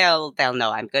 They'll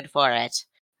know I'm good for it.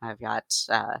 I've got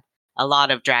a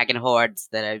lot of dragon hordes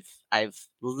that I've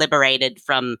liberated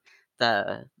from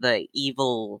the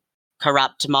evil,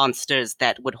 corrupt monsters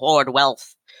that would hoard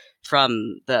wealth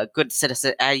from the good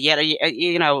citizen. I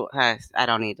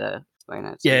don't need to explain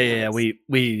it. Yeah. We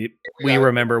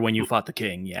remember when you fought the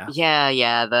king. Yeah.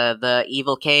 Yeah. The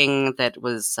evil king that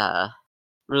was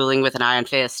ruling with an iron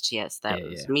fist. Yes, that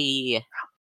was me.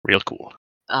 Real cool.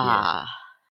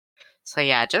 So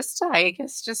yeah, I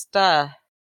guess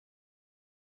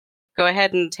go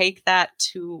ahead and take that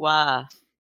to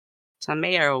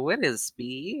Mayor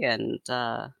Whittlesby, and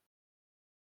I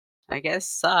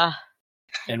guess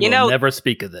and we'll never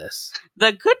speak of this.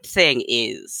 The good thing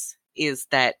is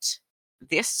that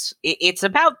it's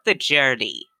about the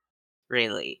journey,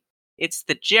 really. It's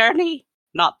the journey,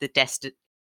 not the destination.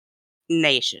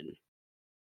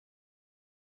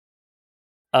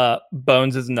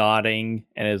 Bones is nodding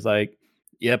and is like,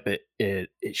 "Yep, it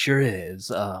sure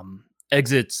is.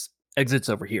 Exits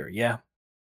over here. Yeah.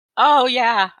 Oh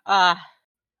yeah.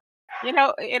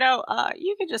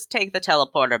 You can just take the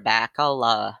teleporter back.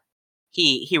 I'll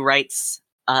he writes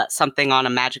something on a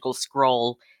magical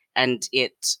scroll, and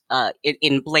it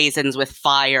emblazons with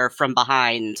fire from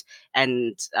behind,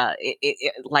 and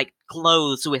it like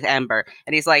glows with ember.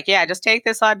 And he's like, "Yeah, just take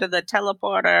this onto the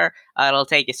teleporter. It'll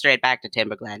take you straight back to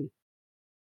Timberglen."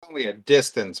 Only a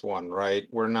distance one, right?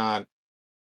 We're not.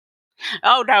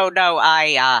 Oh no, no,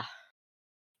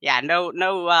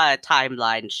 no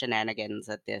timeline shenanigans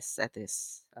at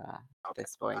this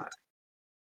point.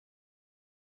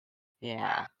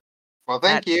 Yeah. Well,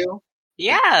 thank you.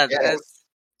 Yeah. Yes.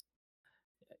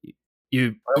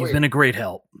 You've been a great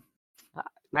help.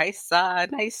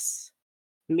 Nice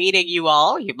meeting you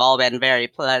all. You've all been very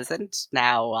pleasant.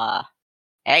 Now,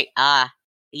 hey,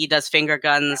 he does finger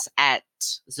guns at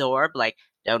Zorb, like,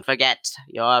 don't forget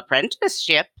your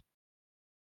apprenticeship.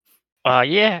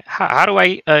 Yeah. How do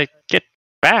I get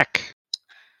back?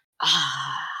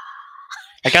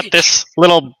 I got this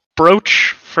little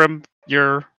brooch from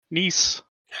your niece.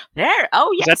 There.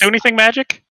 Oh, yes. Does that do anything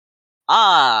magic?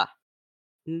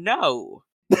 No.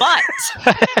 But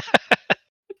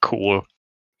cool.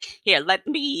 Here, let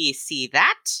me see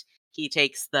that. He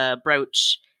takes the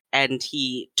brooch and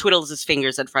he twiddles his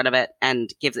fingers in front of it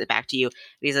and gives it back to you. And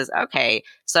he says, "Okay,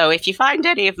 so if you find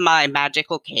any of my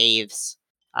magical caves,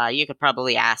 you could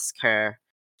probably ask her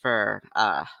for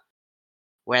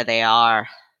where they are.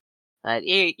 But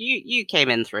you came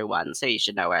in through one, so you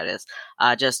should know where it is.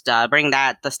 Just bring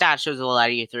that. The statues will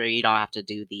let you through. You don't have to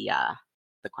do the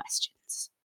questions.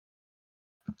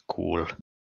 Cool.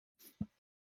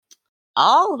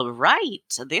 All right.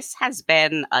 This has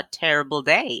been a terrible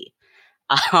day.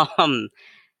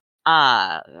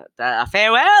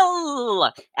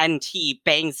 Farewell! And he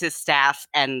bangs his staff,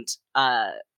 and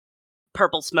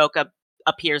purple smoke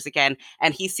appears again,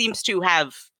 and he seems to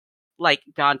have like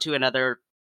gone to another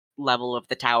level of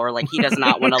the tower. Like he does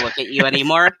not want to look at you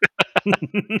anymore.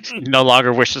 No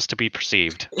longer wishes to be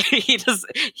perceived.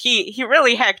 He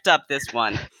really hecked up this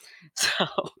one. So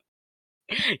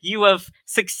you have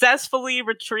successfully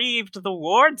retrieved the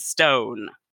ward stone.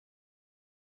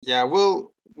 Yeah,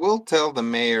 we'll tell the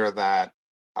mayor that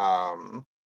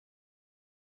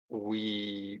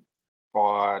we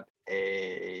bought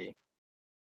an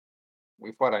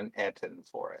Etten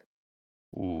for it.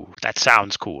 Ooh, that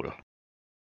sounds cool.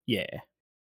 Yeah.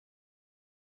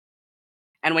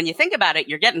 And when you think about it,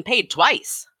 you're getting paid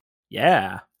twice.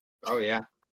 Yeah. Oh yeah.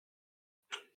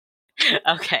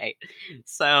 Okay,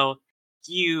 so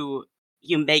you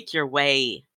make your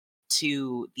way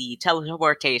to the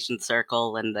teleportation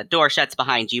circle, and the door shuts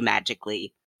behind you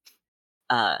magically.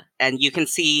 And you can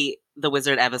see the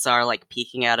wizard Evazar like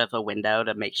peeking out of a window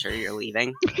to make sure you're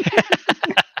leaving.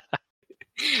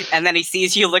 And then he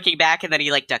sees you looking back, and then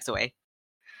he like ducks away.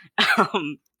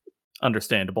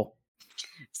 Understandable.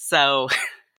 So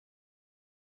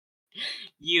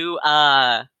you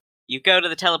go to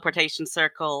the teleportation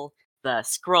circle. The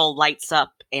scroll lights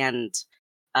up and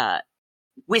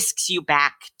whisks you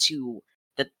back to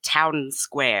the town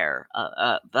square,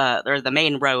 the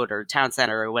main road or town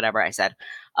center or whatever I said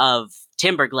of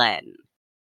Timber Glen.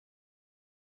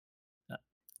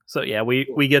 So yeah,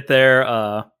 we get there.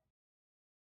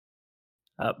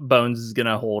 Bones is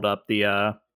gonna hold up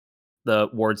the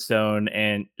wardstone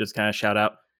and just kind of shout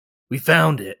out, "We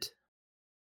found it!"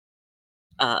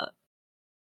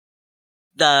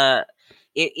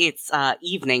 It's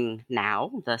evening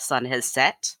now. The sun has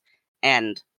set,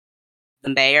 and the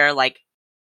mayor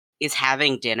is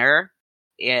having dinner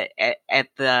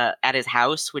at his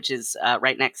house, which is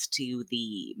right next to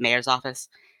the mayor's office.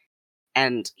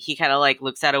 And he kind of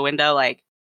looks out a window like,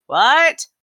 "What?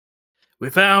 We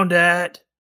found it.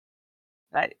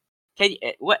 Can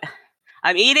you what?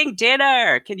 I'm eating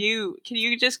dinner. Can you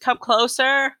just come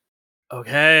closer?"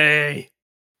 Okay.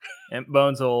 And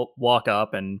Bones will walk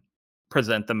up and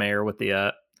present the mayor with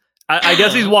the. I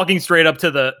guess he's walking straight up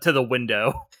to the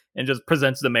window and just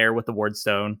presents the mayor with the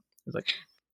wardstone. He's like,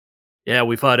 "Yeah,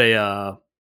 we fought a."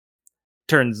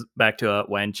 Turns back to a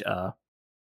wench.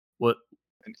 What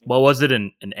was it?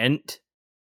 An ent?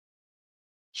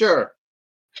 Sure.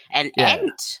 An Yeah.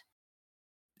 ent.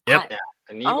 Yep. Yeah,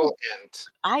 an evil ent.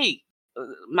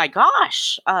 My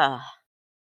gosh.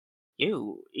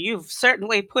 You've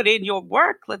certainly put in your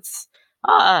work. Let's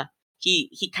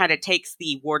he kind of takes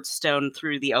the wardstone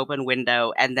through the open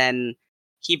window, and then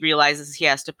he realizes he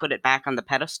has to put it back on the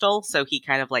pedestal, so he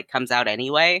kind of comes out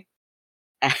anyway.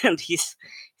 And he's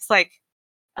like,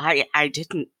 I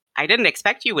didn't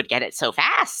expect you would get it so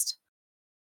fast.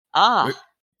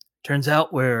 Turns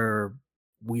out we're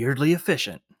weirdly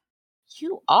efficient.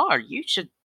 You are. You should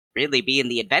really be in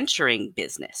the adventuring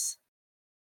business.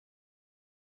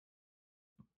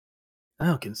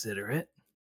 I'll consider it.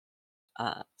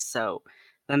 So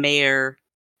the mayor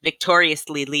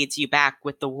victoriously leads you back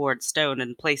with the ward stone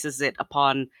and places it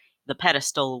upon the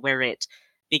pedestal, where it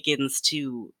begins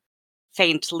to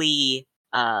faintly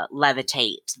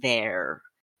levitate there,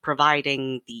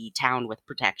 providing the town with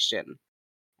protection.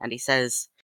 And he says,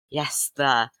 "Yes,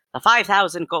 the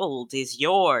 5,000 gold is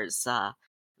yours."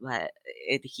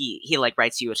 He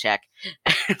writes you a check.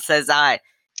 It says,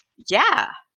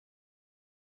 "Yeah,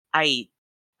 I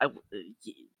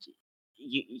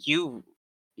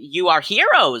you are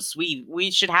heroes.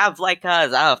 We should have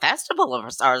a festival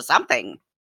or something."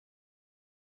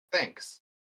 Thanks.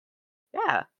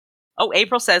 Yeah. Oh,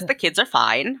 April says the kids are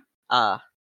fine. I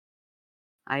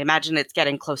imagine it's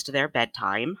getting close to their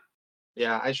bedtime.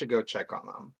 Yeah, I should go check on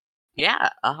them. Yeah.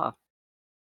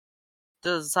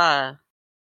 Does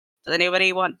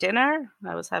anybody want dinner?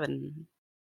 I was having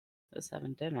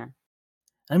dinner.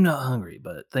 I'm not hungry,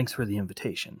 but thanks for the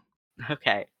invitation.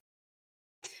 Okay.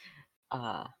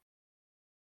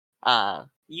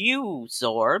 You,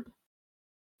 Zorb.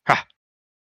 Ha.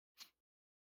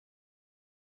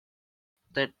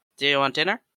 Do you want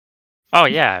dinner? Oh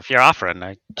yeah, if you're offering,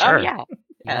 sure. Oh yeah.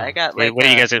 I got What are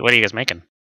you guys making?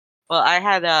 Well, I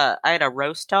had a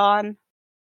roast on,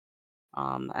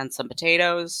 and some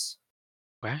potatoes,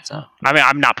 Well, So- I mean,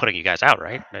 I'm not putting you guys out,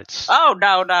 right? It's Oh,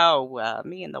 no.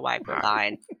 Me and the wife were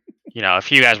fine.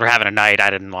 if you guys were having a night, I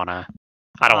don't want to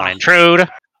Ah. intrude.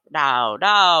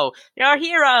 No. You're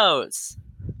heroes.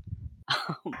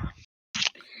 I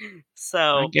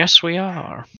So, guess we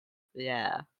are.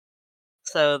 yeah.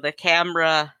 So the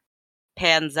camera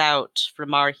pans out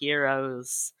from our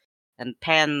heroes and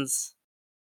pans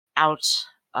out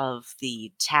of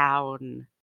the town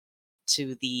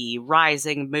to the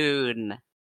rising moon,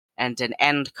 and an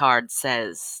end card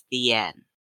says, "The end."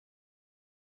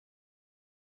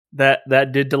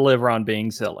 That did deliver on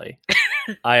being silly.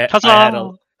 I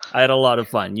Huzzah! had a lot of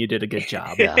fun. You did a good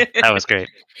job. Yeah, that was great.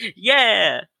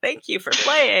 Yeah, thank you for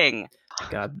playing.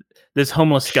 God, this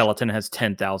homeless skeleton has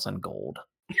 10,000 gold.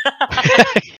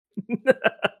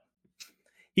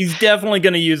 He's definitely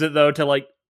going to use it though to like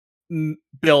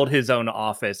build his own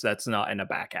office that's not in a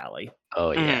back alley.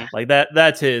 Oh yeah. Like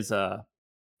that's his I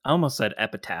almost said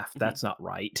epitaph. That's not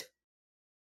right.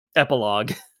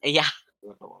 Epilogue. Yeah.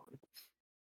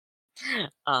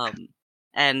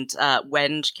 And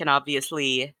Wenge can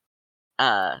obviously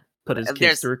Put his kids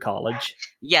there's through college.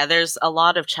 there's a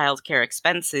lot of childcare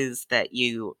expenses that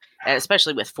you,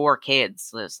 especially with 4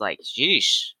 kids, it's like,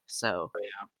 sheesh. So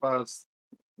Yeah, plus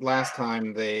last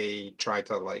time they tried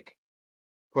to like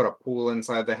put a pool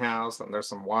inside the house, and there's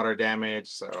some water damage,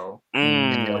 so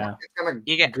Yeah. it's gonna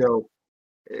You get- go.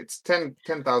 It's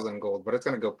 10,000 gold, but it's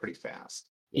gonna go pretty fast.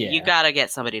 Yeah. you gotta get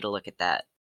somebody to look at that.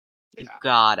 You Yeah.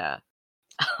 gotta.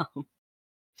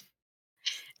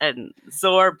 And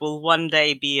Zorb will one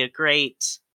day be a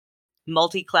great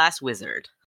multi-class wizard.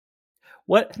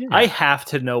 What? Yeah. I have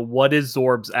to know, what is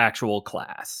Zorb's actual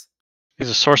class? He's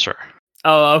a sorcerer.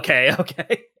 Oh, okay.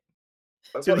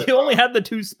 That's So what he only had the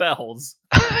 2 spells.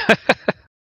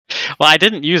 Well, I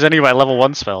didn't use any of my level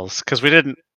 1 spells because we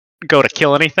didn't go to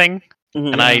kill anything,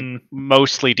 and I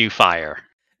mostly do fire.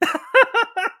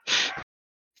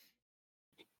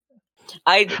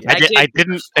 I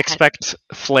didn't expect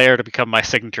Flare to become my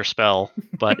signature spell,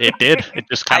 but it did. It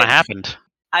just kind of happened.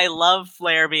 I love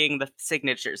Flare being the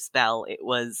signature spell. It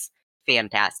was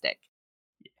fantastic.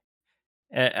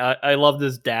 I love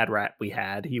this dad rat we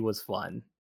had. He was fun.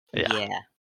 Yeah.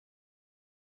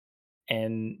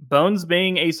 And Bones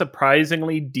being a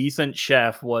surprisingly decent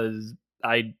chef was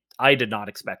I did not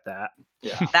expect that.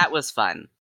 Yeah. That was fun.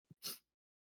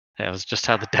 It was just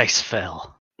how the dice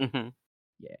fell. Mm-hmm.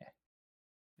 Yeah.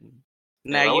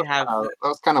 Now that you was have that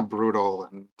was kind of brutal,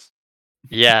 and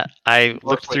Yeah, I looked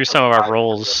mostly through for some of the our vibe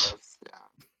rolls. of this,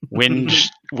 yeah.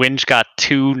 Winge got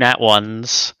 2 nat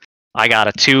 1s. I got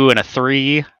a 2 and a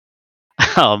 3.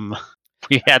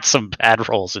 We had some bad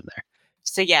rolls in there.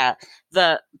 So yeah,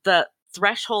 the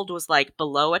threshold was like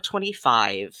below a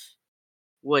 25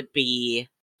 would be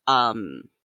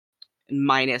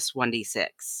minus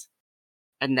 1d6.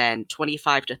 And then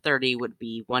 25 to 30 would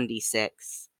be 1d6.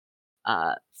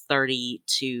 30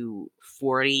 to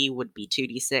 40 would be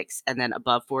 2d6, and then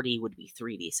above 40 would be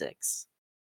 3d6.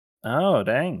 Oh,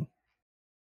 dang.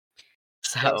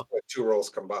 So That's with 2 rolls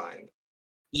combined.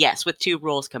 yes, with 2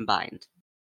 rolls combined.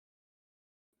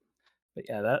 But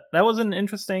yeah, that was an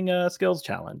interesting skills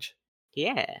challenge.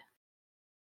 Yeah.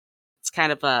 It's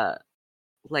kind of a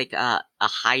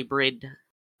hybrid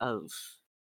of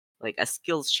like a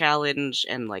skills challenge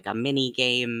and like a mini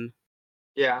game.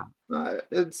 Yeah,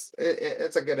 it's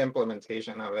a good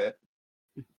implementation of it.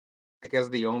 I guess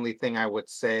the only thing I would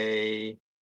say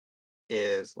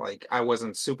is like I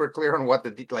wasn't super clear on what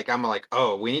like I'm like,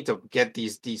 oh, we need to get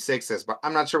these D6s, but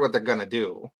I'm not sure what they're gonna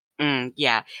do.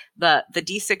 Yeah, the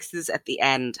d6s at the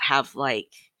end have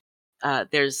like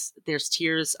there's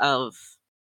tiers of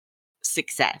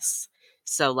success.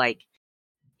 So like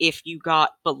if you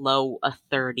got below a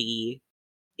 30,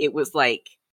 it was like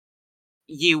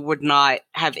you would not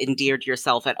have endeared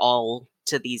yourself at all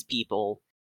to these people,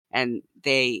 and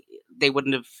they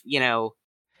wouldn't have,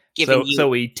 given you. So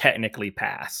we technically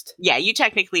passed. Yeah, you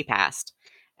technically passed,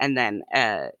 and then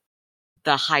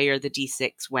the higher the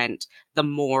d6 went, the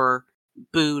more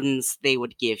boons they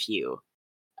would give you.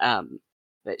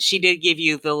 But she did give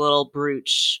you the little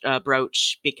brooch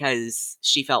because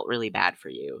she felt really bad for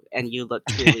you, and you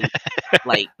looked really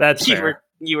like That's you fair.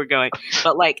 were going.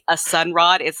 But like a sun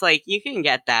rod, it's like you can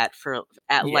get that for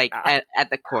at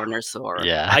the corner store.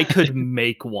 Yeah. I could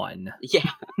make one.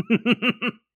 Yeah.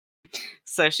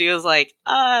 So she was like,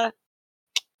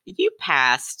 you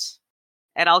passed,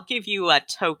 and I'll give you a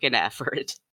token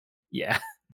effort. Yeah.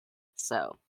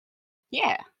 So,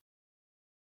 yeah.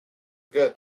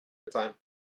 Good time.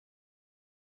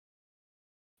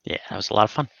 Yeah, that was a lot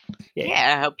of fun.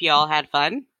 Yeah, I hope you all had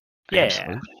fun. Yeah.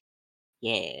 Absolutely.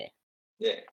 Yeah.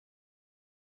 Yeah.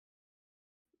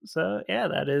 So yeah,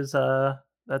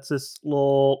 that's this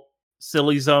little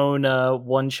silly zone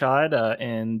one shot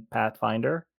in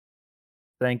Pathfinder.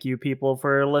 Thank you, people,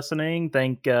 for listening.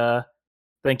 Thank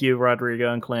you,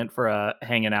 Rodrigo and Clint, for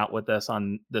hanging out with us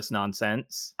on this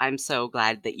nonsense. I'm so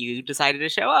glad that you decided to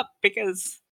show up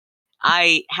because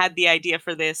I had the idea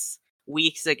for this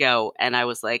weeks ago, and I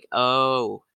was like,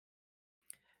 oh.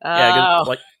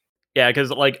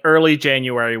 Because like early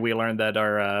January, we learned that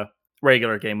our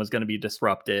regular game was going to be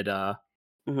disrupted.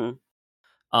 Mhm.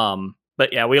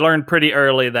 But yeah, we learned pretty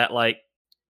early that like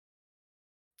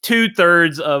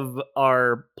 2/3 of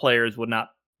our players would not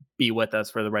be with us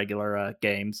for the regular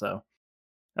game. So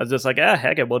I was just like,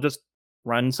 heck it, we'll just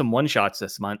run some one shots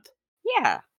this month.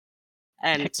 Yeah.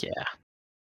 And Heck yeah.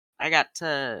 I got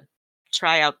to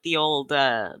try out the old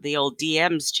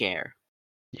DM's chair.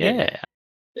 Yeah.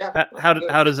 Yeah.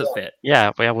 How does it fit?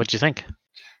 Yeah. Well, what'd you think?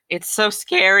 It's so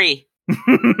scary.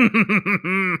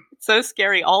 It's so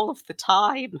scary all of the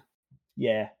time.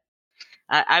 Yeah.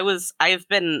 I have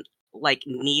been like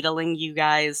needling you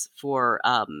guys for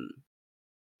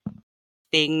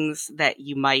things that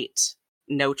you might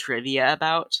know trivia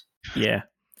about. Yeah.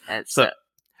 So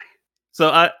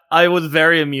So I was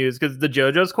very amused because the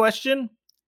JoJo's question,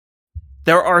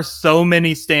 there are so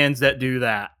many stands that do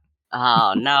that.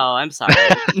 oh no, I'm sorry.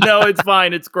 No, it's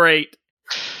fine. It's great.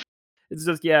 It's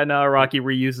just, Rocky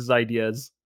reuses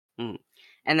ideas.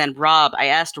 And then Rob, I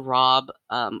asked Rob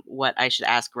what I should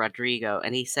ask Rodrigo,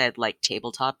 and he said like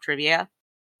tabletop trivia.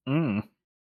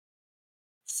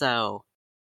 So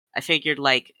I figured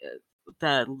like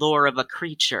the lore of a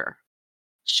creature.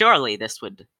 Surely this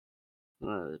would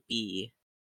be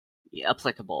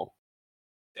applicable.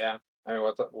 Yeah. I mean,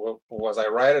 was I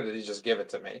right, or did he just give it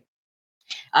to me?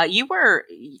 You were.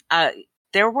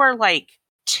 There were like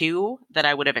 2 that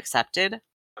I would have accepted.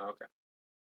 Oh, okay.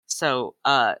 So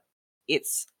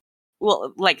it's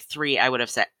like 3 I would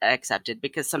have accepted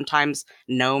because sometimes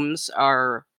gnomes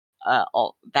are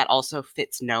that also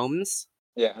fits gnomes.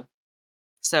 Yeah.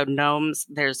 So gnomes,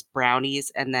 there's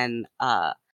brownies, and then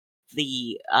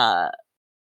the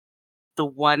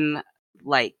one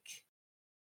like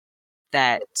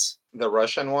that. The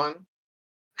Russian one?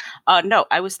 No,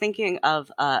 I was thinking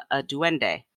of a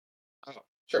duende. Oh,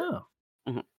 sure.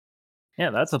 Oh. Yeah,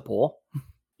 that's a pull.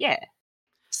 Yeah.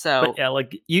 So But yeah,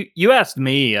 like you asked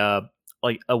me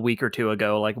like a week or 2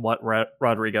 ago like what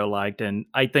Rodrigo liked, and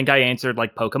I think I answered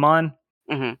like Pokemon.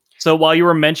 Mhm. So while you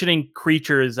were mentioning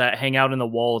creatures that hang out in the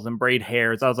walls and braid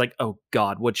hairs, I was like, oh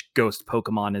god, which ghost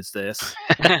Pokemon is this?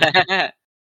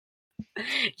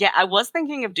 Yeah, I was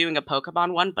thinking of doing a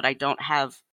Pokemon one, but I don't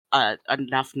have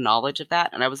enough knowledge of that.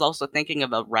 And I was also thinking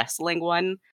of a wrestling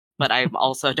one, but I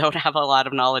also don't have a lot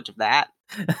of knowledge of that.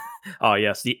 Oh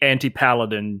yes, the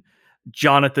anti-paladin,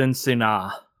 Jonathan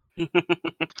Sinha.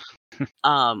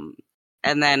 And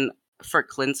then for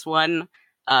Clint's one,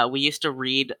 we used to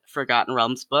read Forgotten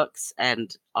Realms books,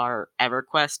 and our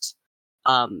EverQuest,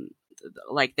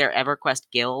 like their EverQuest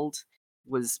guild,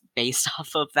 was based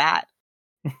off of that.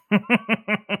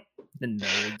 The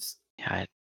nerds. Yeah,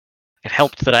 it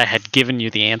helped that I had given you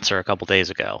the answer a couple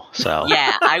days ago, so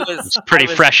Yeah, it's pretty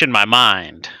fresh in my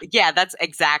mind. Yeah, that's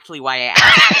exactly why I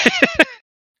asked.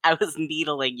 I was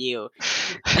needling you.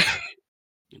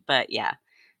 But yeah.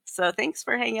 So thanks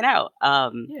for hanging out.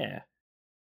 Yeah.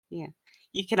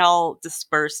 You can all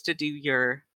disperse to do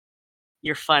your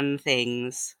fun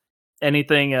things.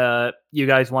 Anything you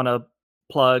guys want to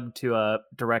plug to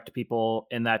direct people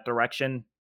in that direction?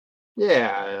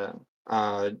 Yeah.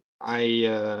 I'm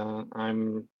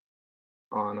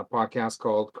on a podcast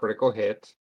called Critical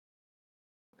Hit.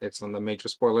 It's on the Major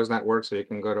Spoilers Network, so you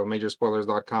can go to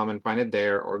majorspoilers.com and find it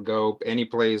there, or go any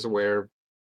place where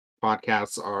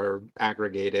podcasts are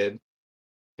aggregated.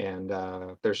 And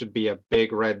there should be a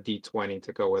big red D20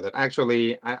 to go with it.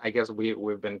 Actually, I guess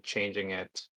we've been changing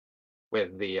it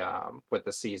with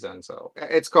the season, so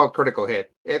it's called Critical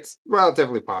Hit. It's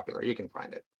relatively popular. You can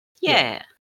find it. Yeah.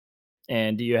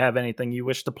 And do you have anything you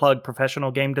wish to plug,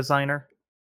 professional game designer?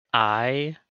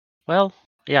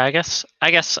 Yeah, I guess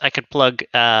I could plug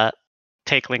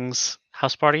Takeling's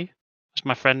House Party.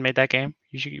 My friend made that game.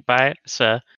 You should buy it. It's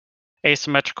a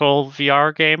asymmetrical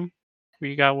VR game where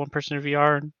you got one person in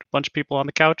VR and a bunch of people on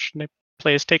the couch and they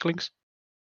play as Takelings.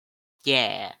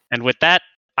 Yeah. And with that,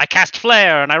 I cast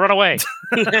Flare and I run away.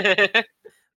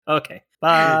 Okay.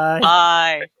 Bye.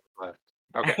 Bye.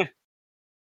 Okay.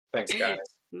 Thanks, guys.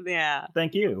 Yeah.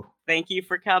 Thank you. Thank you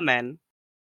for coming.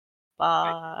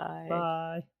 Bye.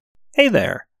 Bye. Hey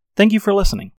there. Thank you for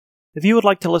listening. If you would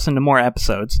like to listen to more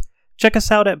episodes, check us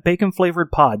out at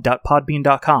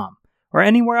baconflavoredpod.podbean.com or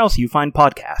anywhere else you find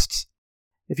podcasts.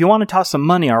 If you want to toss some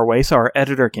money our way so our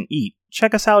editor can eat,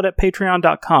 check us out at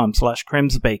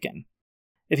patreon.com/crimsbacon.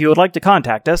 If you would like to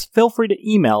contact us, feel free to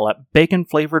email at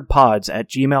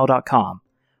baconflavoredpods@gmail.com,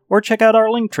 or check out our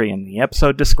link tree in the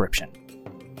episode description.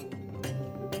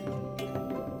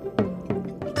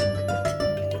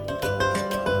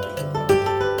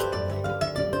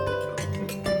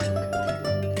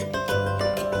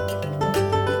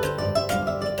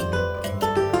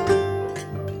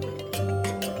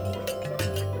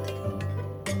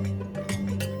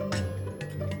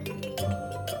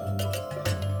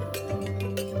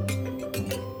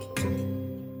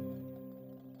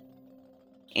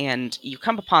 And you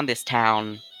come upon this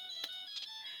town,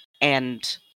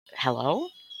 and hello?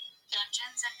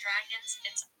 Dungeons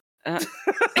and Dragons,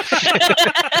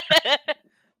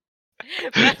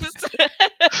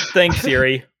 Thanks,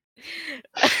 Siri.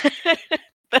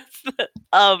 That's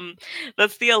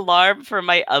the alarm for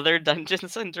my other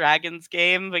Dungeons and Dragons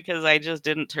game because I just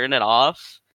didn't turn it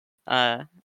off.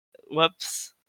 Whoops.